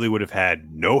probably would have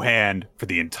had no hand for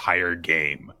the entire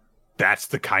game. That's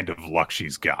the kind of luck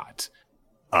she's got.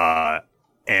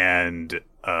 And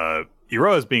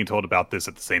Iroha is being told about this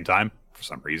at the same time for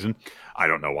some reason. I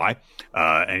don't know why.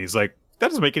 And he's like, that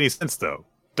doesn't make any sense, though.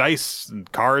 Dice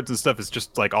and cards and stuff is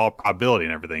just like all probability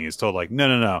and everything. He's told like,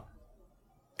 no.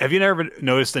 Have you never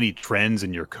noticed any trends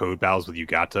in your code battles with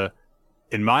Yugata?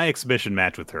 In my exhibition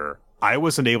match with her, I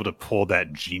wasn't able to pull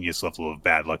that genius level of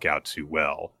bad luck out too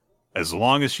well. As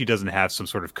long as she doesn't have some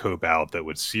sort of code battle that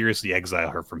would seriously exile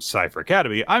her from Cipher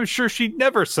Academy, I'm sure she'd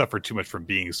never suffer too much from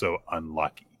being so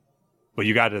unlucky. But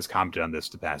Yugata has commented on this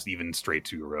to pass even straight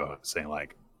to Iroha, saying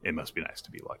like, it must be nice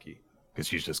to be lucky. Because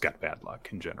she's just got bad luck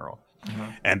in general.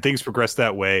 Mm-hmm. And things progress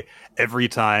that way. Every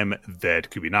time that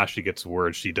Kubinashi gets a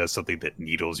word, she does something that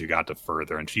needles Yugata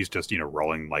further. And she's just,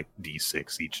 rolling like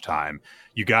D6 each time.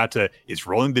 Yugata is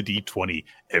rolling the D20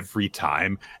 every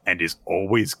time and is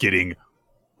always getting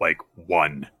like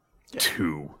 1,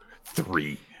 2,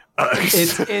 3.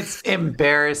 It's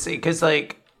embarrassing because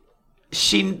like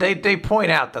they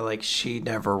point out that like she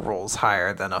never rolls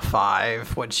higher than a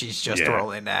 5 when she's just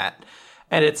rolling that.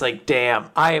 And it's like, damn,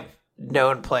 I've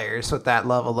known players with that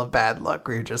level of bad luck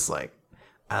where you're just like,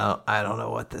 I don't know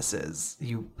what this is.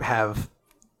 You have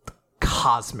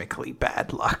cosmically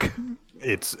bad luck.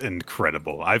 It's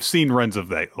incredible. I've seen runs of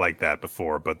that like that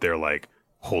before, but they're like,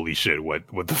 holy shit, what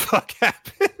the fuck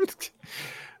happened?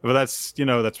 But that's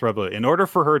probably, in order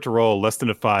for her to roll less than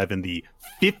a 5 in the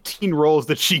 15 rolls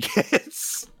that she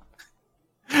gets,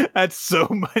 that's so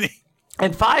many.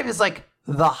 And 5 is like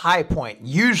the high point.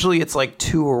 Usually it's like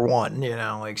 2 or 1,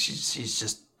 like she's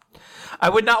just, I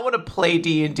would not want to play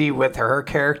D&D with her. Her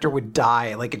character would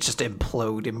die, like it just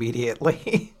implode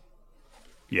immediately.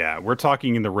 Yeah, we're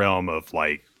talking in the realm of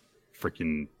like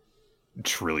freaking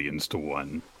trillions to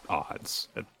 1 odds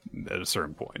at a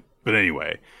certain point. But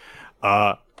anyway,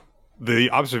 the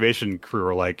observation crew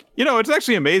are like, it's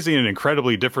actually amazing in an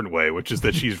incredibly different way, which is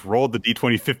that she's rolled the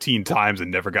D20 15 times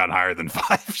and never gotten higher than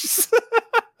 5.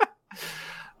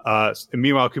 And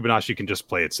meanwhile, Kubinashi can just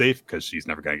play it safe because she's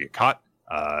never going to get caught.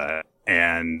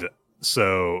 And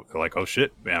so they're like, oh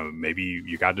shit, man, maybe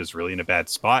Yugata's really in a bad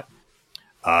spot.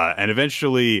 And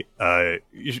eventually,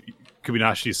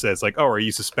 Kubinashi says like, oh, are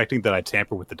you suspecting that I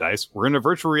tamper with the dice? We're in a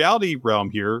virtual reality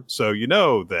realm here, so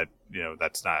that,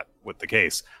 that's not what the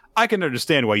case. I can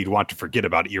understand why you'd want to forget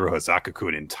about Iroha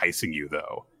Zakakun enticing you,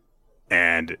 though.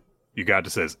 And Yugata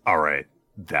says, all right,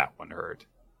 that one hurt.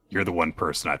 You're the one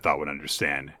person I thought would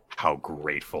understand how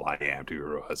grateful I am to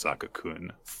Iroha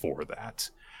Zakakun for that.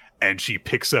 And she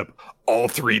picks up all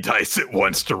 3 dice at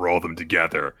once to roll them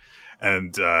together.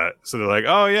 And so they're like,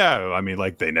 oh, yeah, I mean,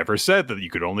 like, they never said that you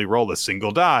could only roll a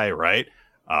single die, right?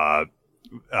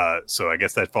 So I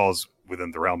guess that falls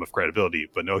within the realm of credibility.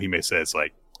 But Nohime says,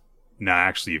 like, nah,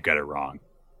 actually, you've got it wrong.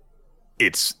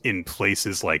 It's in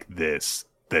places like this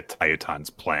that Tayutan's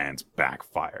plans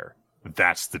backfire.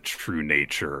 That's the true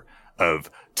nature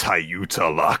of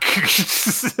Tayuta luck.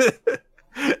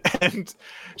 And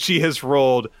she has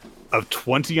rolled of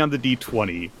 20 on the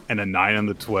D20 and a 9 on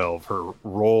the 12, her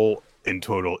roll in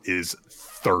total is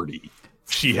 30.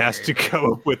 She has to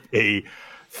come up with a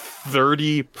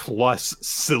 30 plus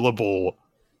syllable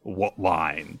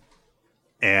line.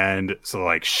 And so,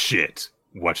 like, shit,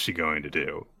 what's she going to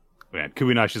do? And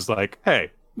Kubinashi's like,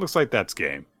 hey, looks like that's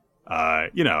game.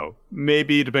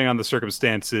 Maybe depending on the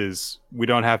circumstances, we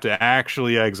don't have to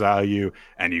actually exile you.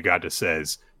 And Yugata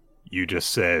says, you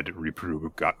just said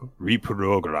reprogramu.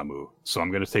 So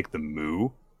I'm going to take the mu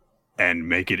and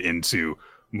make it into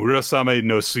Murasame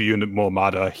no Suyun mo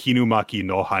mada hinumaki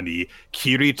no hani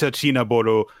kirita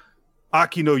chinaboro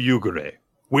aki no yugure,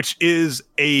 which is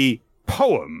a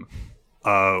poem,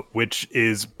 which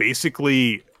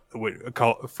basically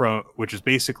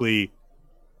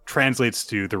translates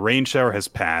to the rain shower has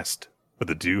passed, but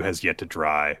the dew has yet to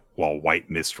dry, while white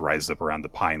mist rises up around the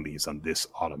pine leaves on this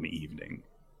autumn evening.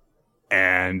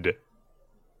 And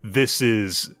this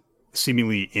is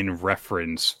seemingly in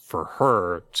reference for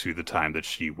her to the time that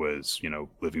she was,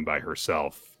 living by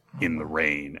herself in the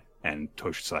rain, and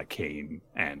Toshisa came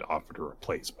and offered her a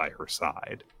place by her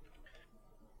side.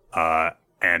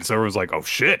 And so everyone's like, oh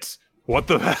shit, what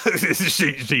the hell?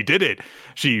 she did it.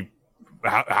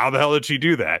 How the hell did she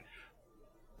do that?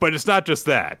 But it's not just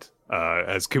that.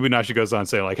 As Kubinashi goes on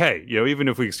saying, like, hey, even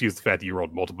if we excuse the fact that you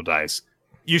rolled multiple dice,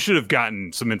 you should have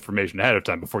gotten some information ahead of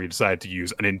time before you decided to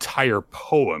use an entire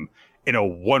poem in a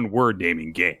one-word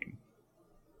naming game.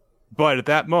 But at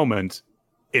that moment,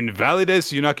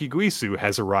 Invalides Yunaki Guisu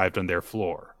has arrived on their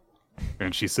floor.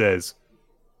 And she says,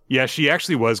 yeah, she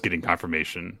actually was getting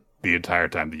confirmation the entire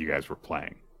time that you guys were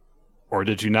playing. Or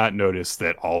did you not notice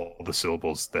that all the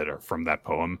syllables that are from that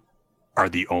poem are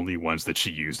the only ones that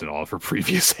she used in all of her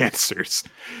previous answers?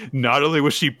 Not only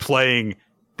was she playing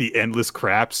the endless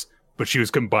craps, but she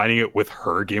was combining it with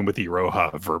her game with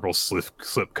Iroha, verbal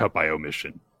slip cut by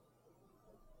omission.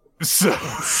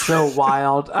 So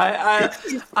wild. I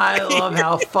love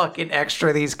how fucking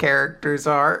extra these characters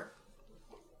are.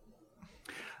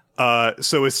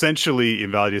 So essentially,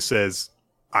 Invalidia says,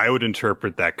 I would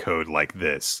interpret that code like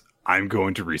this. I'm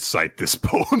going to recite this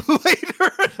poem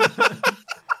later.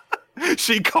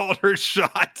 She called her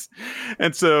shot.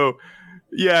 And so,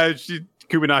 yeah,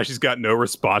 Kubinashi's got no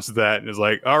response to that and is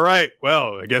like, all right,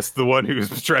 well, I guess the one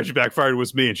whose strategy backfired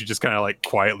was me. And she just kind of like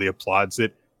quietly applauds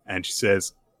it. And she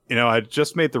says, I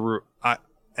just made the rule.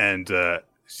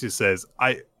 She says,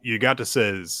 Yugata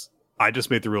says, I just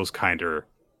made the rules kinder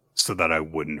so that I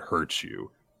wouldn't hurt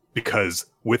you. Because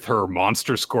with her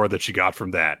monster score that she got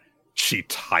from that, she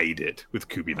tied it with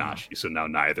Kubinashi. So now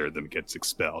neither of them gets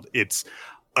expelled. It's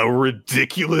a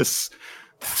ridiculous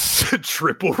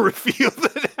triple reveal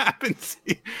that happens.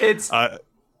 It's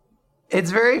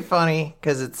very funny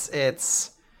because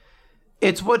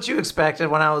it's what you expected.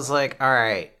 When I was like, all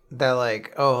right, they're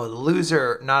like, oh, the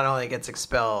loser not only gets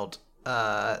expelled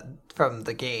from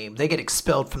the game, they get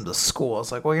expelled from the school.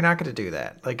 It's like, well, you're not going to do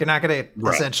that. Like, you're not going to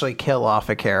essentially kill off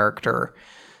a character.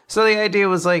 So the idea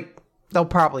was like, they'll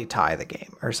probably tie the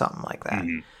game or something like that.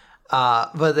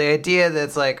 Mm-hmm. But the idea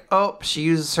that's like, oh, she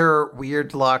uses her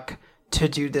weird luck to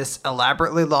do this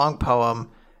elaborately long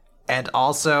poem, and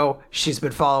also she's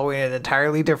been following an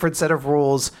entirely different set of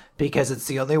rules because it's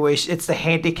the only way it's the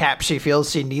handicap she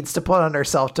feels she needs to put on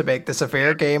herself to make this a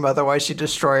fair game, otherwise she'd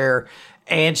destroy her,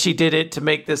 and she did it to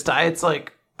make this tie. It's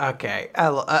like, okay,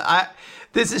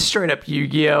 this is straight up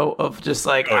Yu-Gi-Oh! Of just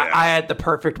like, I had the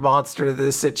perfect monster to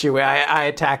this situation. I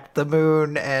attacked the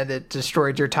moon and it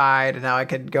destroyed your tide, and now I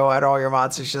can go at all your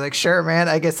monsters. She's like, sure, man,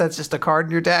 I guess that's just a card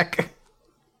in your deck.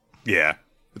 Yeah.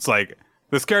 It's like,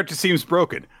 this character seems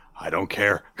broken. I don't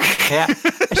care. Yeah.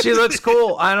 She looks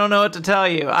cool. I don't know what to tell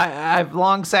you. I've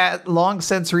long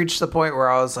since reached the point where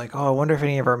I was like, oh, I wonder if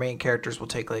any of our main characters will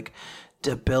take like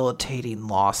debilitating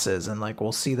losses, and like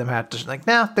we'll see them have to like,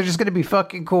 nah, they're just gonna be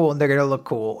fucking cool and they're gonna look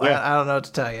cool. Yeah. I don't know what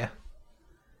to tell you.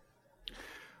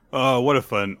 Oh, what a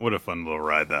fun little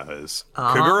ride that is.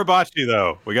 Kagurabachi,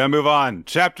 though, we gotta move on.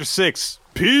 Chapter 6,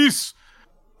 peace.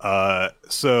 So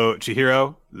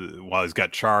Chihiro, while he's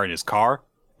got Char in his car,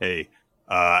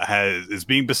 is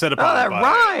being beset upon. Oh, that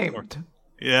rhymed.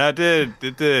 Yeah, it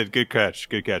did. Good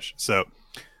catch. So,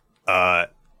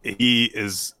 he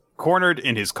is cornered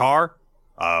in his car,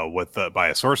 by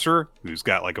a sorcerer who's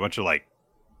got like a bunch of like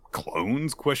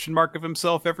clones of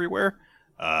himself everywhere,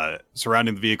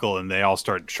 surrounding the vehicle, and they all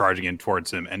start charging in towards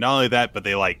him. And not only that, but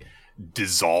they like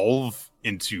dissolve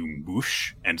into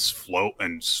mush and float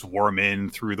and swarm in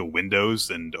through the windows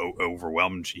and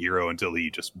overwhelm Chihiro until he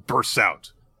just bursts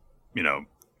out.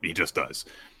 He just does.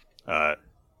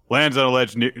 Lands on a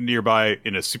ledge nearby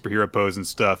in a superhero pose and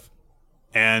stuff.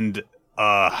 And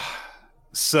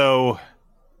So,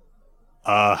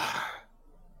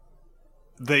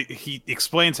 he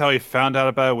explains how he found out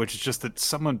about it, which is just that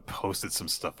someone posted some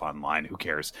stuff online. Who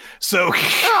cares? So, No,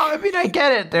 I mean, I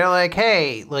get it. They're like,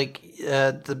 hey, like,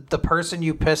 the person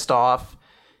you pissed off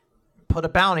put a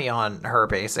bounty on her,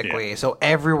 basically. Yeah. So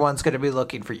everyone's going to be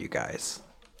looking for you guys.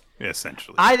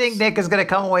 essentially, I think Nick is going to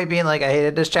come away being like, I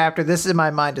hated this chapter. This, in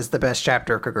my mind, is the best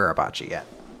chapter of Kagurabachi yet.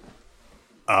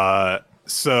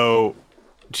 So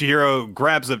Chihiro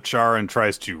grabs up Char and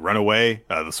tries to run away.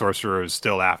 The sorcerer is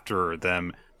still after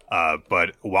them.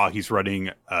 But while he's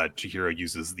running, Chihiro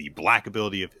uses the black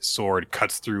ability of his sword,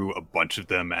 cuts through a bunch of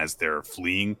them as they're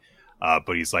fleeing.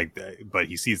 But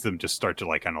he sees them just start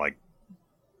to kind of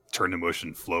turn to mush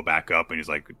and flow back up. And he's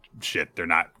like, shit, they're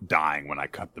not dying when I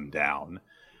cut them down.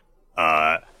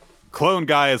 Clone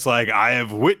Guy is like, I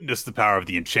have witnessed the power of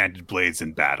the enchanted blades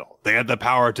in battle. They had the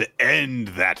power to end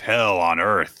that hell on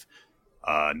Earth.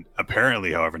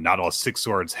 Apparently, however, not all six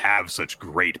swords have such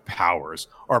great powers.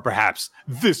 Or perhaps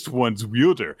this one's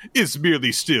wielder is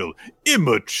merely still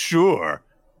immature.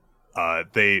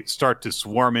 They start to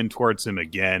swarm in towards him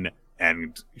again,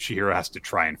 and Chihiro has to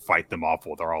try and fight them off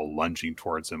while they're all lunging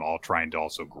towards him, all trying to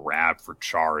also grab for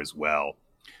Char as well.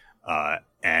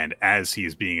 And as he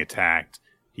is being attacked,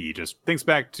 he just thinks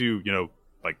back to,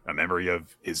 a memory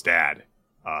of his dad.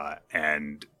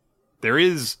 And there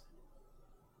is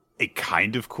a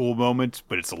kind of cool moment,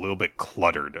 but it's a little bit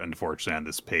cluttered, unfortunately, on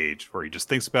this page, where he just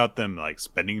thinks about them,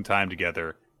 spending time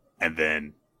together, and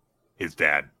then his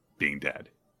dad being dead.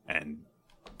 And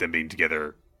them being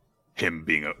together,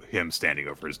 him standing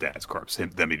over his dad's corpse.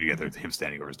 Them being together, him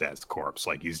standing over his dad's corpse.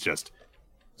 He's just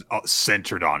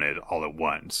centered on it all at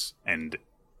once. And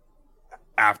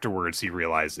afterwards, he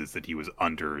realizes that he was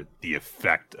under the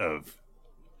effect of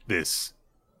this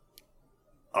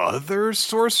other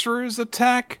sorcerer's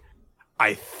attack.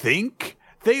 I think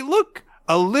they look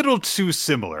a little too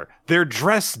similar. They're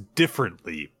dressed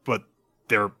differently, but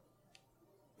their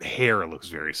hair looks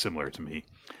very similar to me.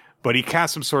 But he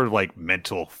cast some sort of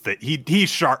mental fit. He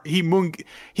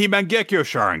Mangekyo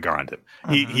Sharingan'd him.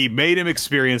 He made him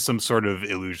experience some sort of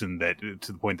illusion that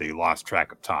to the point that he lost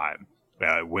track of time.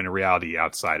 When in reality,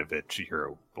 outside of it,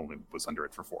 Chihiro only was under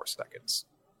it for 4 seconds.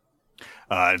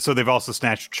 And so they've also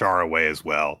snatched Char away as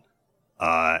well.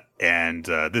 And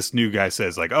this new guy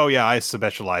says oh yeah, I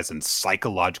specialize in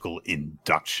psychological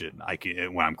induction.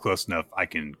 When I'm close enough, I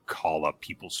can call up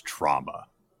people's trauma.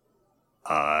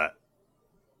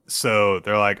 So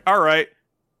they're like, all right,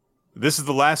 this is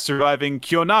the last surviving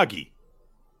Kyonagi.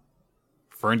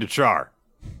 Referring to Char.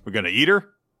 We're going to eat her?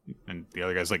 And the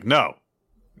other guy's like, no.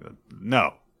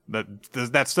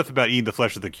 That stuff about eating the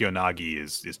flesh of the Kyonagi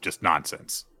is just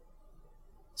nonsense.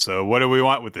 So what do we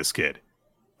want with this kid?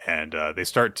 And they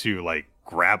start to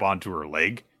grab onto her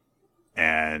leg.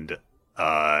 And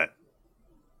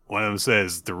one of them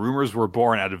says, the rumors were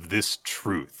born out of this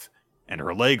truth. And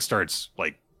her leg starts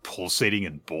pulsating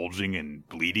and bulging and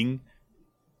bleeding.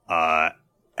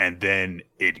 And then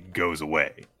it goes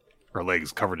away. Her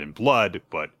leg's covered in blood,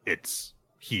 but it's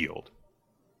healed.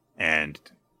 And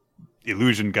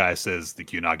Illusion Guy says the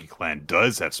Kyonagi clan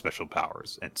does have special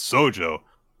powers, and Sojo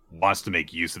wants to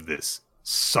make use of this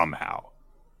somehow.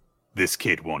 This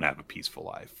kid won't have a peaceful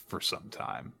life for some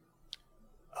time.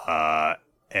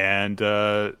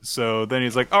 So then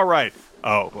he's like, all right,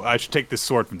 I should take this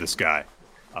sword from this guy.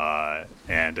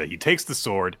 And he takes the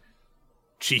sword.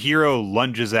 Chihiro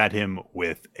lunges at him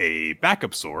with a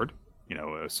backup sword,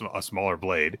 a smaller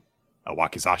blade, a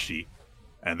wakizashi.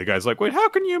 And the guy's like, wait, how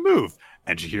can you move?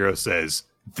 And Chihiro says,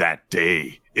 that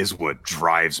day is what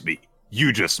drives me.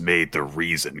 You just made the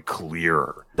reason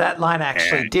clearer. That line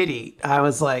actually did eat. I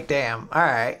was like, damn, all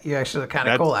right. You actually look kind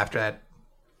of cool after that.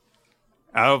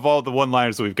 Out of all the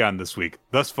one-liners that we've gotten this week,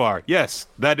 thus far, yes,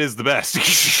 that is the best.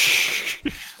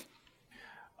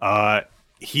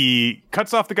 He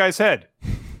cuts off the guy's head.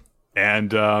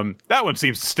 And that one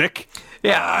seems to stick.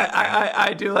 Yeah,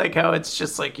 I do like how it's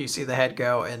just you see the head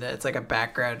go, and it's a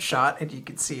background shot, and you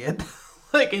can see it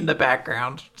in the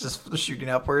background, just shooting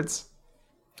upwards.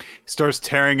 He starts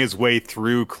tearing his way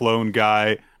through Clone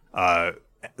Guy,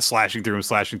 slashing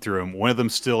through him. One of them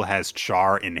still has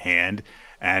Char in hand,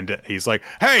 and he's like,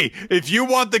 hey, if you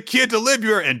want the kid to live,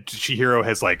 and Chihiro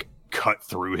has cut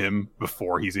through him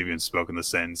before he's even spoken the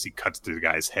sentence. He cuts through the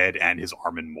guy's head and his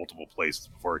arm in multiple places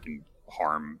before he can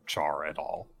harm Char at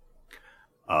all.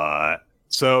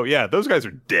 So yeah, those guys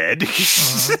are dead.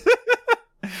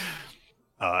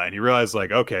 And he realized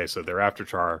okay, so they're after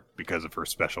Char because of her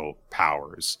special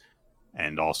powers.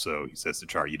 And also he says to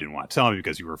Char, you didn't want to tell me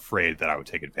because you were afraid that I would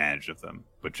take advantage of them.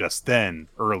 But just then,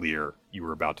 earlier, you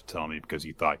were about to tell me because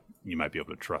you thought you might be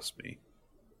able to trust me.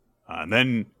 And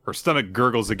then her stomach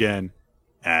gurgles again,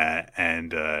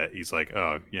 and he's like,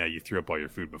 oh, yeah, you threw up all your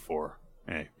food before.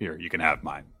 Hey, here, you can have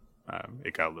mine.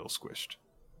 It got a little squished.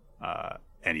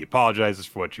 And he apologizes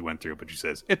for what she went through, but she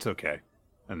says, it's okay.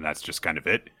 And that's just kind of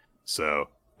it. So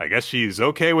I guess she's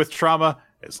okay with trauma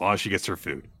as long as she gets her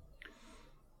food.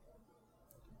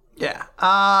 Yeah.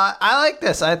 I like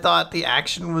this. I thought the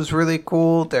action was really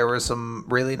cool. There were some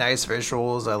really nice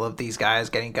visuals. I love these guys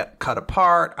getting cut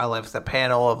apart. I love the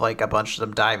panel of like a bunch of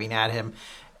them diving at him.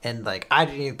 And like, I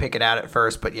didn't even pick it out at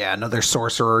first, but yeah, another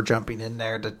sorcerer jumping in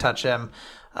there to touch him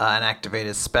and activate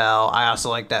his spell. I also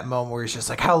like that moment where he's just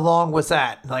like, how long was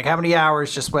that? Like, how many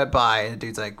hours just went by? And the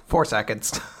dude's like, 4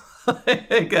 seconds.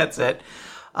 That's it.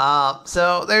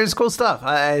 So there's cool stuff.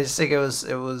 I just think it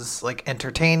was like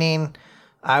entertaining.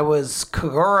 I was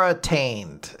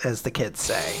Kagura-tained, as the kids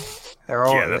say.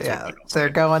 They're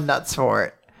going nuts for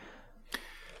it.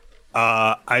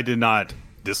 I did not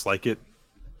dislike it.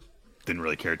 Didn't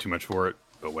really care too much for it,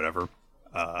 but whatever.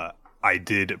 I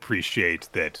did appreciate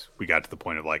that we got to the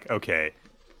point of like, okay,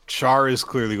 Char is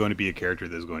clearly going to be a character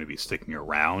that is going to be sticking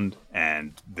around,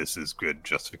 and this is good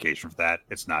justification for that.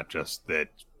 It's not just that,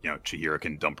 Chihiro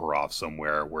can dump her off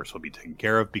somewhere where she'll be taken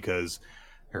care of, because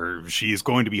she is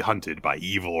going to be hunted by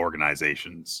evil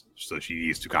organizations, so she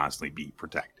needs to constantly be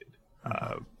protected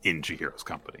in Chihiro's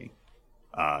company.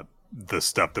 The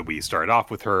stuff that we started off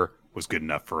with her was good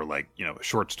enough for a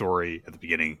short story at the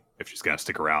beginning. If she's going to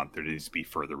stick around, there needs to be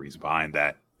further reason behind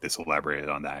that. This elaborated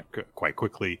on that quite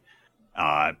quickly.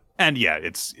 And yeah,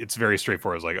 it's very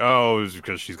straightforward. It's like, oh, it's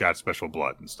because she's got special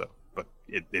blood and stuff, but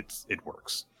it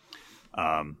works.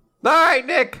 All right,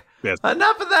 Nick, yes.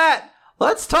 Enough of that.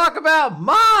 Let's talk about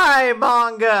my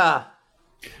manga.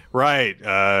 Right.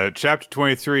 Chapter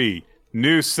 23,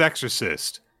 New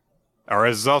Exorcist. Or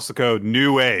as it's also called,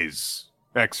 New A's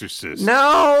Exorcist.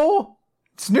 No!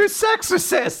 It's New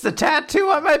Exorcist. The tattoo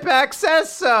on my back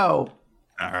says so.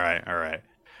 All right.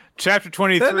 Chapter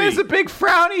 23. Then there's a big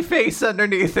frowny face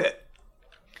underneath it.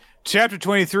 Chapter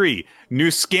 23,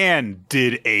 New Scan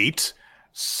did 8.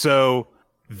 So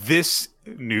this...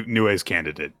 New A's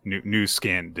candidate. New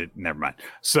Scan did. Never mind.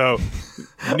 So,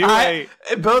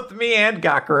 both me and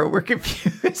Gakuro were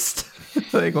confused.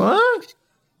 Like, what?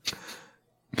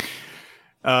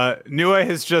 New A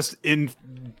has just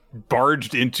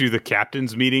barged into the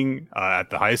captain's meeting at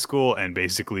the high school and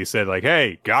basically said, like,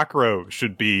 hey, Gakuro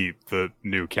should be the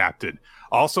new captain.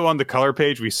 Also on the color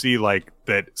page, we see like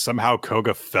that somehow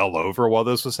Koga fell over while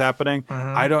this was happening.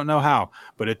 Mm-hmm. I don't know how,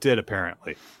 but it did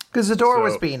apparently. Because the door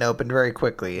was being opened very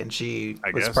quickly, and she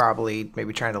was probably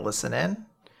maybe trying to listen in.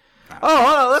 Oh,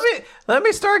 hold on. Let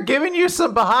me start giving you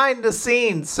some behind the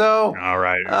scenes. So, all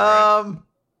right.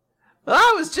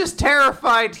 I was just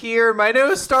terrified here. My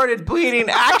nose started bleeding.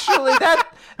 Actually, that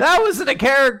wasn't a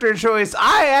character choice.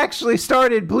 I actually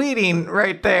started bleeding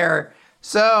right there.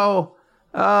 So,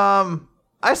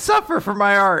 I suffer for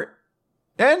my art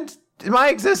and my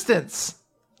existence.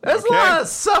 There's a lot of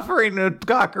suffering with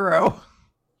Gakuro.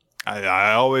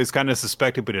 I always kind of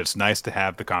suspected, but it's nice to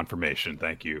have the confirmation.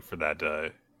 Thank you for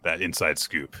that inside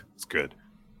scoop. It's good.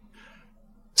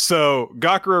 So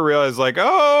Gakuro realized, like,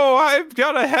 oh, I've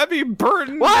got a heavy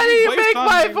burden. Why do you make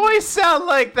my voice sound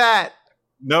like that?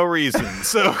 No reason.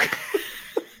 So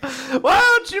why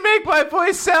don't you make my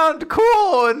voice sound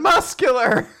cool and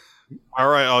muscular? All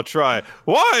right, I'll try.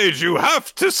 Why'd you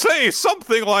have to say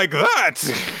something like that?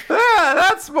 Yeah,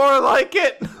 that's more like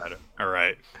it. All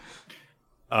right.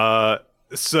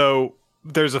 So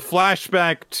there's a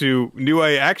flashback to Nue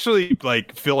actually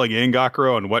like filling in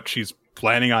Gakuro on what she's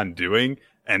planning on doing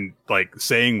and like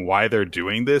saying why they're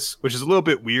doing this, which is a little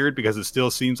bit weird because it still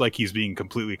seems like he's being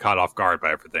completely caught off guard by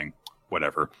everything.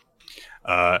 Whatever.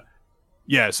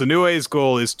 So Nue's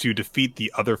goal is to defeat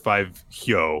the other 5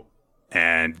 Hyo,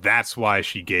 and that's why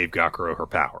she gave Gakuro her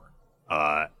power.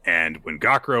 And when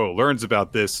Gakuro learns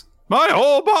about this, my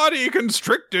whole body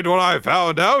constricted when I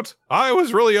found out. I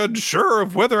was really unsure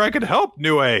of whether I could help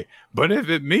Nue, but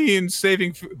it means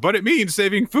saving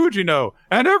Fujino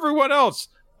and everyone else.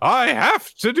 I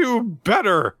have to do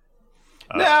better.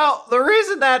 Now, the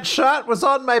reason that shot was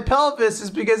on my pelvis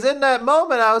is because in that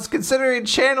moment I was considering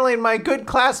channeling my good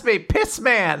classmate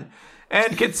Pissman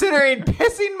and considering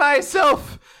pissing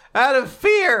myself out of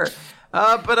fear.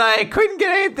 But I couldn't get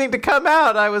anything to come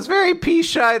out. I was very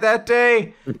pee-shy that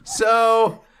day.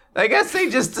 So I guess they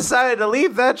just decided to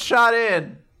leave that shot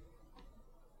in.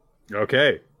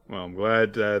 Okay. Well, I'm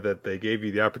glad that they gave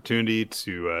you the opportunity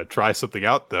to try something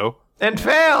out, though. And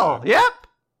fail. Yep.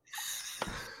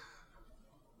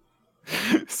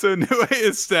 So Nue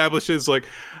establishes, like,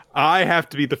 I have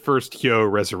to be the first Hyo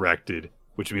resurrected,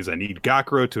 which means I need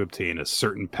Gakuro to obtain a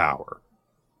certain power.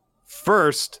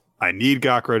 First, I need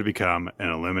Gakuro to become an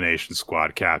elimination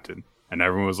squad captain. And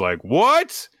everyone was like,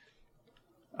 what?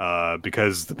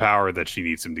 Because the power that she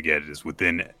needs him to get is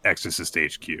within Exorcist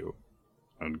HQ.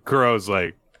 And Kuro's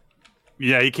like,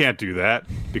 yeah, he can't do that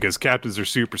because captains are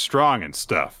super strong and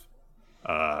stuff.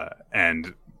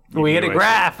 And we get a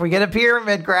graph. We get a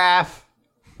pyramid graph.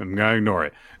 I'm going to ignore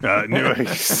it.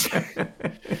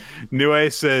 Nue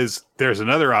says, there's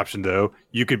another option, though.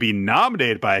 You could be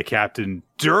nominated by a captain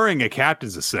during a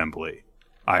captain's assembly.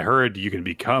 I heard you can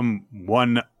become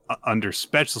one under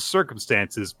special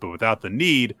circumstances, but without the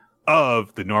need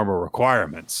of the normal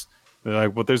requirements. They're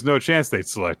like, well, there's no chance they'd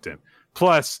select him.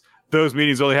 Plus, those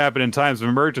meetings only happen in times of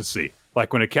emergency,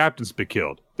 like when a captain's been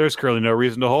killed. There's currently no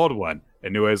reason to hold one.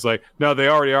 And Nue's like, no, they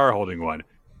already are holding one.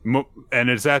 And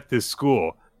it's at this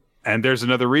school. And there's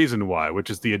another reason why,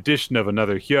 which is the addition of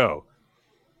another Hyo.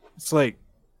 It's like,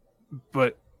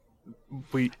 but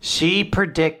She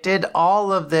predicted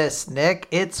all of this, Nick.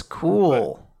 It's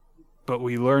cool. But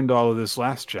we learned all of this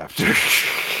last chapter.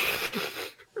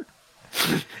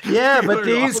 Yeah, but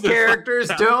these characters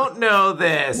don't know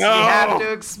this. No. You have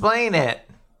to explain it.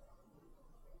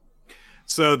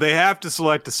 So they have to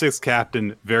select a sixth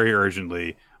captain very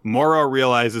urgently. Moro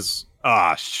realizes,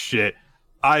 shit.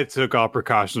 I took all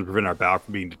precautions to prevent our battle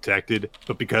from being detected,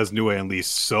 but because Nue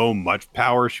unleashed so much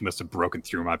power, she must have broken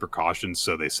through my precautions,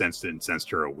 so they sensed it and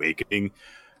sensed her awakening.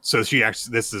 So was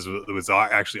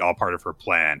actually all part of her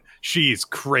plan. She's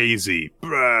crazy.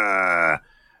 Bruh.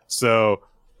 So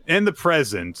in the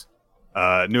present,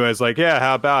 Nue's like, yeah,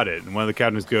 how about it? And one of the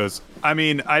captains goes, I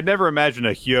mean, I'd never imagine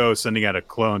a Hyo sending out a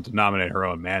clone to nominate her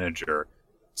own manager.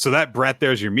 So that brat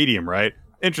there's your medium, right?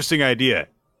 Interesting idea.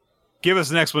 Give us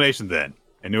an explanation then.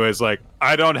 And Nue's like,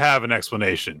 I don't have an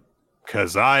explanation,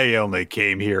 because I only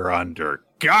came here under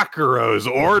Gakuro's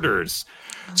orders.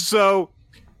 So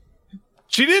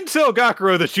she didn't tell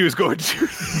Gakuro that she was going to do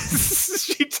this.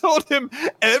 She told him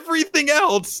everything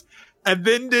else, and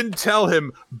then didn't tell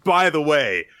him, by the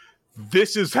way,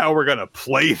 this is how we're going to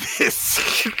play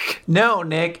this. No,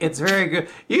 Nick, it's very good.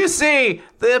 You see,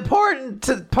 the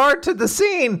important part to the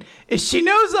scene is she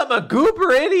knows I'm a goober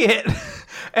idiot.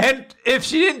 And if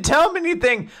she didn't tell me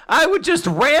anything, I would just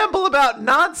ramble about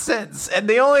nonsense. And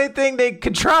the only thing they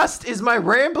could trust is my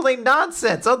rambling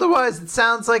nonsense. Otherwise, it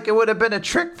sounds like it would have been a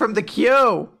trick from the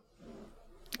Kyo.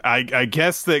 I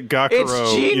guess that Gakuro...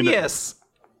 It's genius.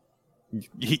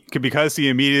 Because he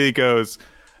immediately goes,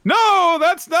 no,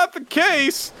 that's not the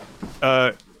case.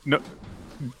 No.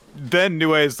 Then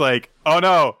Nue's like, oh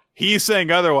no, he's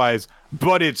saying otherwise,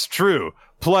 but it's true.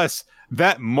 Plus,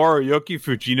 that Moriyuki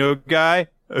Fujino guy,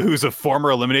 who's a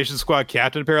former Elimination Squad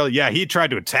captain, apparently, yeah, he tried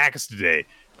to attack us today.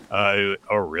 Oh,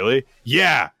 really?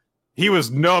 Yeah, he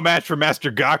was no match for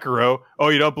Master Gakuro. Oh,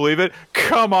 you don't believe it?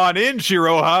 Come on in,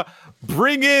 Shiroha.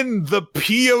 Bring in the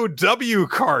POW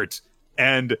cart.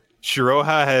 And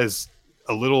Shiroha has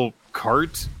a little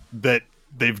cart that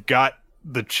they've got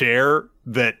the chair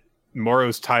that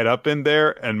Moro's tied up in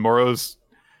there, and Moro's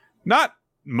not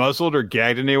muzzled or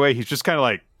gagged in any way. He's just kind of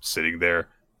like sitting there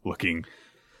looking.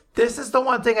 This is the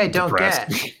one thing I don't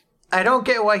get. I don't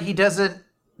get why he doesn't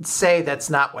say that's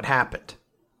not what happened.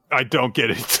 I don't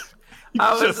get it.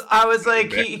 I was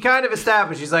like, he kind of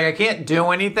established, he's like, I can't do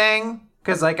anything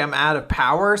because like I'm out of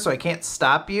power, so I can't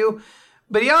stop you.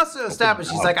 But he also established,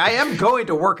 he's like, I am going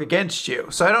to work against you.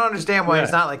 So I don't understand why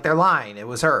he's not like, they're lying. It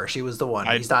was her. She was the one.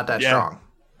 He's not that strong.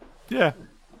 Yeah.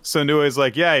 So Nue's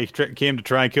like, yeah, he came to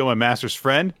try and kill my master's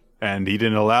friend, and he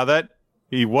didn't allow that.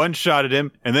 He one-shotted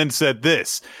him and then said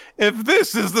this. If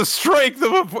this is the strength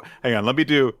of a... Hang on, let me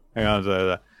do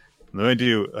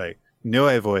like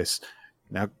Nue voice.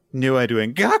 Now Nue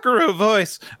doing Gakuro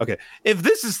voice. Okay. If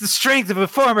this is the strength of a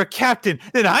former captain,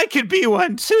 then I could be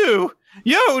one too.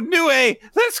 Yo, Nue,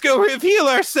 let's go reveal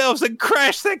ourselves and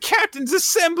crash that captain's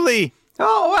assembly.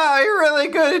 Oh, wow, you're really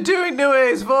good at doing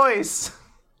Nue's voice.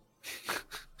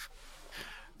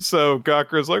 So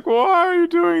Gakuro's like, why are you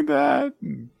doing that?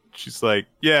 And she's like,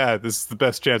 yeah, this is the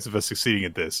best chance of us succeeding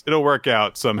at this. It'll work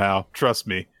out somehow. Trust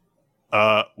me.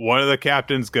 One of the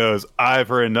captains goes, I've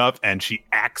heard enough. And she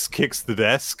axe kicks the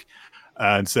desk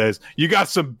and says, you got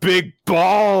some big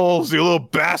balls, you little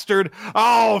bastard.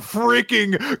 I'll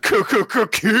freaking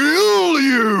kill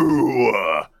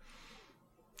you.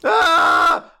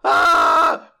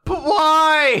 But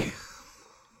why?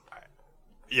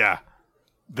 Yeah.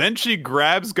 Then she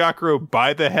grabs Gakuro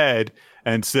by the head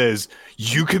and says,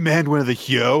 you command one of the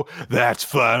Hyo? That's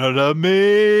flat out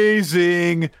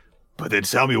amazing. But then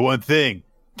tell me one thing.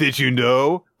 Did you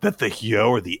know that the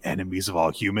Hyo are the enemies of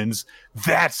all humans?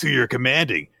 That's who you're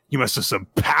commanding. You must have some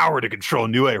power to control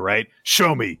Nue, right?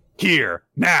 Show me, here,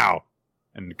 now.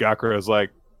 And Gakuro's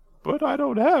like, but I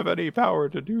don't have any power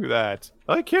to do that.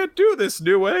 I can't do this,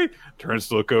 Nue. Turns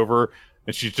to look over,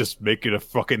 and she's just making a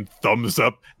fucking thumbs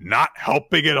up, not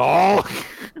helping at all.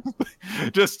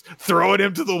 Just throwing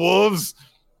him to the wolves.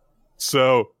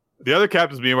 So the other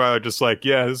captains, meanwhile, are just like,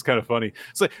 yeah, this is kind of funny.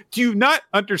 It's like, do you not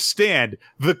understand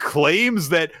the claims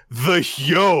that the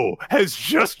Hyo has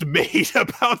just made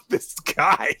about this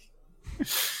guy?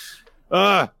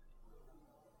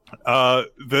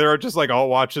 They're just like all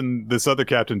watching this other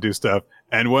captain do stuff.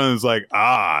 And one is like,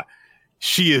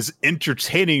 she is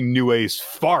entertaining Nue's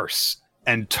farce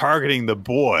and targeting the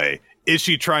boy. Is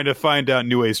she trying to find out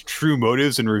Nue's true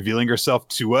motives and revealing herself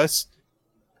to us?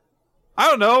 I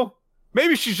don't know.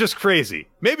 Maybe she's just crazy.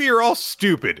 Maybe you're all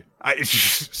stupid.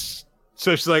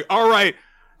 So she's like, all right,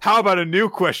 how about a new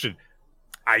question?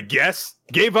 I guess.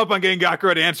 Gave up on getting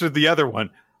Gakuro to answer the other one.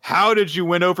 How did you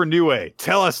win over Nue?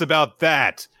 Tell us about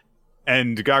that.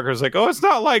 And Gakuro's like, oh, it's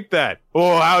not like that.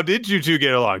 Oh, how did you two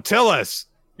get along? Tell us.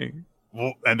 And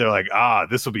they're like,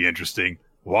 this will be interesting.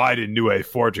 Why did Nue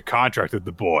forge a contract with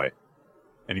the boy?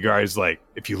 And Igari's like,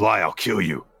 if you lie, I'll kill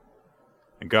you.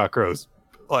 And Gakuro's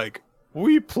like,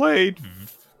 we played...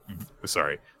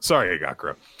 Sorry,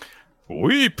 Gakuro.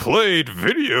 We played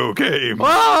video games. Whoa,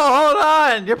 hold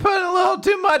on. You're putting a little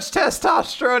too much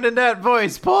testosterone in that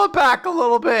voice. Pull it back a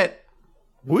little bit.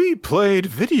 We played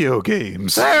video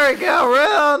games. There we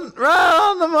go. Right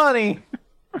on the money.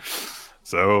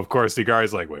 So, of course,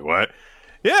 Igari's like, wait, what?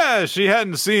 Yeah, she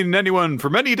hadn't seen anyone for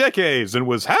many decades and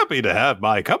was happy to have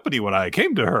my company when I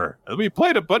came to her. And we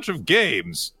played a bunch of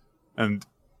games. And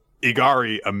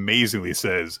Igari amazingly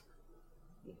says,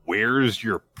 where's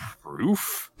your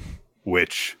proof?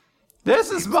 Which... This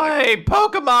is my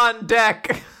Pokemon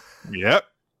deck. Yep.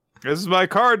 This is my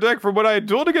card deck from when I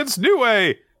dueled against Nue.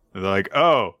 And they're like,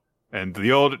 oh. And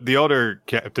the older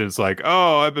captain's like,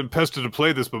 oh, I've been pestered to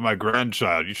play this by my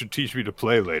grandchild. You should teach me to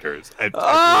play later.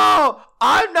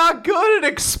 I'm not good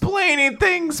at explaining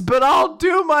things, but I'll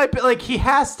do my... Like, he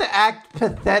has to act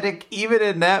pathetic even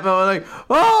in that moment. Like,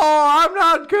 oh, I'm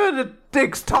not good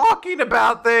at talking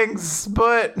about things,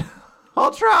 but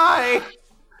I'll try.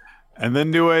 And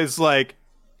then Nue's like,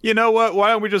 you know what? Why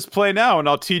don't we just play now and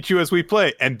I'll teach you as we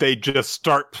play? And they just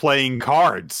start playing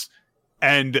cards.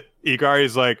 And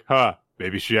Igari's like,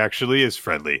 maybe she actually is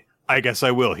friendly. I guess I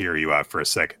will hear you out for a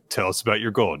second. Tell us about your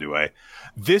goal, Nue.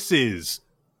 This is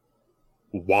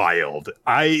wild.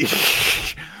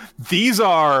 These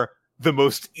are the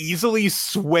most easily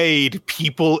swayed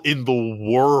people in the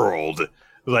world.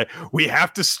 Like, we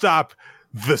have to stop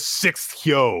the sixth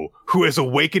Hyo who has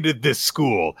awakened at this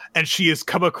school, and she has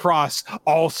come across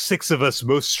all six of us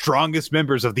most strongest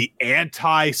members of the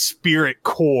anti-spirit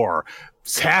core,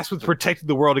 tasked with protecting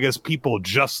the world against people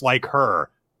just like her.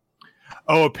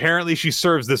 Oh, apparently she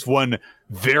serves this one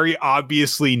very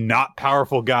obviously not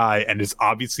powerful guy and is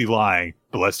obviously lying,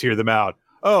 but let's hear them out.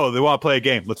 Oh, they want to play a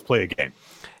game. Let's play a game.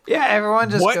 Yeah,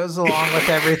 everyone just goes along with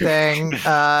everything.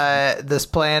 This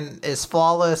plan is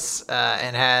flawless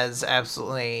and has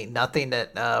absolutely nothing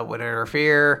that would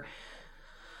interfere.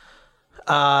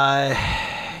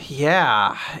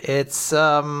 Yeah, it's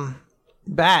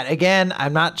bad. Again,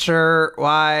 I'm not sure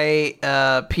why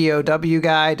POW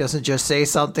guy doesn't just say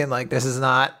something like, this is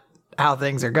not how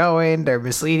things are going. They're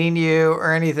misleading you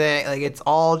or anything. Like, it's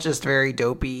all just very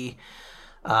dopey.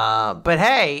 But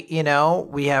hey, you know,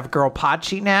 we have Girl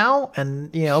Pachi now,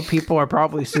 and you know, people are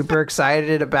probably super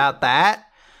excited about that.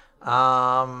 10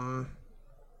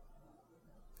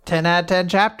 out of 10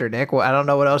 chapter, Nick. Well, I don't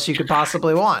know what else you could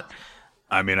possibly want.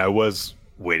 I mean, I was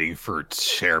waiting for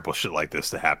terrible shit like this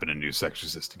to happen in New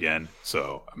Exorcist again,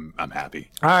 so I'm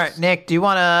happy. All right, Nick, do you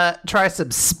want to try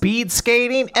some speed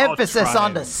skating? Emphasis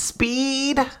on the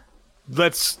speed.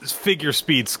 Let's figure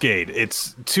speed skate.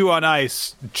 It's 2 on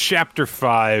Ice, Chapter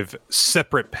 5,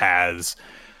 Separate Paths.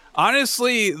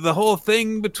 Honestly, the whole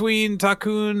thing between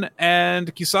Takun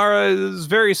and Kisara is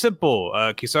very simple.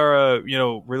 Kisara, you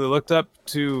know, really looked up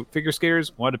to figure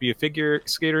skaters, wanted to be a figure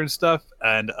skater and stuff,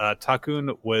 and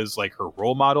Takun was like her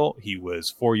role model. He was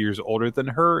 4 years older than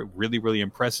her, really, really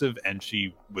impressive, and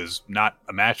she was not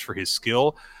a match for his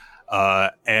skill.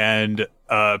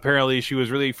 Apparently she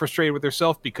was really frustrated with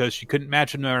herself because she couldn't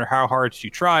match him no matter how hard she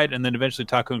tried. And then eventually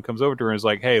Takun comes over to her and is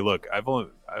like, hey, look,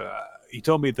 he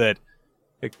told me that,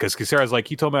 because Kisara's like,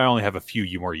 he told me I only have a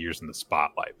few more years in the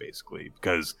spotlight, basically,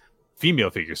 because female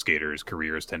figure skaters'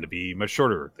 careers tend to be much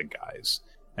shorter than guys.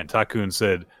 And Takun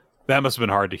said, that must have been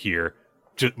hard to hear.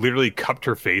 just literally cupped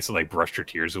her face and like brushed her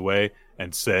tears away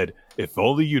and said, "If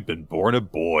only you'd been born a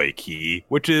boy, Ki,"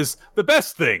 which is the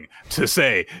best thing to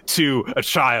say to a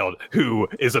child who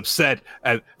is upset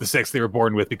at the sex they were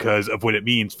born with because of what it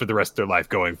means for the rest of their life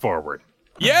going forward.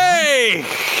 Yay!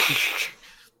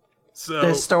 So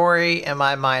this story in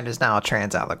my mind is now a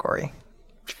trans allegory.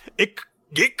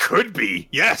 It could be,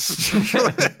 yes.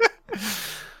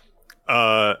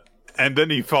 And then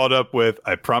he followed up with,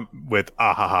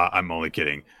 "Ahaha, I'm only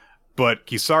kidding." But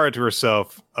Kisara to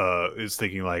herself is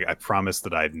thinking like, "I promised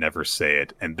that I'd never say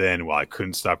it." And then while I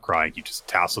couldn't stop crying, he just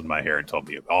tousled my hair and told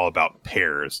me all about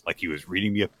pears, like he was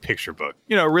reading me a picture book.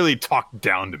 Really talked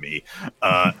down to me.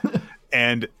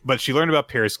 But she learned about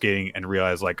pair skating and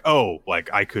realized like, oh, like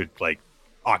I could like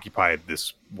occupy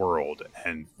this world,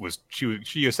 and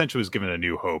she essentially was given a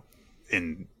new hope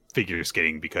in figure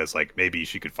skating because like maybe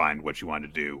she could find what she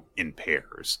wanted to do in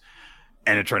pairs.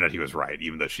 And it turned out he was right,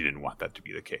 even though she didn't want that to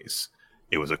be the case.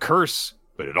 It was a curse,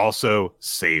 but it also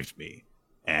saved me.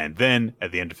 And then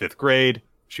at the end of 5th grade,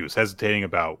 she was hesitating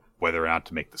about whether or not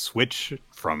to make the switch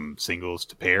from singles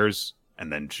to pairs.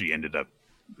 And then Takun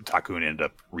ended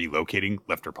up relocating,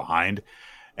 left her behind.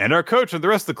 And our coach and the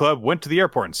rest of the club went to the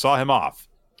airport and saw him off.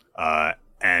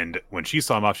 And when she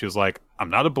saw him off, she was like,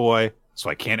 "I'm not a boy, so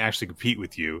I can't actually compete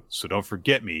with you. So don't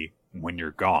forget me when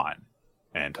you're gone."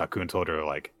 And Takun told her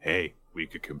like, "Hey, we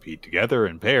could compete together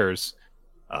in pairs."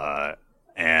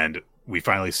 And we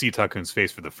finally see Takun's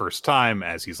face for the first time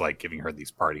as he's like giving her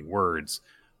these parting words.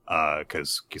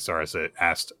 Because Kisara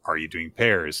asked, "Are you doing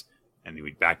pairs?" And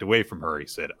he backed away from her. He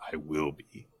said, "I will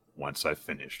be once I've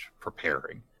finished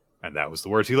preparing." And that was the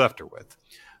words he left her with.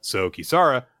 So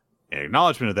Kisara, in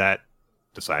acknowledgement of that,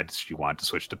 decided she wanted to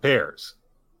switch to pairs.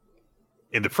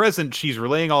 In the present, she's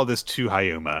relaying all this to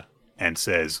Hayuma and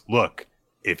says, "Look,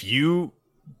 if you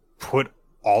put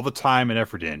all the time and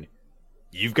effort in,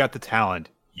 you've got the talent,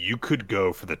 you could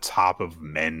go for the top of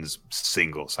men's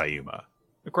singles, Hayuma."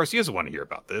 Of course, he doesn't want to hear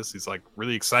about this. He's like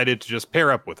really excited to just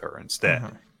pair up with her instead.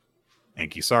 Uh-huh. And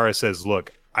Kisara says,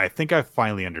 "Look, I think I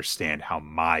finally understand how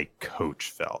my coach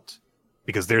felt,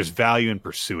 because there's value in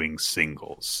pursuing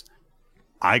singles.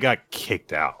 I got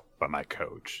kicked out by my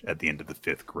coach at the end of the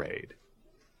 5th grade.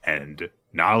 And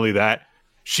not only that,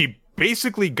 she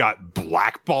basically got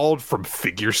blackballed from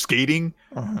figure skating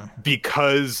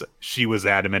because she was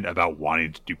adamant about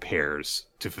wanting to do pairs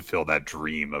to fulfill that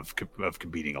dream of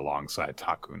competing alongside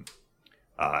Takun."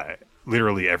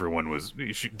 Literally everyone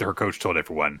her coach told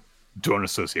everyone, "Don't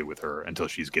associate with her until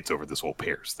she gets over this whole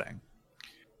pairs thing."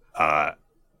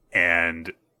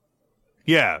 And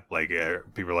yeah, like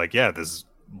people are like, "Yeah, this is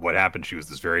what happened. She was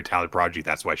this very talented prodigy.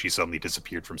 That's why she suddenly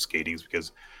disappeared from skating,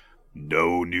 because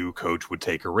no new coach would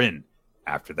take her in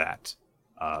after that.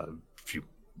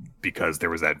 Because there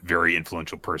was that very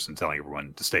influential person telling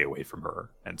everyone to stay away from her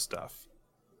and stuff."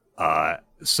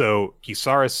 So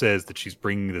Kisara says that she's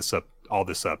bringing all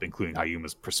this up, including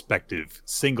Hayuma's prospective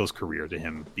singles career, to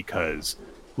him because,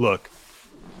 "Look,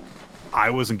 I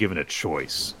wasn't given a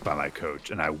choice by my coach,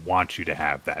 and I want you to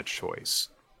have that choice."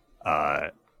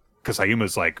 Because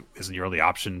Hayuma's like, "Isn't your only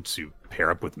option to pair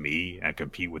up with me and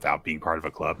compete without being part of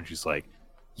a club?" And she's like,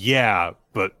 "Yeah,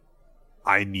 but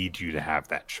I need you to have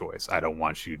that choice. I don't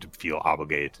want you to feel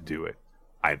obligated to do it.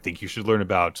 I think you should learn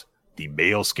about the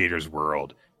male skater's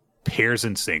world, pairs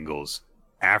and singles.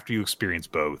 After you experience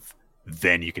both,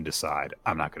 then you can decide.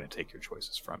 I'm not going to take your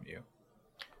choices from you."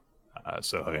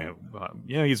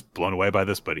 He's blown away by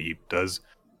this, but he does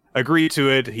agree to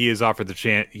it. He is offered the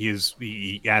chance.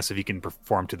 He asks if he can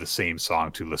perform to the same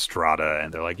song to La Strada,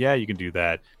 and they're like, "Yeah, you can do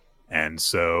that." And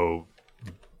so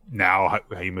now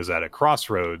Hayuma's at a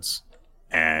crossroads,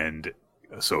 and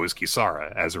so is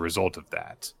Kisara as a result of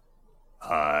that.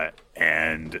 The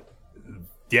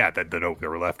note that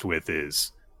we're left with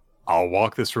is, "I'll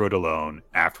walk this road alone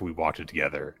after we walked it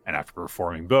together, and after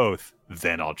performing both,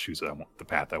 then I'll choose the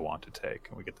path I want to take."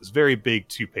 And we get this very big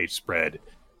 2-page spread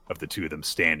of the two of them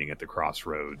standing at the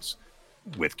crossroads,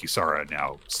 with Kisara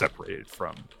now separated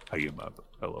from Hayuma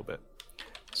a little bit.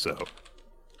 So,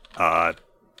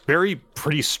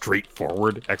 pretty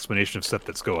straightforward explanation of stuff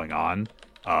that's going on.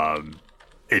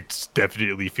 It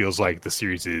definitely feels like the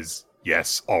series is,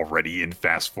 yes, already in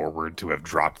fast forward to have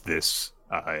dropped this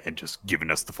and just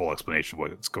given us the full explanation of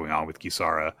what's going on with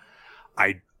Kisara.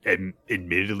 I am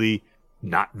admittedly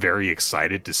not very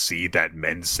excited to see that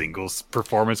men's singles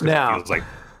performance, because it feels like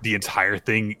the entire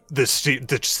thing, the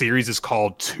series is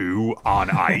called 2 on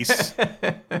Ice.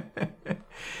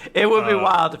 It would be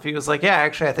wild if he was like, "Yeah,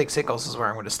 actually, I think singles is where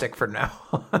I'm going to stick for now."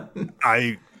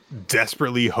 I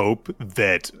desperately hope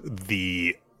that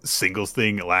the singles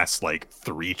thing lasts like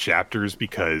 3 chapters,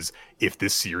 because if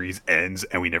this series ends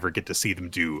and we never get to see them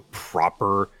do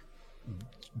proper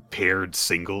paired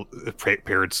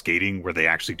skating where they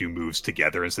actually do moves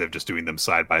together instead of just doing them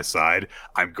side by side,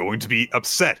 I'm going to be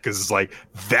upset, because it's like,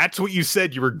 that's what you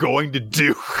said you were going to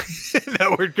do.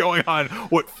 Now we're going on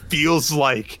what feels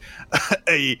like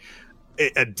a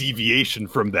deviation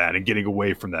from that and getting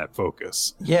away from that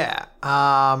focus. Yeah.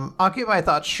 I'll keep my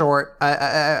thoughts short.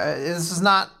 This is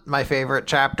not my favorite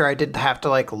chapter. I did have to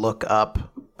like look up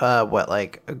what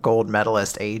like gold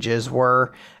medalist ages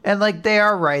were, and like they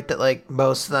are right that like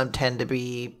most of them tend to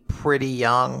be pretty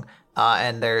young,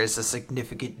 and there is a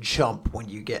significant jump when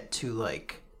you get to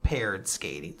like paired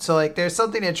skating. So like there's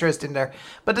something interesting there,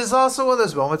 but there's also one of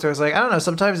those moments where it's like, I don't know,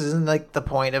 sometimes isn't like the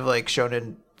point of like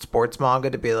shonen sports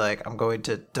manga to be like, I'm going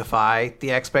to defy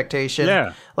the expectation.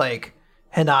 Yeah. Like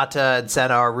Hinata and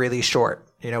Senna are really short,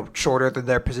 shorter than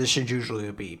their positions usually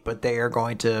would be, but they are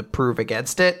going to prove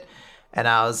against it. And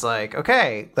I was like,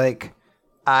 okay, like,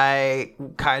 I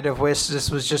kind of wish this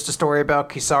was just a story about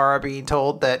Kisara being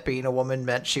told that being a woman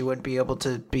meant she wouldn't be able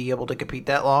to compete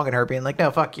that long, and her being like, no,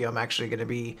 fuck you, I'm actually going to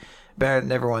be better than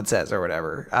everyone says, or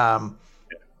whatever. Yeah.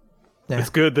 It's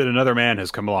good that another man has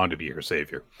come along to be her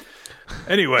savior.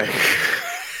 Anyway.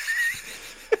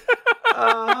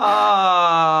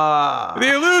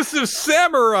 The Elusive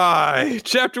Samurai,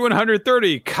 Chapter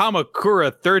 130, Kamakura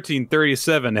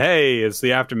 1337. Hey, it's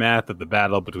the aftermath of the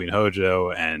battle between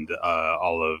Hojo and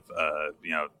all of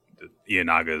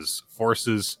Ianaga's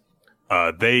forces.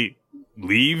 They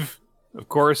leave, of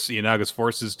course. Ianaga's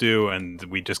forces do, and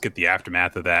we just get the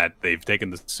aftermath of that. They've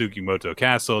taken the Tsukimoto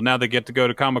Castle. Now they get to go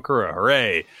to Kamakura.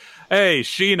 Hooray! Hey,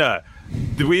 Sheena,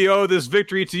 we owe this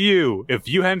victory to you. If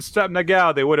you hadn't stopped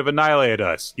Nagao, they would have annihilated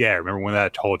us. Yeah, remember when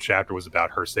that whole chapter was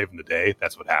about her saving the day?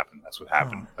 That's what happened. That's what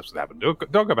happened. That's what happened.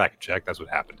 Don't go back and check. That's what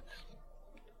happened.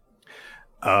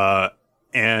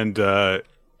 And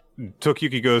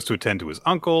Tokiyuki goes to attend to his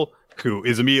uncle, who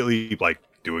is immediately, like,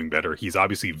 doing better. He's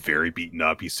obviously very beaten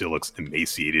up. He still looks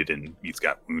emaciated, and he's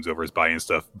got wounds over his body and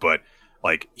stuff. But,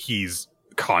 like, he's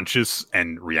conscious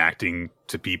and reacting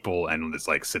to people and is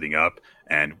like sitting up,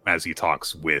 and as he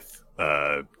talks with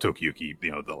Tokiyuki,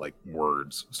 the like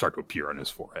words start to appear on his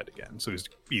forehead again, so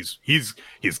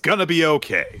he's gonna be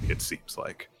okay, it seems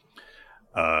like.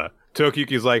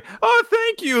 Tokiyuki's like, oh,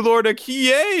 thank you, Lord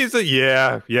Akie. He's like,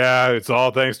 yeah, it's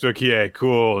all thanks to Akie.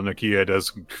 Cool. And Akie does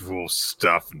some cool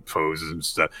stuff and poses and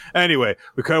stuff. Anyway,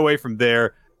 we cut away from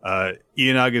there.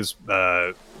 Ianaga's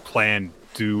plan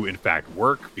do in fact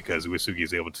work, because Uesugi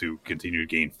is able to continue to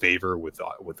gain favor with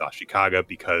Ashikaga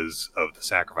because of the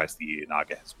sacrifice that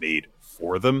Ianaga has made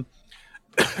for them.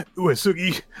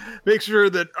 Uesugi makes sure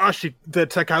that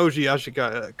Takauji,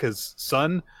 Ashikaga's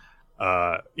son,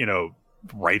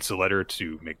 writes a letter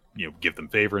to give them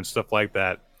favor and stuff like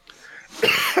that.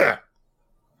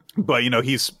 But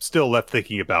he's still left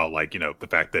thinking about the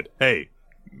fact that, hey,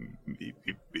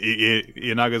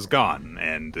 Ianaga's gone,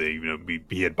 and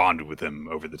he had bonded with him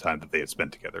over the time that they had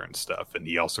spent together and stuff. And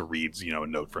he also reads a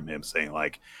note from him saying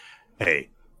like, hey,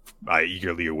 I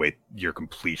eagerly await your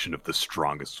completion of the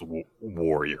strongest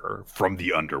warrior from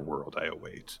the underworld. I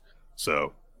await.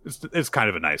 So it's kind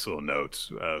of a nice little note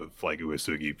of like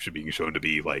Uesugi should be shown to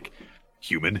be like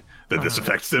human, that this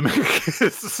affects him,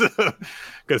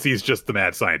 because he's just the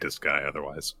mad scientist guy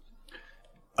otherwise.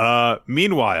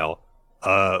 Meanwhile,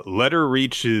 letter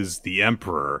reaches the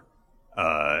Emperor,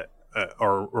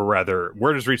 or rather,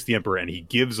 word has reached the Emperor, and he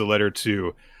gives a letter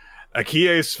to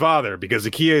Akie's father, because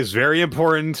Akie is very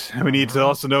important, and we need to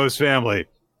also know his family.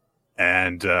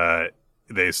 And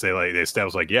they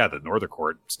establish the Northern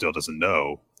Court still doesn't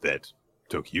know that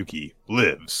Tokiyuki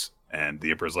lives. And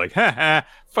the Emperor's like,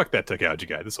 fuck that Takauji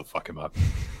guy, this will fuck him up.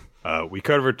 We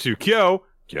cut over to Kyo,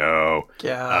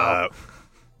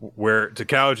 where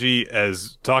Takauji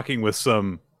is talking with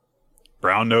some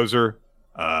brown noser,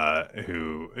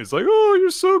 who is like, oh,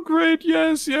 you're so great,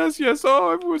 yes,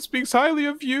 oh, everyone speaks highly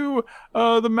of you,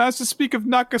 the masters speak of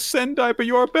Nakasendai, but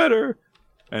you're better.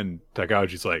 And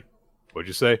Takauji's like, what'd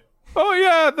you say? Oh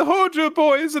yeah, the Hojo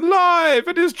boy is alive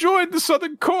and has joined the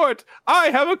Southern Court. I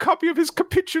have a copy of his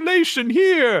capitulation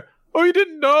here. Oh, you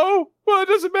didn't know? Well, it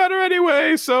doesn't matter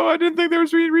anyway, so I didn't think there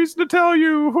was any reason to tell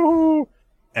you.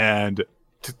 And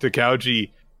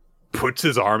Takauji puts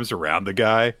his arms around the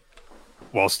guy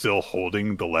while still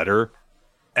holding the letter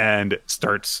and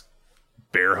starts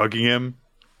bear hugging him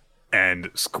and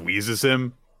squeezes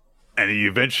him. And he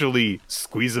eventually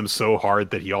squeezes him so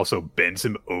hard that he also bends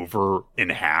him over in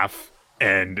half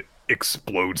and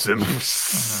explodes him.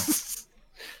 So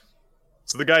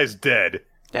the guy's dead.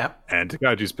 Yeah. And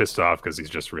Takaji's pissed off because he's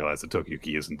just realized that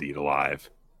Tokiyuki is indeed alive.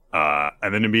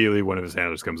 And then immediately one of his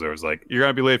handlers comes over and is like, you're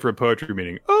going to be late for a poetry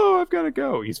meeting. Oh, I've got to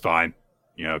go. He's fine.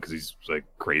 Because he's like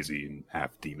crazy and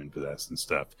half demon possessed and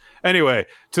stuff. Anyway,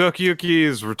 Tokiyuki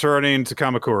is returning to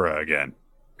Kamakura again.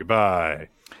 Goodbye.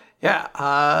 Yeah,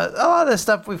 a lot of this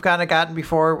stuff we've kind of gotten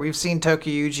before. We've seen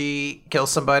Tokiyuki kill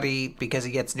somebody because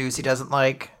he gets news he doesn't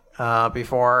like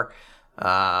before.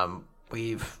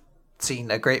 We've seen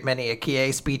a great many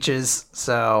Akie speeches,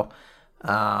 so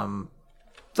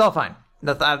it's all fine.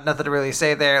 Nothing to really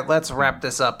say there. Let's wrap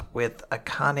this up with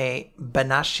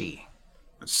Akane-banashi.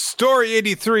 Story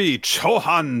 83,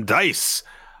 Chohan Dice.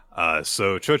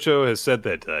 So Chocho has said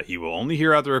that he will only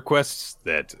hear out the requests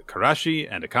that Karashi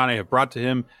and Akane have brought to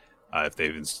him if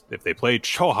they play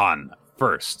Chohan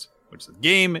first, which is a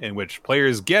game in which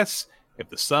players guess if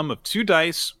the sum of two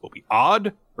dice will be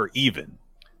odd or even.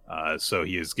 So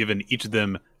he has given each of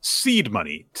them seed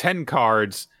money, 10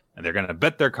 cards, and they're going to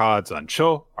bet their cards on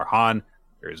Cho or Han.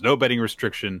 There is no betting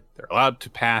restriction. They're allowed to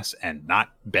pass and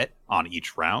not bet on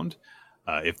each round.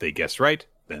 If they guess right,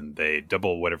 then they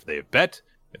double whatever they have bet.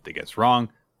 If they guess wrong,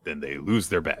 then they lose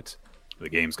their bet. The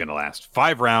game's going to last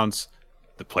 5 rounds.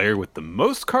 The player with the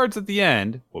most cards at the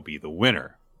end will be the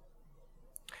winner.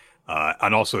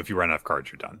 And also, if you run out of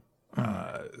cards, you're done.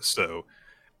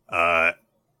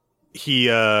 He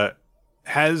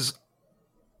has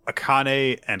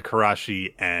Akane and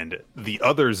Karashi and the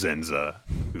other Zenza,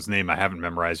 whose name I haven't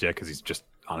memorized yet because he's just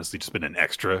honestly just been an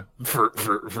extra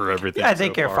for everything. Yeah, I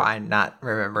think you're fine not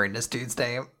remembering this dude's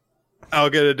name. I'll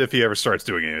get it if he ever starts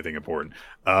doing anything important.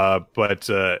 But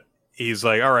he's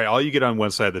like, all right, all you get on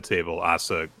one side of the table,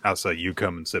 Asa, you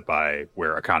come and sit by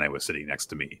where Akane was sitting next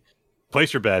to me.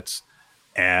 Place your bets.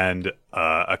 And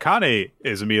Akane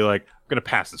is immediately like, I'm going to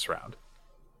pass this round.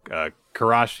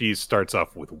 Karashi starts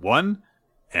off with 1,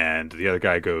 and the other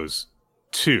guy goes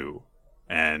 2.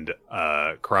 And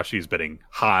Karashi is betting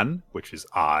Han, which is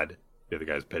odd. The other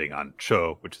guy's betting on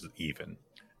Cho, which is even.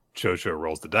 Chocho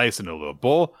rolls the dice in a little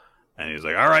bowl, and he's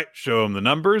like, all right, show him the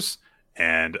numbers.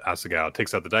 And Asagao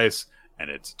takes out the dice, and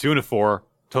it's 2 and a 4,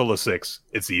 total of 6.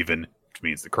 It's even, which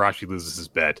means that Karashi loses his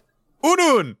bet.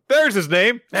 Unun! There's his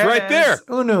name. It's right there.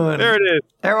 Unun. There it is.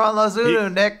 Everyone loves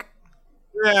Unun, Nick.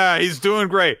 Yeah, he's doing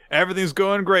great. Everything's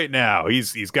going great now.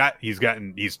 He's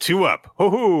 2 up.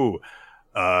 Hoo-hoo!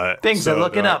 Things are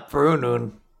looking up for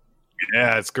Unun.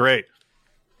 Yeah, it's great.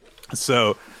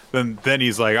 So then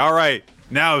he's like, all right,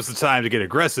 now is the time to get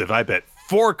aggressive. I bet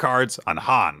 4 cards on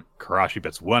Han. Karashi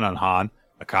bets 1 on Han.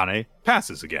 Akane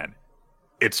passes again.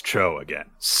 It's Cho again.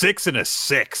 6 and a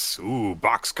 6. Ooh,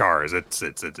 boxcars. It's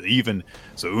even.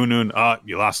 So Unun,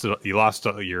 you lost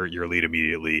your lead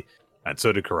immediately, and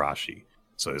so did Karashi.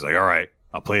 So he's like, all right,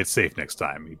 I'll play it safe next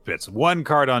time. He bets 1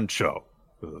 card on Cho,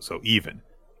 so even.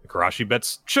 Karashi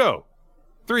bets Cho.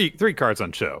 3 cards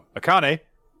on Cho. Akane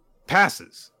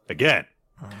passes again.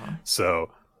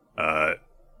 So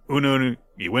Unun,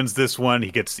 he wins this one. He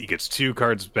gets 2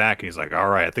 cards back, and he's like, all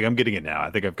right, I think I'm getting it now.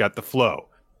 I think I've got the flow.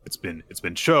 It's been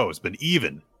Cho. It's been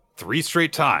even 3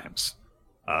 straight times.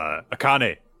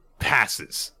 Akane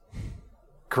passes.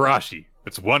 Karashi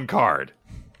bets 1 card.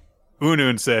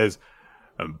 Unun says,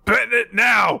 I'm betting it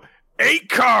now. 8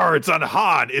 cards on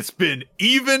Han. It's been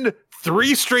even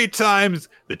 3 straight times.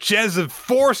 The chance of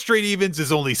 4 straight evens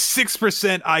is only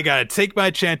 6%. I gotta take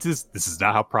my chances. This is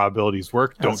not how probabilities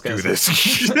work. Don't do this.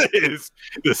 It is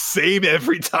the same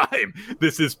every time.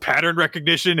 This is pattern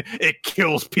recognition. It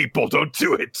kills people. Don't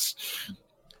do it.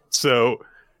 So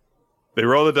they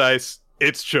roll the dice.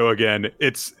 It's Cho again.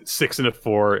 It's 6 and a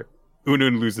 4.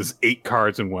 Unun loses 8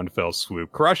 cards in one fell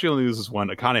swoop. Karashi only loses 1.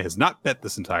 Akane has not bet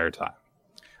this entire time.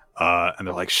 And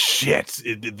they're like, shit,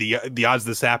 the odds of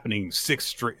this happening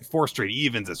 4 straight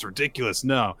evens, it's ridiculous.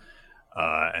 No.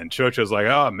 And Chocho's like,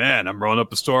 oh man, I'm rolling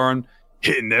up a storm,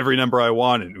 hitting every number I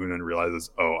want. And Unun realizes,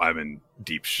 oh, I'm in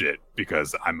deep shit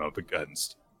because I'm up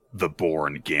against the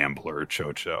born gambler,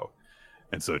 Chocho.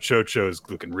 And so Chocho's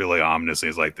looking really ominous. And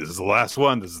he's like, this is the last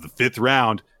one. This is the 5th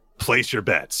round. Place your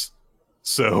bets.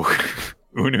 So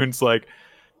Unun's like,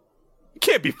 it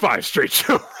can't be 5 straight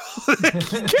show. It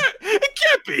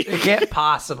can't be. It can't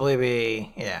possibly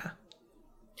be. Yeah.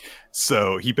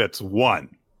 So he bets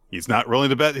 1. He's not willing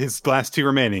to bet his last 2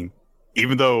 remaining,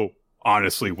 even though,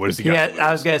 honestly, what does he got? Yeah,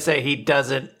 I was going to say he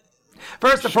doesn't.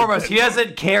 First and foremost, he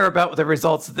doesn't care about the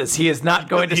results of this. He is not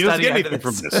going to study anything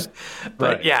from this.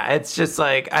 But right. Yeah, it's just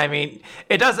like, I mean,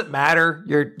 it doesn't matter.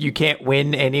 You can't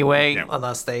win anyway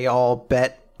unless they all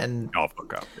bet and all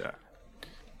fuck up. Yeah.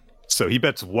 So he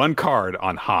bets 1 card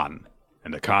on Han,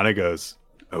 and Akane goes,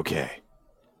 okay,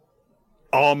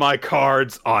 all my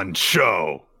cards on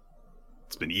Cho.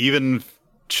 It's been even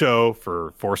Cho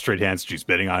for 4 straight hands. She's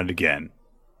betting on it again.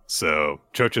 So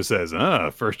Chocho says,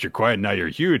 first you're quiet, now you're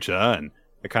huge, huh? And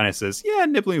Akane says, yeah,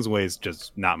 nibbling's way is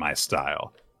just not my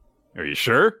style. Are you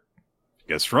sure?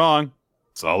 Guess wrong.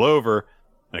 It's all over.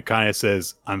 And Akane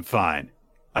says, I'm fine.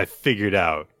 I figured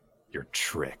out your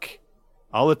trick.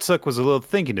 All it took was a little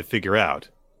thinking to figure out.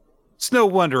 It's no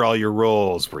wonder all your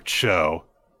roles were Cho.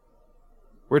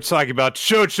 We're talking about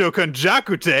Chocho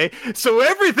Konjakute, so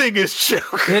everything is Cho.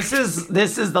 This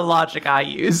is the logic I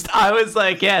used. I was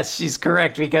like, yes, she's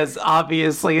correct, because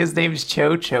obviously his name's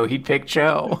Chocho. He'd pick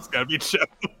Cho. It's gotta be Cho.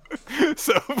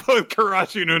 So both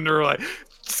Karashi and Uno are like,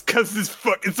 just because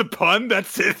it's a pun,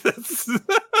 that's it. That's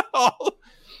all.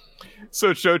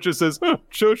 So Chocho says,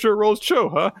 Chocho rolls Cho,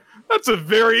 huh? That's a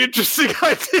very interesting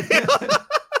idea.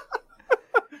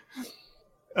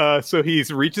 So he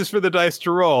reaches for the dice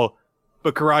to roll,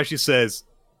 but Karashi says,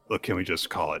 look, can we just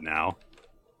call it now?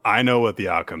 I know what the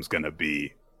outcome's going to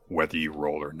be, whether you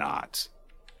roll or not.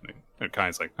 And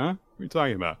Kane's like, huh? What are you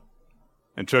talking about?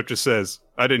 And Chocho says,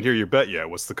 I didn't hear your bet yet.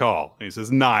 What's the call? And he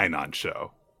says, 9 on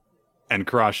Cho. And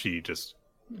Karashi just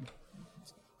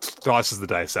tosses the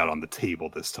dice out on the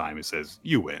table this time. He says,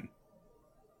 you win.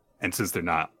 And since they're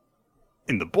not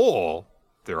in the bowl,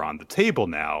 they're on the table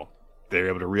now. They're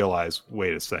able to realize,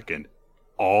 wait a second,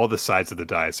 all the sides of the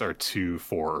dice are 2,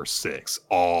 4, or 6,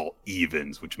 all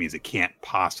evens, which means it can't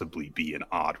possibly be an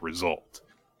odd result.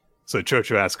 So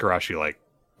Chocho asks Karashi, like,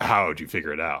 how would you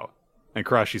figure it out? And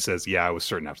Karashi says, yeah, I was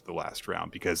certain after the last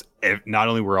round, because not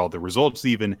only were all the results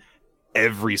even,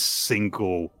 every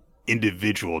single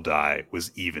individual die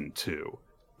was even too.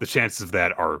 The chances of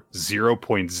that are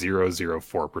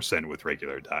 0.004% with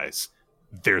regular dice.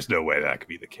 There's no way that could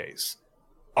be the case.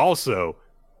 Also,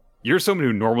 you're someone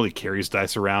who normally carries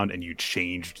dice around, and you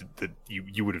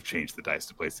would have changed the dice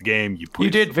to place the game. You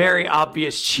did very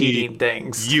obvious cheating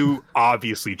things. You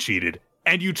obviously cheated,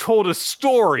 and you told a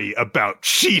story about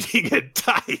cheating at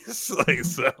dice.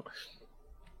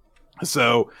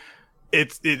 So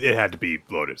it had to be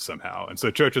loaded somehow. And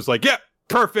so Chocho's like, yeah,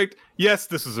 perfect. Yes,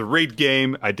 this is a raid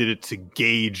game. I did it to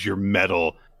gauge your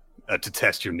mettle, to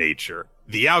test your nature.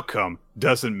 The outcome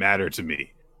doesn't matter to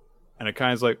me. And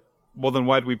Akane's like, well, then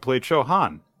why did we play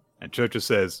Chohan? And Chocho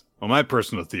says, well, my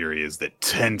personal theory is that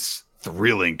tense,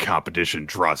 thrilling competition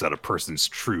draws out a person's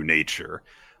true nature.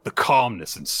 The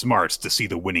calmness and smarts to see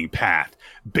the winning path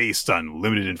based on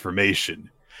limited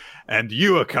information. And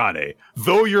you, Akane,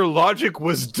 though your logic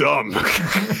was dumb.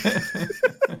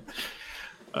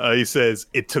 He says,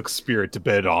 it took spirit to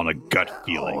bet on a gut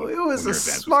feeling. Oh, it was a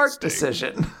smart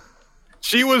decision.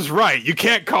 She was right. You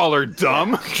can't call her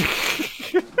dumb.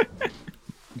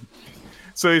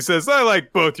 So he says, I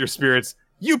like both your spirits.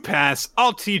 You pass.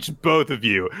 I'll teach both of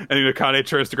you. And Akane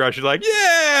turns to Karashi like,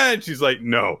 yeah. And she's like,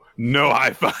 no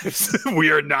high fives. We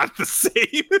are not the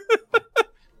same.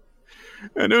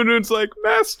 And Unun's like,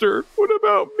 Master, what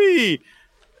about me?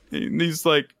 And he's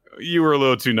like, you were a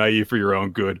little too naive for your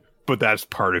own good, but that's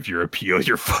part of your appeal.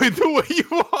 You're fine the way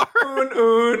you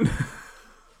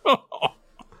are.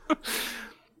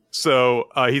 So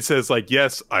he says, like,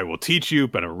 yes, I will teach you,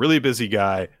 but I'm a really busy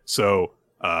guy. So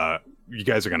you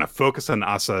guys are going to focus on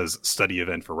Asa's study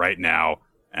event for right now,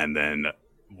 and then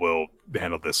we'll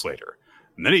handle this later.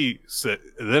 And then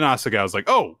then Asagawa was like,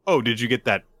 oh, did you get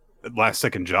that last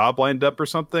second job lined up or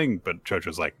something? But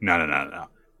Chocho's like, no.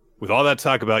 With all that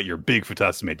talk about your big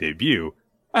Futatsume debut,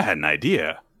 I had an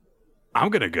idea. I'm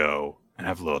going to go and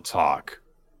have a little talk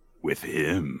with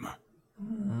him.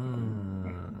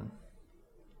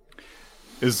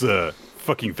 Is a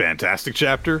fucking fantastic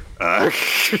chapter.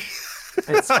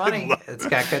 It's funny. It's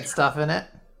got good stuff in it.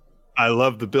 I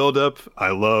love the build-up.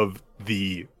 I love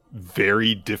the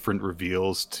very different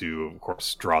reveals to, of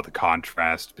course, draw the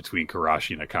contrast between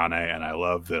Karashi and Akane. And I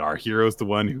love that our hero's the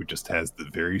one who just has the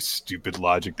very stupid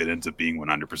logic that ends up being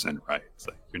 100% right. It's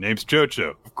like, your name's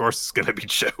Chocho. Of course it's going to be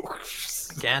Cho.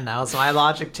 Again, that was my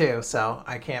logic too, so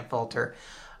I can't falter.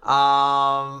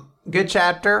 Good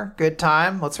chapter. Good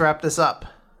time. Let's wrap this up.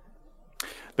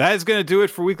 That is going to do it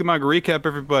for Weekly Manga Recap,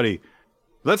 everybody.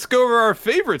 Let's go over our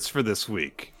favorites for this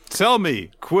week. Tell me,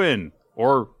 Quinn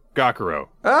or Gakuro,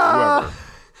 whoever.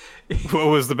 What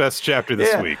was the best chapter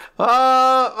this week?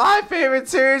 My favorite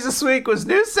series this week was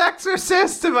New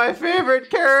Exorcist, and my favorite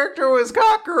character was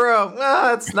Gakuro.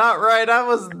 That's not right. I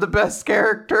wasn't the best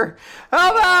character.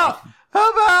 How about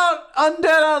Undead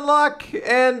Unluck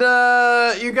and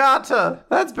Yugata?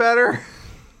 That's better.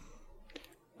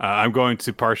 I'm going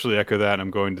to partially echo that. I'm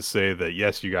going to say that,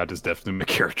 yes, Yugata's definitely my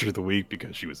character of the week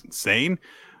because she was insane.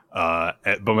 But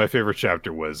my favorite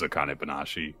chapter was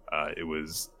Akane-banashi. It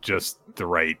was just the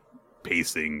right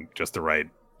pacing, just the right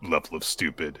level of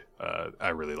stupid. I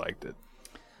really liked it.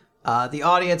 The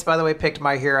audience, by the way, picked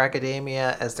My Hero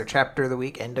Academia as their chapter of the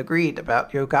week and agreed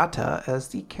about Yogata as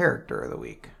the character of the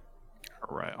week.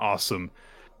 All right, awesome.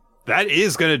 That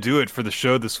is going to do it for the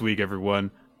show this week,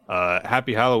 everyone.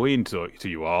 Happy Halloween to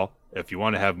you all. If you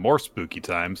want to have more spooky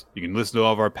times, you can listen to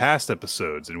all of our past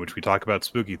episodes in which we talk about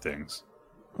spooky things.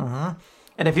 And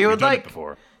if you would like,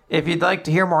 if you'd like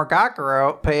to hear more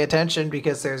Gakuro, pay attention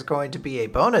because there's going to be a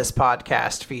bonus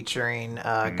podcast featuring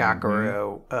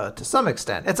Gakuro to some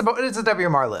extent. It's a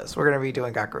WMR list. We're going to be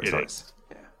doing Gakuro stories.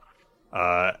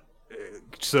 Yeah.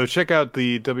 So check out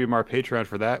the WMR Patreon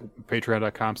for that,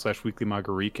 patreon.com/weekly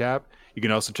manga recap. You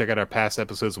can also check out our past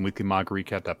episodes on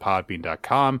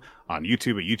weeklymangarecap.podbean.com, on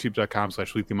YouTube at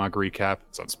youtube.com/weekly manga recap.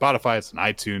 It's on Spotify, it's on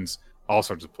iTunes, all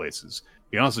sorts of places.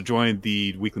 You can also join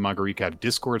the Weekly Manga Recap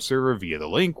Discord server via the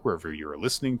link wherever you're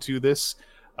listening to this.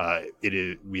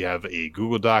 We have a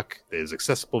Google Doc that is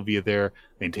accessible via there,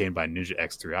 maintained by Ninja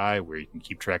X3i, where you can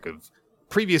keep track of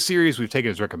previous series we've taken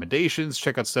as recommendations,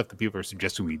 check out stuff that people are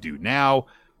suggesting we do now,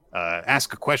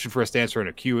 ask a question for us to answer in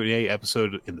a Q&A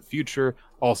episode in the future,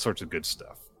 all sorts of good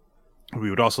stuff. We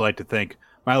would also like to thank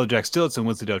Milo Jack Stillitz and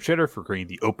Winston Del Cheddar for creating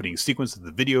the opening sequence of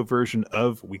the video version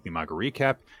of Weekly Manga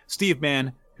Recap. Steve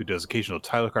Mann, who does occasional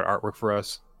title card artwork for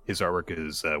us. His artwork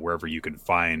is wherever you can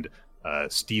find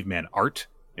Steve Mann Art,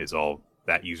 is all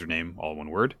that username, all one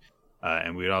word.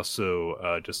 And we'd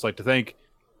also just like to thank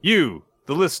you,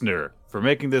 the listener, for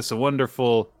making this a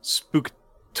wonderful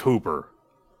Spooktober,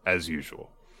 as usual.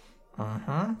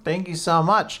 Thank you so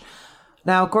much.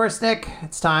 Now, of course, Nick,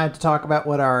 it's time to talk about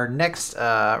what our next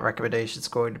recommendation is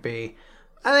going to be.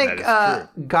 I think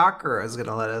Gakuro is going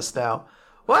to let us know.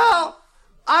 Well,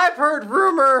 I've heard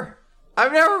rumor.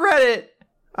 I've never read it.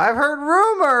 I've heard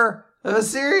rumor of a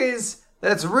series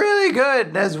that's really good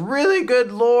and has really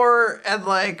good lore and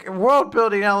like world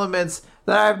building elements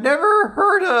that I've never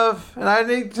heard of, and I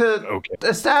need to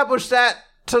establish that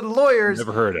to the lawyers.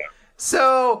 Never heard of.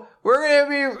 So we're going to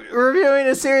be reviewing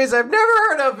a series I've never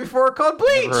heard of before called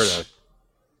Bleach. Never heard of.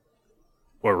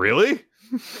 What, really?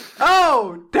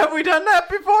 Oh, have we done that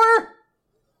before?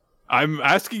 I'm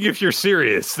asking if you're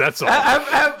serious, that's all.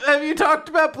 Have you talked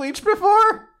about Bleach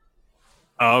before?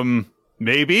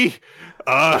 Maybe.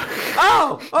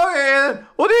 Oh, okay, then.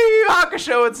 We'll do Yu Yu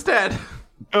Hakusho instead.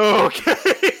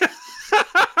 Okay.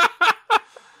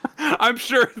 I'm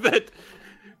sure that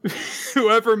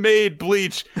whoever made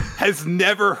Bleach has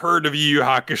never heard of Yu Yu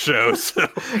Hakusho, so...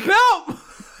 No!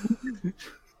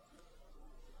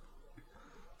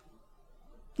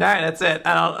 Alright, that's it.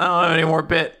 I don't have any more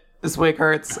bit. This week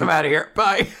hurts. I'm out of here.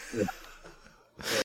 Bye.